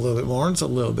look up a little bit more, and it's a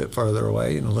little bit further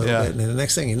away, and a little Yeah. bit, and then the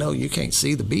next thing you know, you can't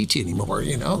see the beach anymore.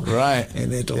 Right.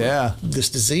 And Yeah. this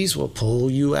disease will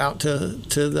pull you out to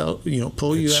the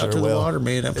pull you It out sure to the will. water,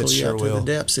 man, and It pull you sure out to will. the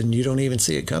depths, and you don't even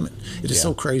see it coming. It is Yeah.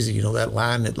 so crazy, that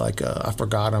line that like I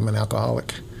forgot I'm an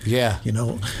alcoholic. Yeah.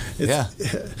 It's, Yeah.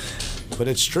 But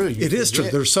it's true. You It is true.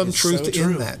 forget. There's some It's truth so in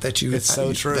true. that you. It's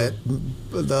so true. That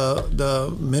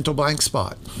the mental blank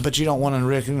spot. But you don't want to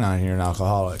recognize you're an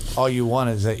alcoholic. All you want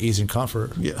is that ease and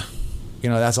comfort. Yeah.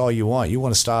 That's all you want. You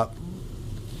want to stop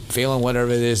feeling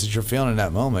whatever it is that you're feeling in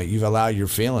that moment. You've allowed your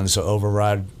feelings to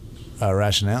override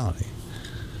rationality.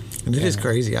 And it is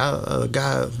crazy. I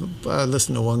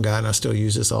listen to one guy, and I still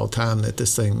use this all the time, that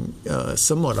this thing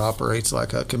somewhat operates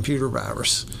like a computer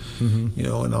virus, and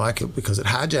I like it because it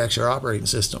hijacks your operating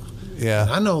system. Yeah.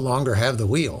 And I no longer have the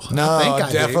wheel. No, I think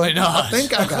I definitely do. not. I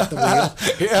think I got the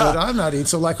wheel. Yeah. But I'm not even.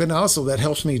 So, and also that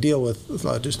helps me deal with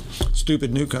just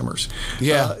stupid newcomers.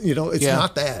 Yeah. It's Yeah.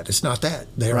 not that. It's not that.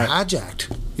 They're Right.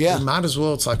 hijacked. Yeah. It might as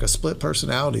well. It's like a split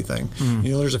personality thing.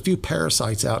 There's a few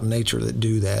parasites out in nature that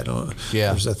do that.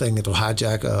 Yeah. There's a thing that will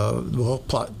hijack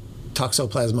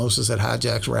toxoplasmosis that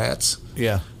hijacks rats.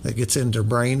 Yeah. That gets into their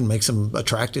brain and makes them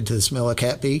attracted to the smell of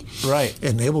cat pee. Right.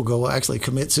 And they will go actually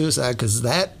commit suicide because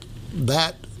that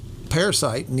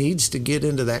parasite needs to get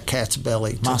into that cat's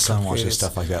belly. My son watches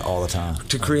stuff like that all the time.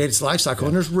 To create its life cycle.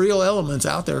 And there's real elements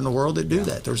out there in the world that do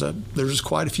that. There's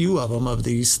quite a few of them, of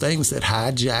these things that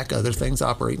hijack other things,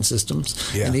 operating systems.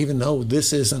 Yeah. And even though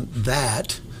this isn't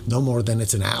that, no more than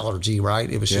it's an allergy, right?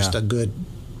 It was just a good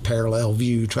parallel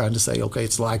view trying to say, okay,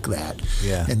 it's like that.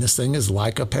 Yeah. And this thing is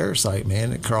like a parasite,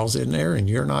 man. It crawls in there and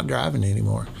you're not driving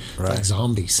anymore. Right. It's like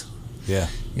zombies. Yeah.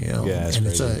 Yeah, that's and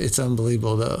crazy. it's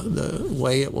unbelievable the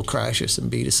way it will crash us and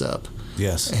beat us up.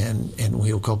 Yes. And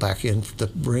we'll go back in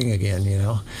the ring again.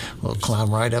 We'll climb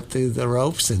right up through the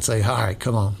ropes and say, all right,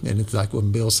 come on. And it's like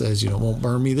when Bill says, won't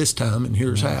burn me this time, and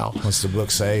here's how. What's the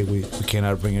book say? We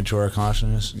cannot bring it to our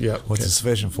consciousness. Yep. What's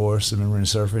sufficient for us? Remembering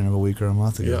suffering of a week or a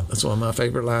month ago. Yeah, that's one of my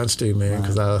favorite lines too, man.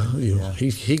 Because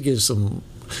he gives some.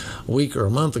 A week or a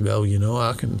month ago,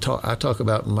 I talk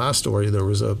about in my story, there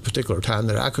was a particular time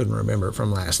that I couldn't remember from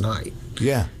last night.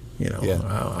 Yeah.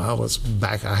 I was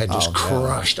back. I had just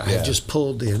crushed. I had just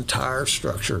pulled the entire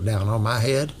structure down on my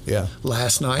head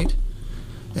last night.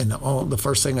 And the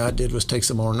first thing I did was take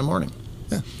some more in the morning.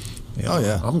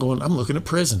 Yeah. I'm looking at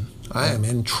prison. I am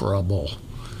in trouble.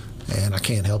 And I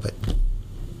can't help it.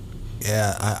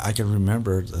 Yeah, I can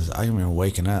remember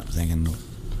waking up thinking,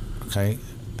 okay,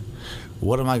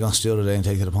 what am I going to steal today and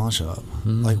take to the pawn shop?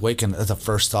 Mm-hmm. Like waking at the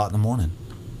first thought in the morning.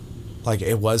 Like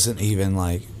it wasn't even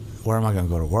like, where am I going to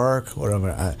go to work?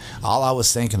 All I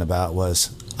was thinking about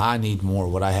was, I need more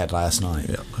of what I had last night.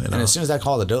 Yeah, and as soon as I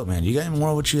called the dope man, you got any more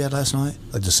of what you had last night?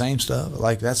 Like the same stuff?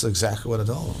 Like that's exactly what I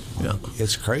told him. Yeah.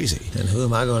 It's crazy. And who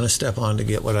am I going to step on to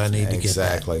get what I need to get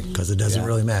Exactly. Because it doesn't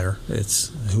really matter.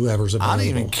 It's whoever's available.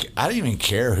 I didn't even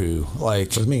care who. Like,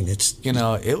 That's what I mean. It's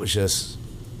it was just,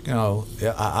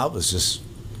 I was just,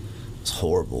 it's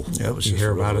horrible. It was you just hear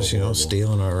about us, horrible.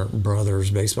 stealing our brothers'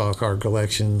 baseball card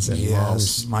collections and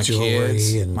mom's my jewelry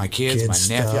kids, and my kids,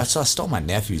 my nephew. I stuff. stole my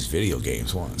nephew's video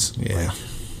games once. Yeah.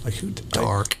 Like who? Like,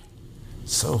 Dark.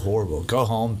 so horrible. Go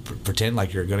home, pretend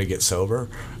like you're going to get sober,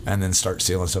 and then start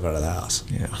stealing stuff out of the house.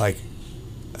 Yeah. Like,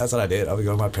 that's what I did. I would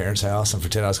go to my parents' house and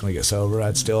pretend I was going to get sober.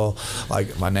 I'd steal,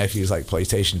 like, my nephew's, like,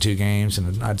 PlayStation 2 games,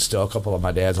 and I'd steal a couple of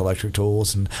my dad's electric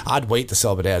tools, and I'd wait to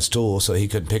sell my dad's tools so he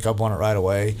couldn't pick up on it right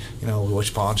away,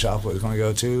 which pawn shop I was going to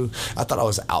go to. I thought I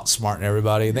was outsmarting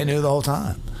everybody. They knew the whole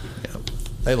time. Yeah.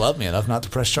 They loved me enough not to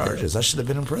press charges. I should have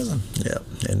been in prison. Yeah.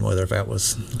 And whether if that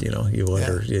was, you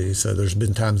wonder. Yeah. So there's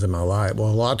been times in my life, a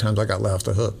lot of times I got let off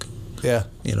the hook. Yeah.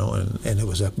 And it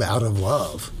was out of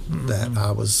love that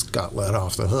I got let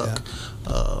off the hook.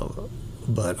 Yeah.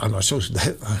 But I'm not sure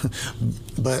that,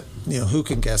 but who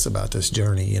can guess about this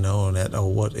journey, and that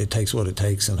what it takes,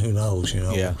 and who knows,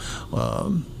 Yeah.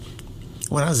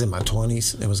 When I was in my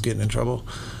 20s and was getting in trouble,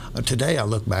 today I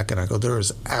look back and I go, there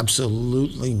is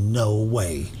absolutely no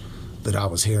way that I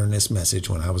was hearing this message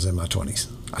when I was in my 20s.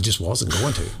 I just wasn't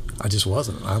going to. I just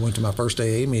wasn't. I went to my first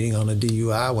AA meeting on a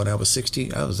DUI when I was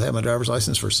 16. I had my driver's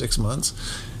license for 6 months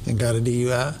and got a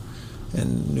DUI.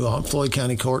 And Floyd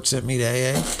County Court sent me to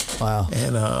AA. Wow.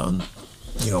 And,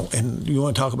 and you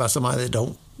want to talk about somebody that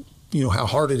don't, how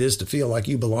hard it is to feel like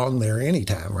you belong there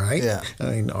anytime, right? Yeah. I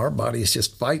mean, our body is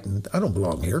just fighting. I don't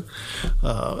belong here.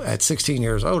 At 16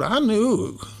 years old, I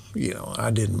knew,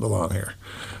 I didn't belong here.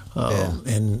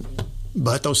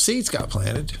 But those seeds got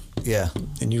planted. Yeah.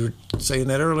 And you were saying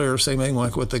that earlier, same thing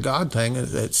like with the God thing,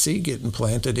 that seed getting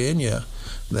planted in you,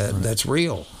 that's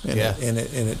real. And,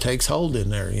 it takes hold in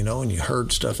there, and you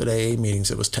heard stuff at AA meetings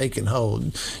that was taking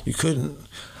hold.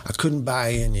 I couldn't buy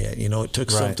in yet. It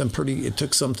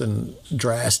took something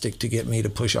drastic to get me to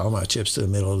push all my chips to the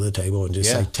middle of the table and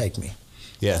just say, take me.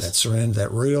 Yes. That surrender,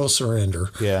 that real surrender.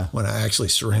 Yeah. When I actually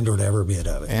surrendered every bit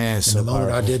of it. And the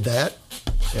moment I did that,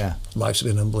 life's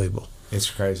been unbelievable. It's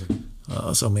crazy.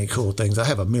 So many cool things. I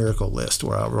have a miracle list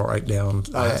where I write down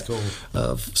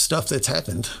of stuff that's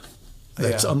happened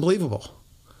that's unbelievable.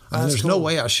 I mean, there's no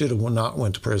way I should have not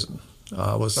went to prison.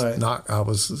 I was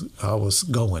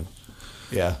going.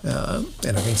 Yeah.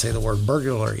 And I can't say the word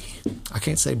burglary. I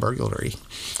can't say burglary.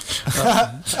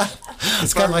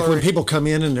 It's kind of like when people come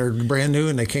in and they're brand new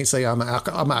and they can't say I'm an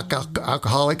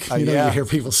alcoholic. You hear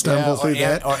people stumble through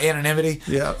that. Or anonymity.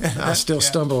 Yeah, I still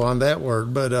stumble on that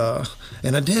word, but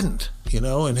and I didn't. And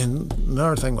then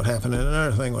another thing would happen, and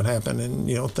another thing would happen,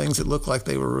 and things that looked like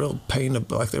they were real pain,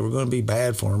 like they were going to be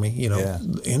bad for me.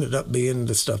 Ended up being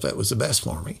the stuff that was the best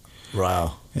for me.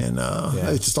 Wow. And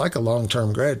it's like a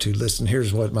long-term gratitude list. And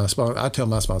here's what I tell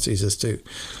my sponsees this too.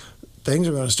 Things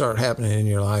are going to start happening in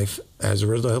your life as a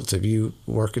result of you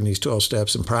working these 12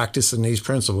 steps and practicing these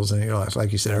principles in your life.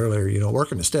 Like you said earlier,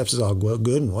 working the steps is all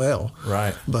good and well.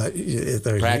 Right. But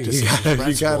practicing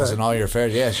principles in all your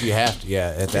affairs. Yes, you have to.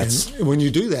 Yeah. And when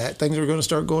you do that, things are going to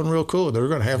start going real cool. They're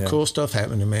going to have cool stuff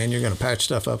happening, man. You're going to patch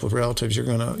stuff up with relatives. You're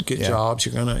going to get jobs.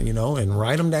 You're going to, and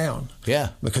write them down. Yeah.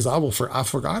 Because I've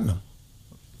forgotten them.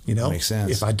 Makes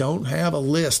sense. If I don't have a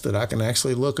list that I can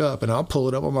actually look up, and I'll pull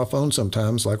it up on my phone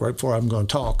sometimes, like right before I'm going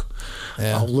to talk,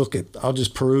 I'll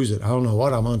just peruse it. I don't know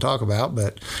what I'm going to talk about,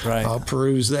 but I'll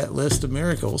peruse that list of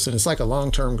miracles. And it's like a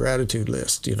long-term gratitude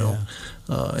list, and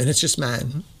it's just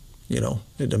mine. It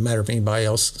doesn't matter if anybody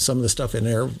else, some of the stuff in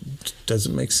there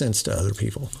doesn't make sense to other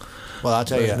people. Well, I'll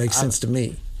tell you, it makes sense to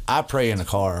me. I pray in the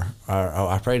car,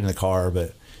 I prayed in the car,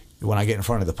 but when I get in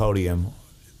front of the podium,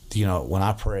 when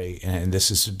I pray, and this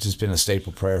has just been a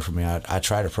staple prayer for me, I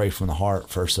try to pray from the heart,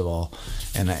 first of all.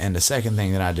 And the second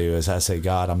thing that I do is I say,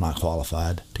 God, I'm not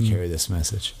qualified to carry this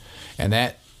message. And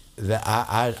that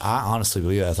I honestly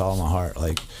believe that with all my heart,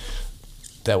 like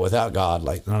that without God,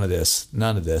 like none of this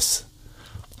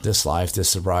life, this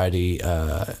sobriety,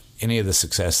 any of the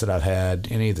success that I've had,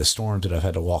 any of the storms that I've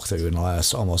had to walk through in the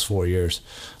last almost 4 years,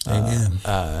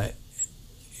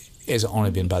 has only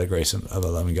been by the grace of a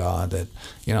loving God. That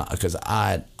because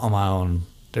I on my own,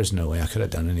 there's no way I could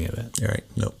have done any of it. Right?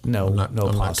 No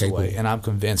possible way. And I'm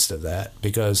convinced of that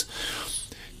because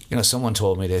someone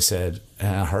told me, they said,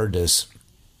 and I heard this,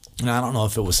 and I don't know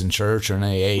if it was in church or an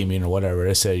AA meeting or whatever.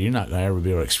 They said you're not going to ever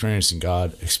be able to experience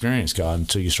God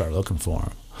until you start looking for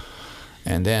Him.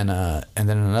 And then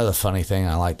another funny thing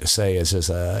I like to say is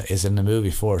in the movie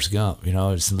Forrest Gump.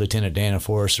 It's Lieutenant Dan and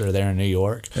Forrest are there in New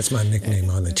York. That's my nickname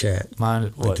on the chat.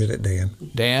 Mine, what? Lieutenant Dan.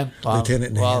 Dan?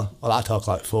 Lieutenant Dan. Well, I talk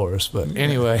like Forrest, but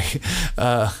anyway.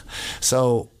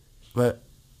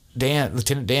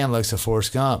 Lieutenant Dan looks at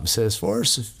Forrest Gump and says,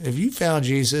 Forrest, if you found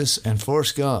Jesus, and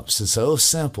Forrest Gump says, so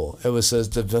simple. It was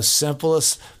the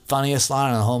simplest, funniest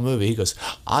line in the whole movie. He goes,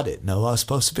 I didn't know I was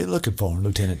supposed to be looking for him,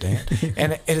 Lieutenant Dan.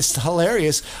 and it's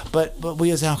hilarious, but we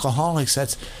as alcoholics,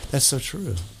 that's so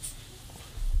true.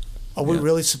 Are we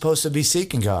really supposed to be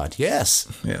seeking God? Yes.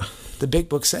 Yeah. The big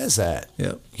book says that.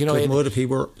 Yeah. What if he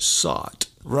were sought?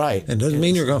 Right. And doesn't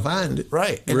mean you're going to find it.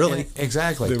 Right. Really.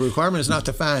 Exactly. The requirement is not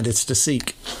to find, it's to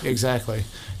seek. Exactly.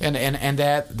 And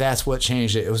that's what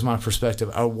changed it. It was my perspective.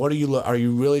 Are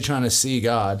you really trying to see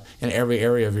God in every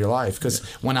area of your life? Because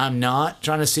when I'm not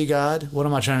trying to see God, what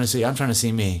am I trying to see? I'm trying to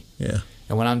see me. Yeah.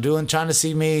 And when I'm trying to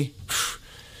see me,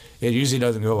 it usually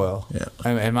doesn't go well.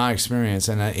 Yeah. In my experience,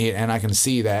 and I can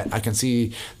see that. I can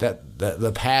see that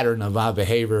the pattern of my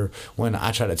behavior when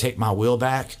I try to take my will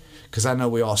back. Because I know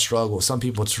we all struggle. Some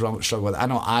people struggle with it. I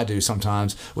know I do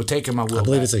sometimes with taking my will back. I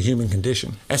believe it's a human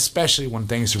condition. Especially when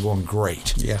things are going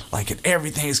great. Yeah. Like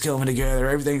everything's coming together.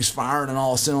 Everything's firing on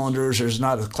all cylinders. There's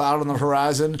not a cloud on the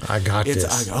horizon. I got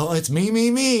this. It's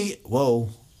me. Whoa,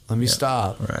 let me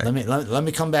stop. Right. Let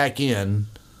me come back in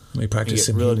Let me practice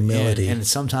You some get humility. and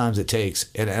sometimes it takes,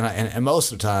 and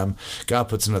most of the time, God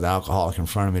puts another alcoholic in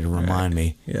front of me to remind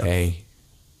me, Yeah. hey,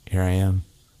 here I am.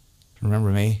 Remember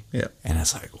me? Yeah. And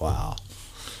it's like, wow.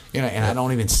 And I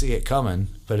don't even see it coming,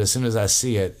 but as soon as I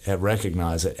see it, I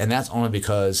recognize it, and that's only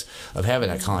because of having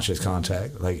that conscious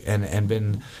contact, like, and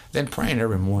then praying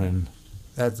every morning.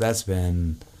 That's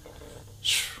getting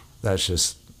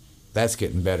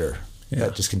better. Yeah.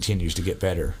 That just continues to get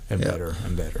better and Yeah. better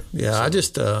and better. Yeah, So, I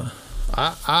just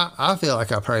I feel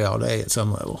like I pray all day at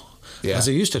some level. Yeah. As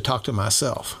I used to talk to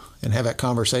myself and have that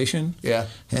conversation. Yeah.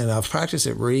 And I've practiced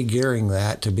at re-gearing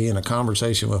that to be in a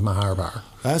conversation with my higher power,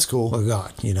 that's cool. with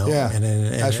God, Yeah, And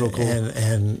that's real cool.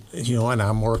 And and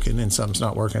I'm working and something's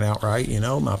not working out right.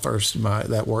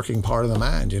 That working part of the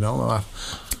mind.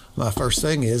 My first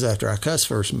thing is, after I cuss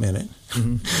for a minute,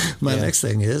 my next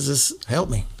thing is help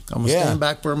me. I'm gonna stand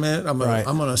back for a minute. I'm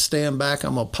gonna stand back.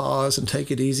 I'm gonna pause and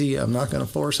take it easy. I'm not gonna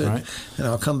force it, and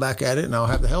I'll come back at it, and I'll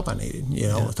have the help I needed.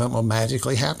 Something will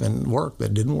magically happen. Work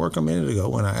that didn't work a minute ago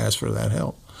when I asked for that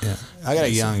help. Yeah, I got I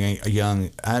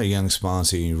had a young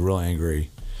sponsee, real angry,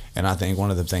 and I think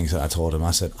one of the things that I told him,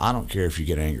 I said, I don't care if you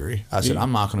get angry. I said,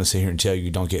 I'm not going to sit here and tell you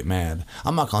don't get mad.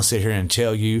 I'm not going to sit here and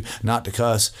tell you not to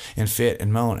cuss and fit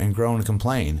and moan and groan and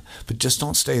complain, but just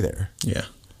don't stay there. Yeah.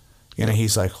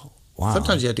 He's like, wow.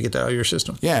 Sometimes you have to get that out of your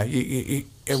system. Yeah,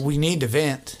 we need to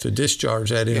vent. To discharge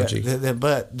that energy. Yeah,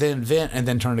 but then vent and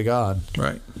then turn to God.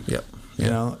 Right. Yep.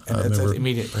 And that's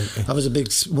immediately. I was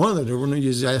one of the, when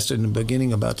you asked in the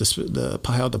beginning about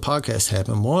how the podcast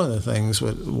happened, one of the things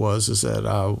was that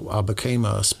I became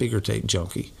a speaker tape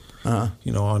junkie, on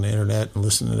the internet and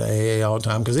listening to AA all the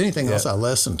time, because anything else I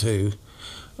listened to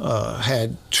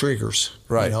had triggers,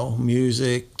 right?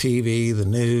 Music, TV, the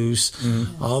news,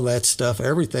 all that stuff.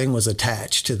 Everything was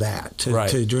attached to that,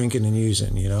 to drinking and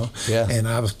using, Yeah. And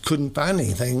I couldn't find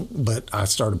anything, but I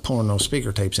started pulling those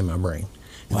speaker tapes in my brain.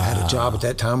 And I had a job at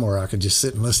that time where I could just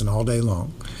sit and listen all day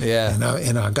long. Yeah.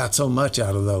 And I got so much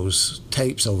out of those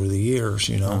tapes over the years,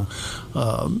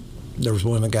 There was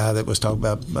one guy that was talking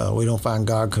about we don't find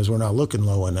God because we're not looking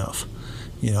low enough.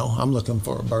 I'm looking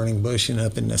for a burning bush and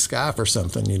up in the sky for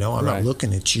something, I'm not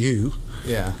looking at you.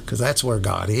 Yeah. Because that's where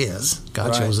God is.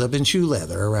 God shows up in shoe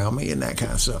leather around me and that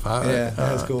kind of stuff.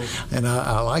 That's cool. And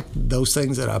I like those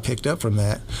things that I picked up from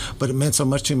that. But it meant so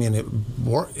much to me, and it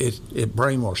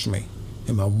brainwashed me.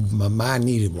 And my mind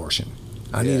needed washing.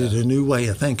 I needed a new way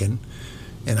of thinking.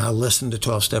 And I listened to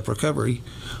 12-Step Recovery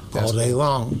all day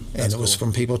long. And it was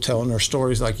from people telling their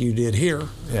stories like you did here.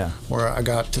 Yeah. Where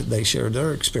they shared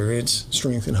their experience,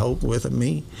 strength and hope with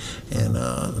me. And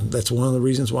that's one of the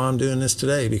reasons why I'm doing this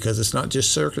today, because it's not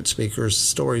just circuit speakers.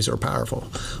 Stories are powerful.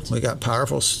 We got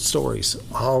powerful stories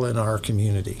all in our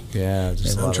community. Yeah.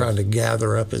 And I'm trying to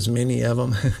gather up as many of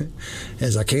them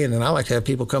as I can. And I like to have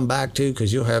people come back too,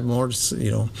 because you'll have more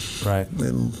to,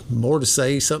 more to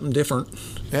say, something different.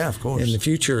 Yeah, of course. In the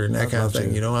future and that kind of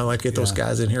thing. I like to get those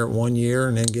guys in here at 1 year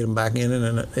and then get them back in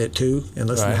at 2 and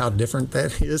listen to how different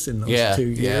that is in those 2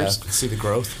 years. Yeah, see the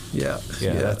growth. Yeah.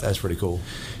 That's pretty cool.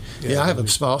 Yeah, I have a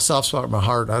soft spot in my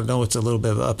heart. I know it's a little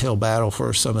bit of an uphill battle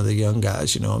for some of the young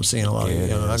guys. I'm seeing a lot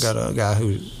of, I got a guy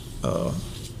who, a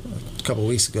couple of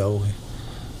weeks ago,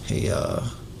 he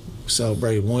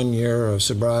celebrated 1 year of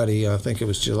sobriety. I think it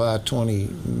was July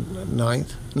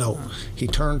 29th. No, he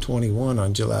turned 21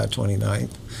 on July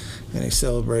 29th, and he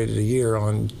celebrated a year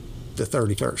on the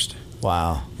 31st.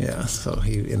 Wow. Yeah, so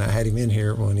I had him in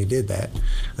here when he did that.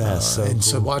 That's so cool.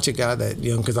 So watch a guy that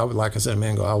young, because like I said a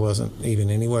minute ago, I wasn't even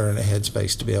anywhere in a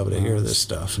headspace to be able to hear this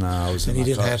stuff. No, I was. And he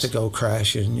didn't have to go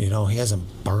crashing. He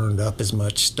hasn't burned up as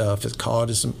much stuff. It's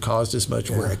caused as much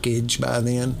wreckage by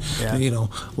then. Yeah.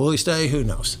 Will he stay? Who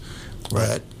knows?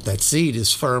 Right. That seed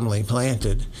is firmly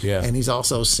planted. Yeah. And he's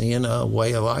also seeing a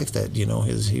way of life that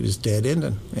he was dead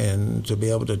ending, and to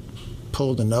be able to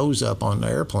pull the nose up on the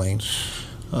airplane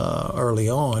early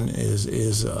on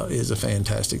is a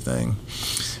fantastic thing.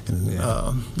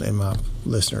 And my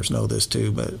listeners know this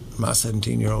too, but my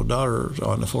 17-year-old daughter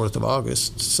on the 4th of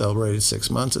August celebrated 6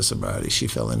 months of sobriety. She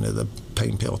fell into the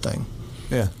pain pill thing.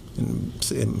 Yeah.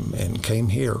 And came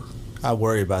here. I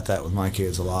worry about that with my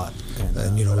kids a lot. And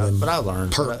but I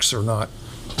learned. Perks are not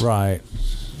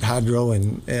hydro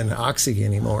and oxy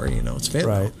anymore. It's fentanyl.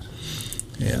 Right.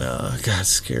 And God,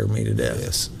 scared me to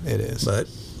death. It is. But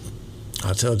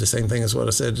I'll tell you the same thing as what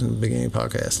I said in the beginning of the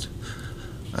podcast.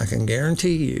 I can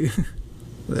guarantee you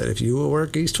that if you will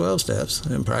work these 12 steps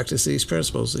and practice these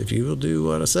principles, if you will do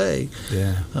what I say,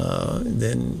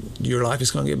 then your life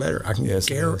is going to get better. I can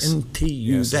guarantee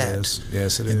you that.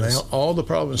 Yes, it is. All the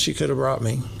problems she could have brought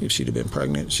me, if she'd have been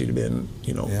pregnant, she'd have been,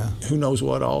 who knows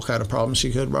what all kind of problems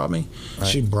she could have brought me. Right.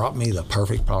 She brought me the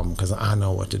perfect problem because I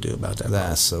know what to do about that.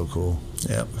 That's so cool.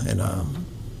 Yep. And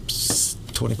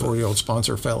 24-year-old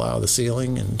sponsor fell out of the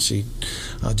ceiling, and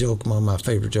I joke, one of my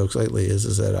favorite jokes lately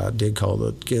is that I did call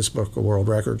the Guinness Book of World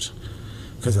Records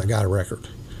because I got a record.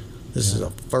 This is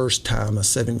the first time a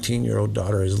 17-year-old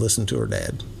daughter has listened to her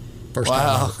dad. First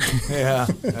time ever. Yeah,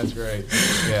 that's great.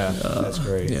 Yeah, that's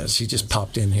great. Yeah, she just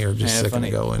popped in here just a second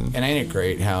ago. And ain't it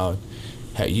great how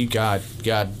you God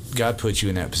put you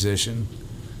in that position?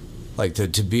 Like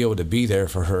to be able to be there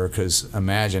for her, because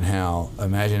imagine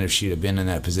if she'd have been in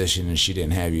that position and she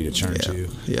didn't have you to turn to,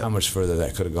 how much further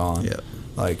that could have gone. Yeah.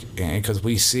 Like, and because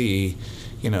we see,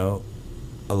 a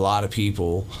lot of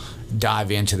people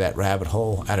dive into that rabbit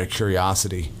hole out of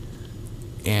curiosity,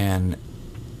 and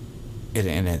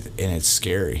it's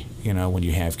scary, when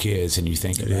you have kids and you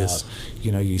think about,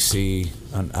 you see,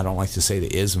 I don't like to say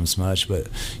the isms much, but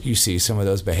you see some of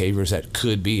those behaviors that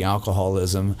could be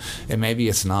alcoholism, and maybe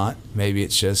it's not, maybe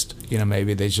it's just,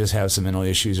 maybe they just have some mental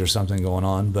issues or something going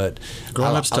on, but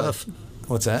growing up's tough.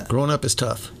 What's that? Growing up is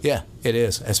tough. Yeah, it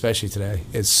is, especially today.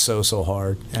 It's so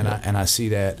hard, and I see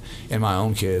that in my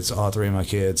own kids, all three of my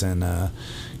kids, and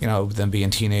them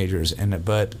being teenagers,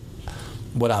 but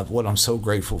what I'm so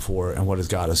grateful for, and what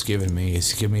God has given me,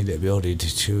 is give me the ability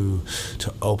to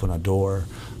open a door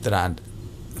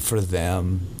for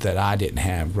them that I didn't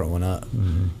have growing up,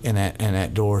 and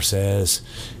that door says,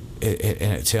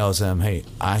 it tells them, hey,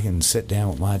 I can sit down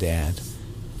with my dad,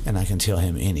 and I can tell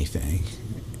him anything,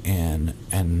 and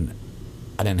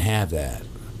I didn't have that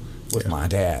with my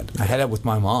dad. I had it with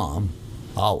my mom,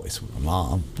 always with my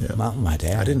mom, not with my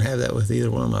dad. I didn't have that with either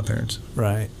one of my parents.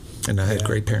 Right. And I had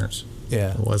great parents.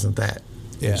 Yeah. It wasn't that.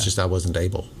 Yeah. It's just I wasn't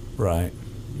able. Right.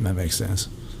 That makes sense.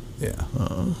 Yeah.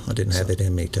 I didn't have it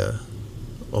in me to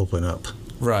open up.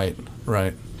 Right.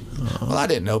 Well, I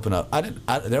didn't open up.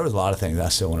 There was a lot of things I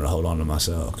still wanted to hold on to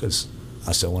myself, because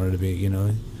I still wanted to be,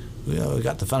 we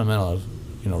got the fundamental of,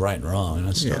 right and wrong. And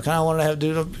I still kind of wanted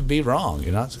to be wrong,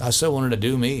 I still wanted to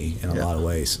do me in a lot of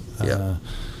ways. And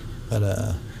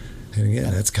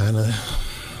again, that's kind of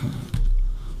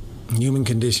human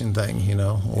condition thing,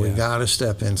 we got to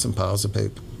step in some piles of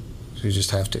poop. You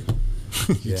just have to.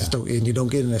 You just don't, and you don't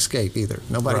get an escape either.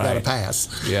 Nobody got a pass.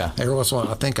 Yeah. Every once in a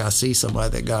while, I think I see somebody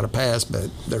that got a pass, but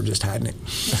they're just hiding it.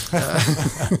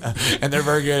 And they're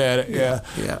very good at it.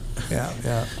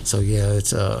 Yeah. So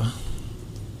it's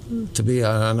to be,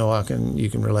 I know you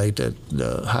can relate that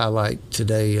the highlight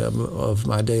today of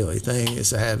my daily thing is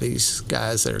to have these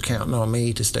guys that are counting on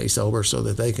me to stay sober so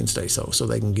that they can stay sober, so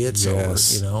they can get sober,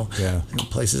 And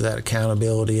places that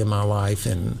accountability in my life,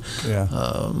 and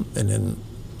then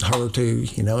her too,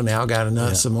 now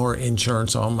got some more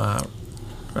insurance on my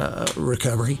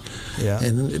recovery.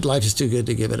 And life is too good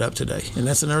to give it up today. And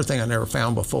that's another thing I never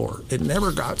found before. It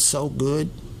never got so good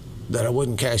that I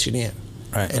wouldn't cash it in.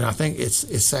 Right. And I think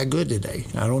it's that good today.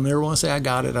 I don't ever want to say I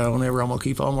got it. I'm going to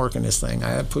keep on working this thing.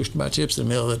 I have pushed my chips in the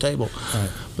middle of the table. Right.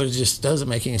 But it just doesn't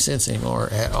make any sense anymore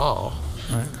at all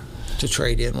to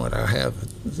trade in what I have.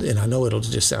 And I know it'll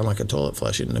just sound like a toilet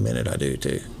flushing in a minute I do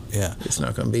too. Yeah. It's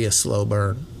not going to be a slow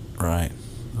burn. Right.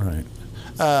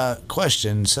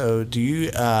 Question. So do you,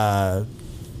 and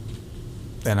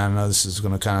I know this is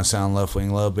going to kind of sound left-wing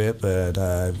a little bit,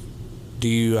 but do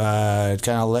you kind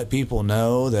of let people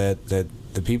know that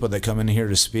the people that come in here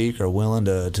to speak are willing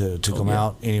to come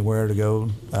out anywhere to go?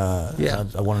 I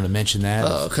wanted to mention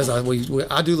that. Because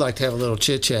I do like to have a little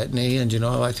chit-chat in the end.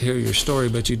 I like to hear your story,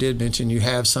 but you did mention you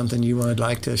have something you would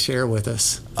like to share with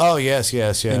us. Oh, yes.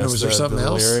 And was there something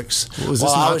else? Lyrics. Was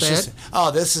this not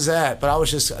that? This is that. But I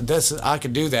was just, I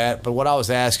could do that. But what I was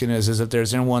asking is if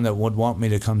there's anyone that would want me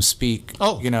to come speak,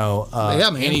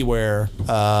 anywhere,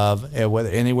 whether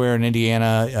anywhere in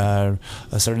Indiana,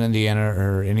 southern Indiana,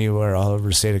 or anywhere all over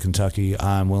the state of Kentucky,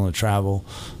 I'm willing to travel.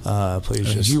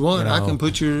 Please if you want, I can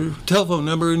put your telephone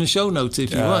number in the show notes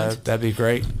if you want. That'd be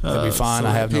great. That'd be fine.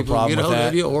 I have no problem with that.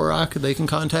 Of you, or they can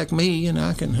contact me and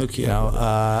I can hook you up.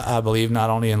 I believe not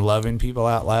only in loving people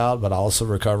out loud, but also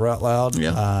recover out loud.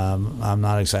 I'm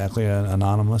not exactly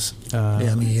anonymous.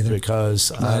 Me either.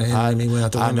 Because me went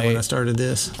out the window when I started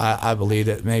this. I believe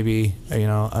that maybe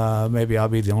maybe I'll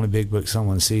be the only big book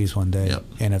someone sees one day.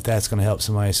 And if that's going to help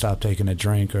somebody stop taking a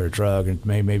drink or a drug and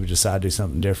maybe decide to do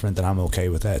something different, then I'm okay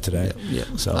with that today.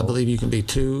 So I believe you can be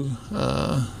two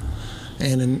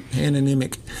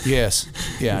anonymic. Yes.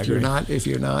 Yeah. I If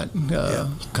agree. you're not,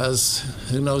 because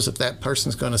who knows if that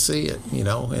person's going to see it,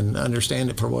 and understand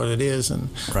it for what it is. And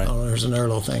Right. there's another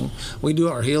little thing. We do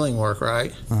our healing work,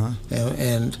 right?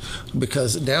 And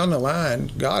because down the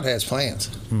line, God has plans,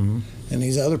 and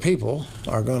these other people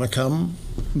are going to come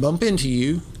bump into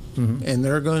you. And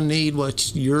they're going to need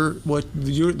they're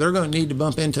going to need to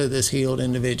bump into this healed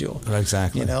individual.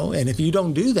 Exactly. And if you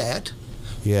don't do that,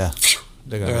 Yeah.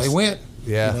 there they went.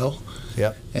 Yeah.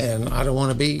 Yep. And I don't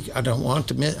want to miss. I don't want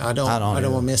to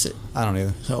miss it. I don't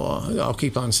either. So I'll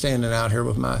keep on standing out here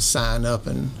with my sign up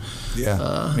and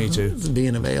Me too.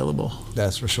 being available.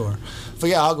 That's for sure. But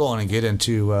yeah, I'll go on and get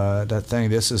into that thing.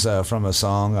 This is from a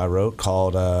song I wrote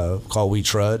called "We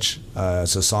Trudge."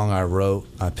 It's a song I wrote.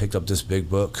 I picked up this big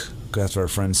book after a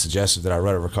friend suggested that I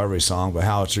write a recovery song. But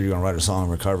how else are you going to write a song in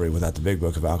recovery without the big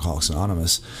book of Alcoholics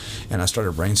Anonymous? And I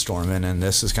started brainstorming, and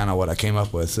this is kind of what I came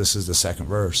up with. This is the second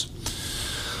verse.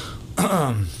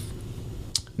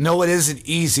 No, it isn't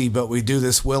easy, but we do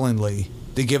this willingly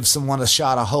to give someone a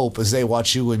shot of hope as they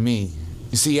watch you and me.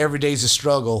 You see, every day's a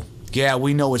struggle. Yeah,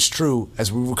 we know it's true.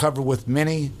 As we recover with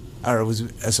many, we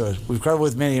recover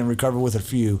with many and recover with a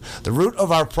few. The root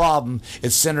of our problem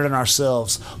is centered in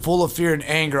ourselves, full of fear and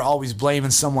anger, always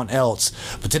blaming someone else.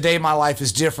 But today my life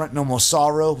is different. No more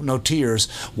sorrow, no tears.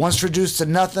 Once reduced to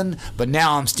nothing, but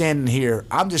now I'm standing here.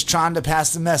 I'm just trying to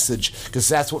pass the message, because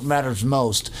that's what matters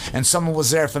most. And someone was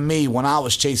there for me when I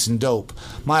was chasing dope.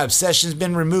 My obsession's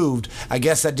been removed. I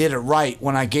guess I did it right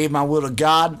when I gave my will to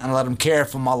God and let Him care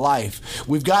for my life.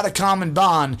 We've got a common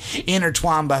bond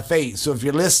intertwined by fate. So if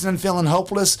you're listening, feeling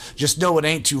hopeless, just know it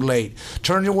ain't too late.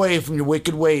 Turn away from your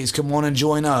wicked ways. Come on and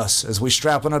join us as we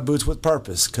strap on our boots with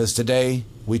purpose, because today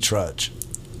we trudge.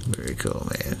 Very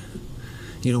cool, man.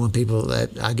 When people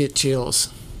I get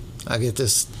chills. I get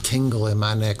this tingle in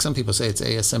my neck. Some people say it's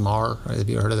ASMR. Have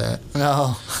you heard of that?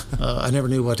 No. I never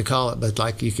knew what to call it, but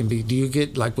do you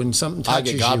get when something touches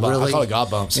I get God you bumps. really? I call it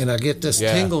God bumps. And I get this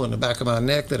tingle in the back of my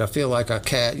neck that I feel like a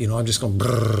cat. I'm just going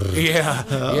brrr.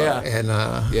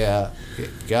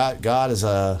 God is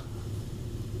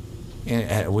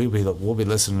we'll be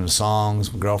listening to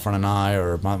songs. My girlfriend and I,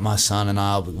 or my son and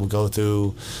I, will go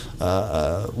through.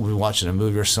 We'll be watching a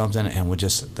movie or something, and we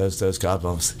just those God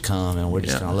bumps come, and we're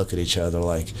just gonna look at each other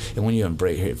like. And when you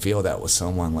feel that with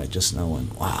someone, like just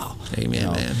knowing, wow,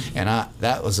 amen, man. And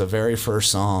that was the very first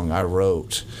song I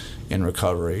wrote in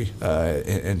recovery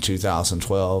in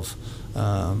 2012.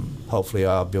 Hopefully,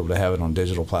 I'll be able to have it on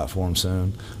digital platforms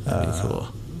soon. That'd be cool.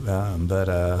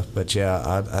 But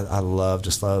yeah, I love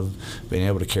being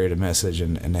able to carry the message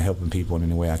and helping people in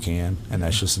any way I can, and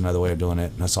that's just another way of doing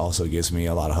it. And that's also gives me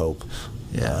a lot of hope.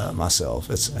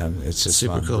 Myself, it's just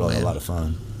super fun, cool, really man. A lot of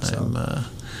fun. So.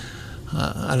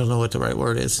 I don't know what the right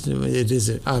word is. It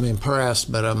is. I'm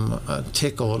impressed, but I'm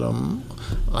tickled. I'm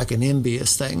like an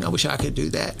envious thing. I wish I could do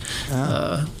that.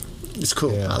 It's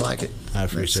cool. Yeah. I like it. I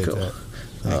appreciate that.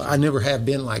 I never have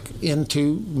been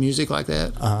into music like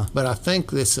that, but I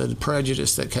think this is a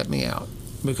prejudice that kept me out,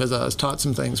 because I was taught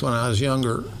some things when I was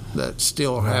younger that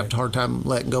still have a hard time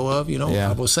letting go of.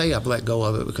 I will say I've let go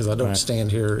of it because I don't stand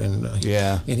here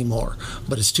anymore,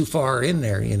 but it's too far in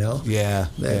there. I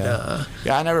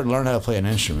never learned how to play an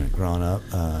instrument growing up.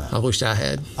 I wished I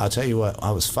had. I'll tell you what.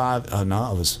 I was 5. I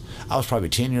was probably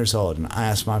 10 years old, and I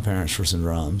asked my parents for some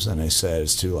drums, and they said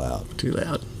it's too loud. Too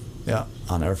loud. Yeah,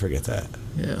 I'll never forget that.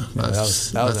 Yeah, that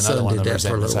was another one of the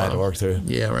resentments I had to work through.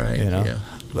 Yeah, right. Yeah,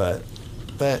 but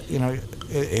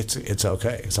it's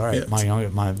okay. It's all right. Yeah,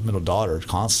 my middle daughter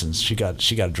Constance, she got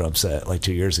a drum set like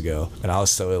 2 years ago, and I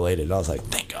was so elated. I was like,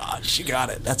 thank God she got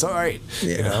it. That's all right.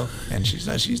 Yeah. And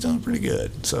she's done pretty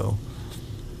good. So,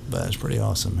 but it's pretty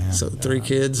awesome, man. So 3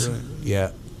 kids.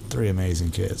 Yeah. 3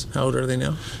 amazing kids. How old are they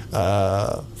now?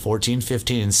 14,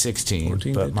 15, and 16.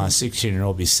 14, but 15. my 16-year-old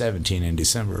will be 17 in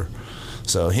December.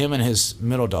 So him and his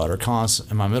middle daughter,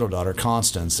 and my middle daughter,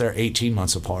 Constance, they're 18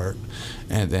 months apart.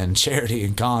 And then Charity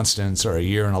and Constance are a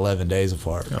year and 11 days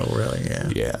apart. Oh, really? Yeah.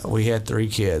 Yeah. We had 3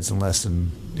 kids in less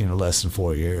than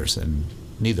 4 years, and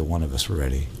neither one of us were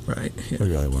ready. Right. Yeah. We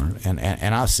really weren't. And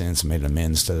I've since made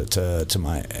amends to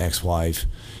my ex-wife,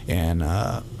 and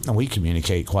we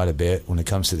communicate quite a bit when it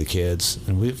comes to the kids.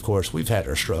 And we've had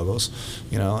our struggles,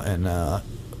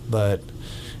 but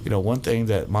one thing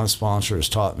that my sponsor has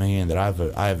taught me, and that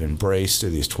I've embraced through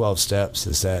these 12 steps,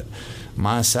 is that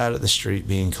my side of the street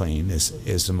being clean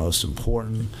is the most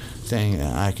important thing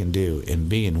that I can do. And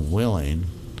being willing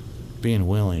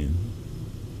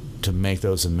to make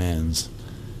those amends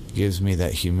gives me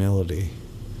that humility.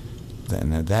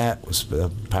 And that was a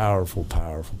powerful,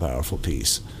 powerful, powerful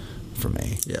piece. for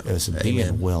me. Yeah. It was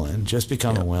being willing, just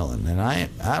becoming willing. And I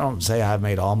don't say I've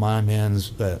made all my amends,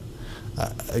 but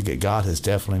God has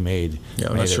definitely made. Yeah,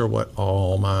 I'm not sure what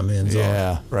all my amends are.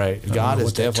 Yeah, right. God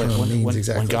is definitely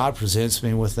when God presents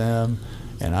me with them,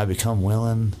 and I become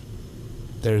willing.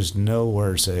 There's no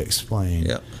words to explain.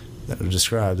 Yeah. That would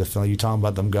describe the feeling. You're talking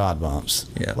about them God bumps.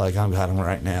 Yeah. Like I'm having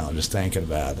right now, just thinking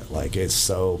about it. Like it's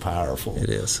so powerful. It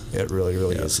is. It really,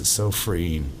 really is. It's so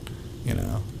freeing, you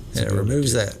know. And it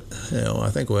removes that, you know,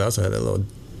 I think we also had a little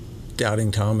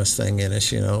doubting Thomas thing in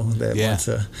us, you know, that wants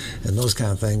to, and those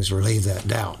kind of things relieve that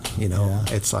doubt, you know.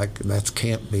 Yeah. It's like that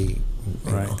can't be,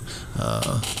 you know,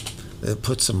 it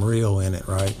puts some real in it,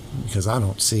 right? Because I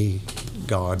don't see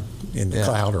God in the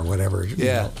cloud or whatever, you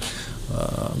know.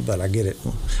 But I get it.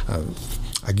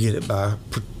 I get it by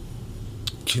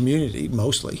community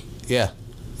mostly. Yeah.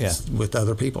 With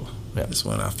other people. Yeah. That's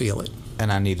when I feel it.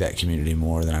 And I need that community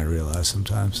more than I realize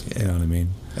sometimes. Yeah. You know what I mean?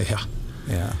 Yeah.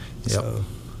 Yeah. Yep. So.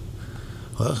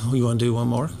 Well, you want to do one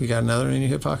more? You got another in your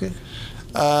hip pocket?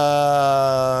 I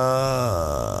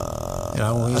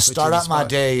start out my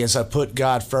day as I put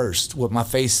God first, with my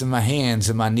face in my hands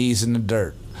and my knees in the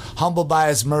dirt. Humbled by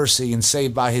his mercy and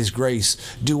saved by his grace,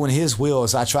 doing his will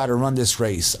as I try to run this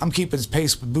race. I'm keeping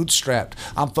pace with bootstrapped.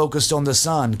 I'm focused on the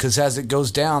sun, cause as it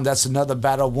goes down, that's another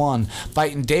battle won.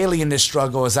 Fighting daily in this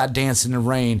struggle as I dance in the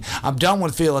rain. I'm done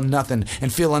with feeling nothing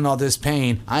and feeling all this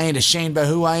pain. I ain't ashamed by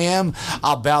who I am.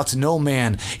 I'll bow to no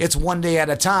man. It's one day at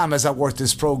a time as I work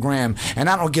this program. And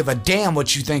I don't give a damn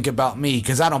what you think about me,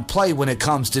 cause I don't play when it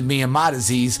comes to me and my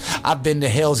disease. I've been to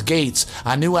hell's gates.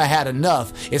 I knew I had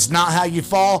enough. It's not how you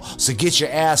fall, so get your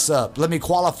ass up. Let me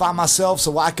qualify myself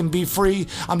so I can be free.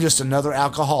 I'm just another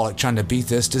alcoholic trying to beat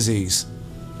this disease.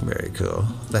 Very cool.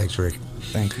 Thanks, Rick.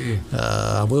 Thank you.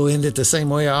 We'll end it the same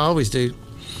way I always do.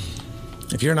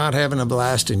 If you're not having a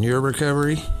blast in your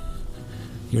recovery,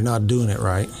 you're not doing it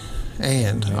right.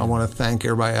 And I want to thank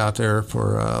everybody out there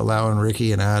for allowing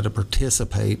Ricky and I to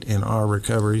participate in our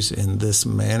recoveries in this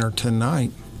manner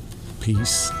tonight.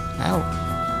 Peace out.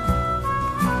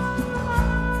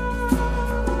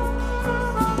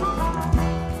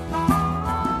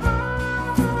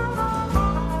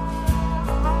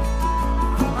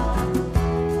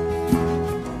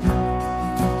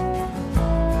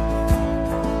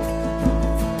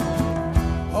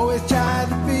 Always try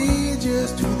to be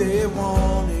just who they want.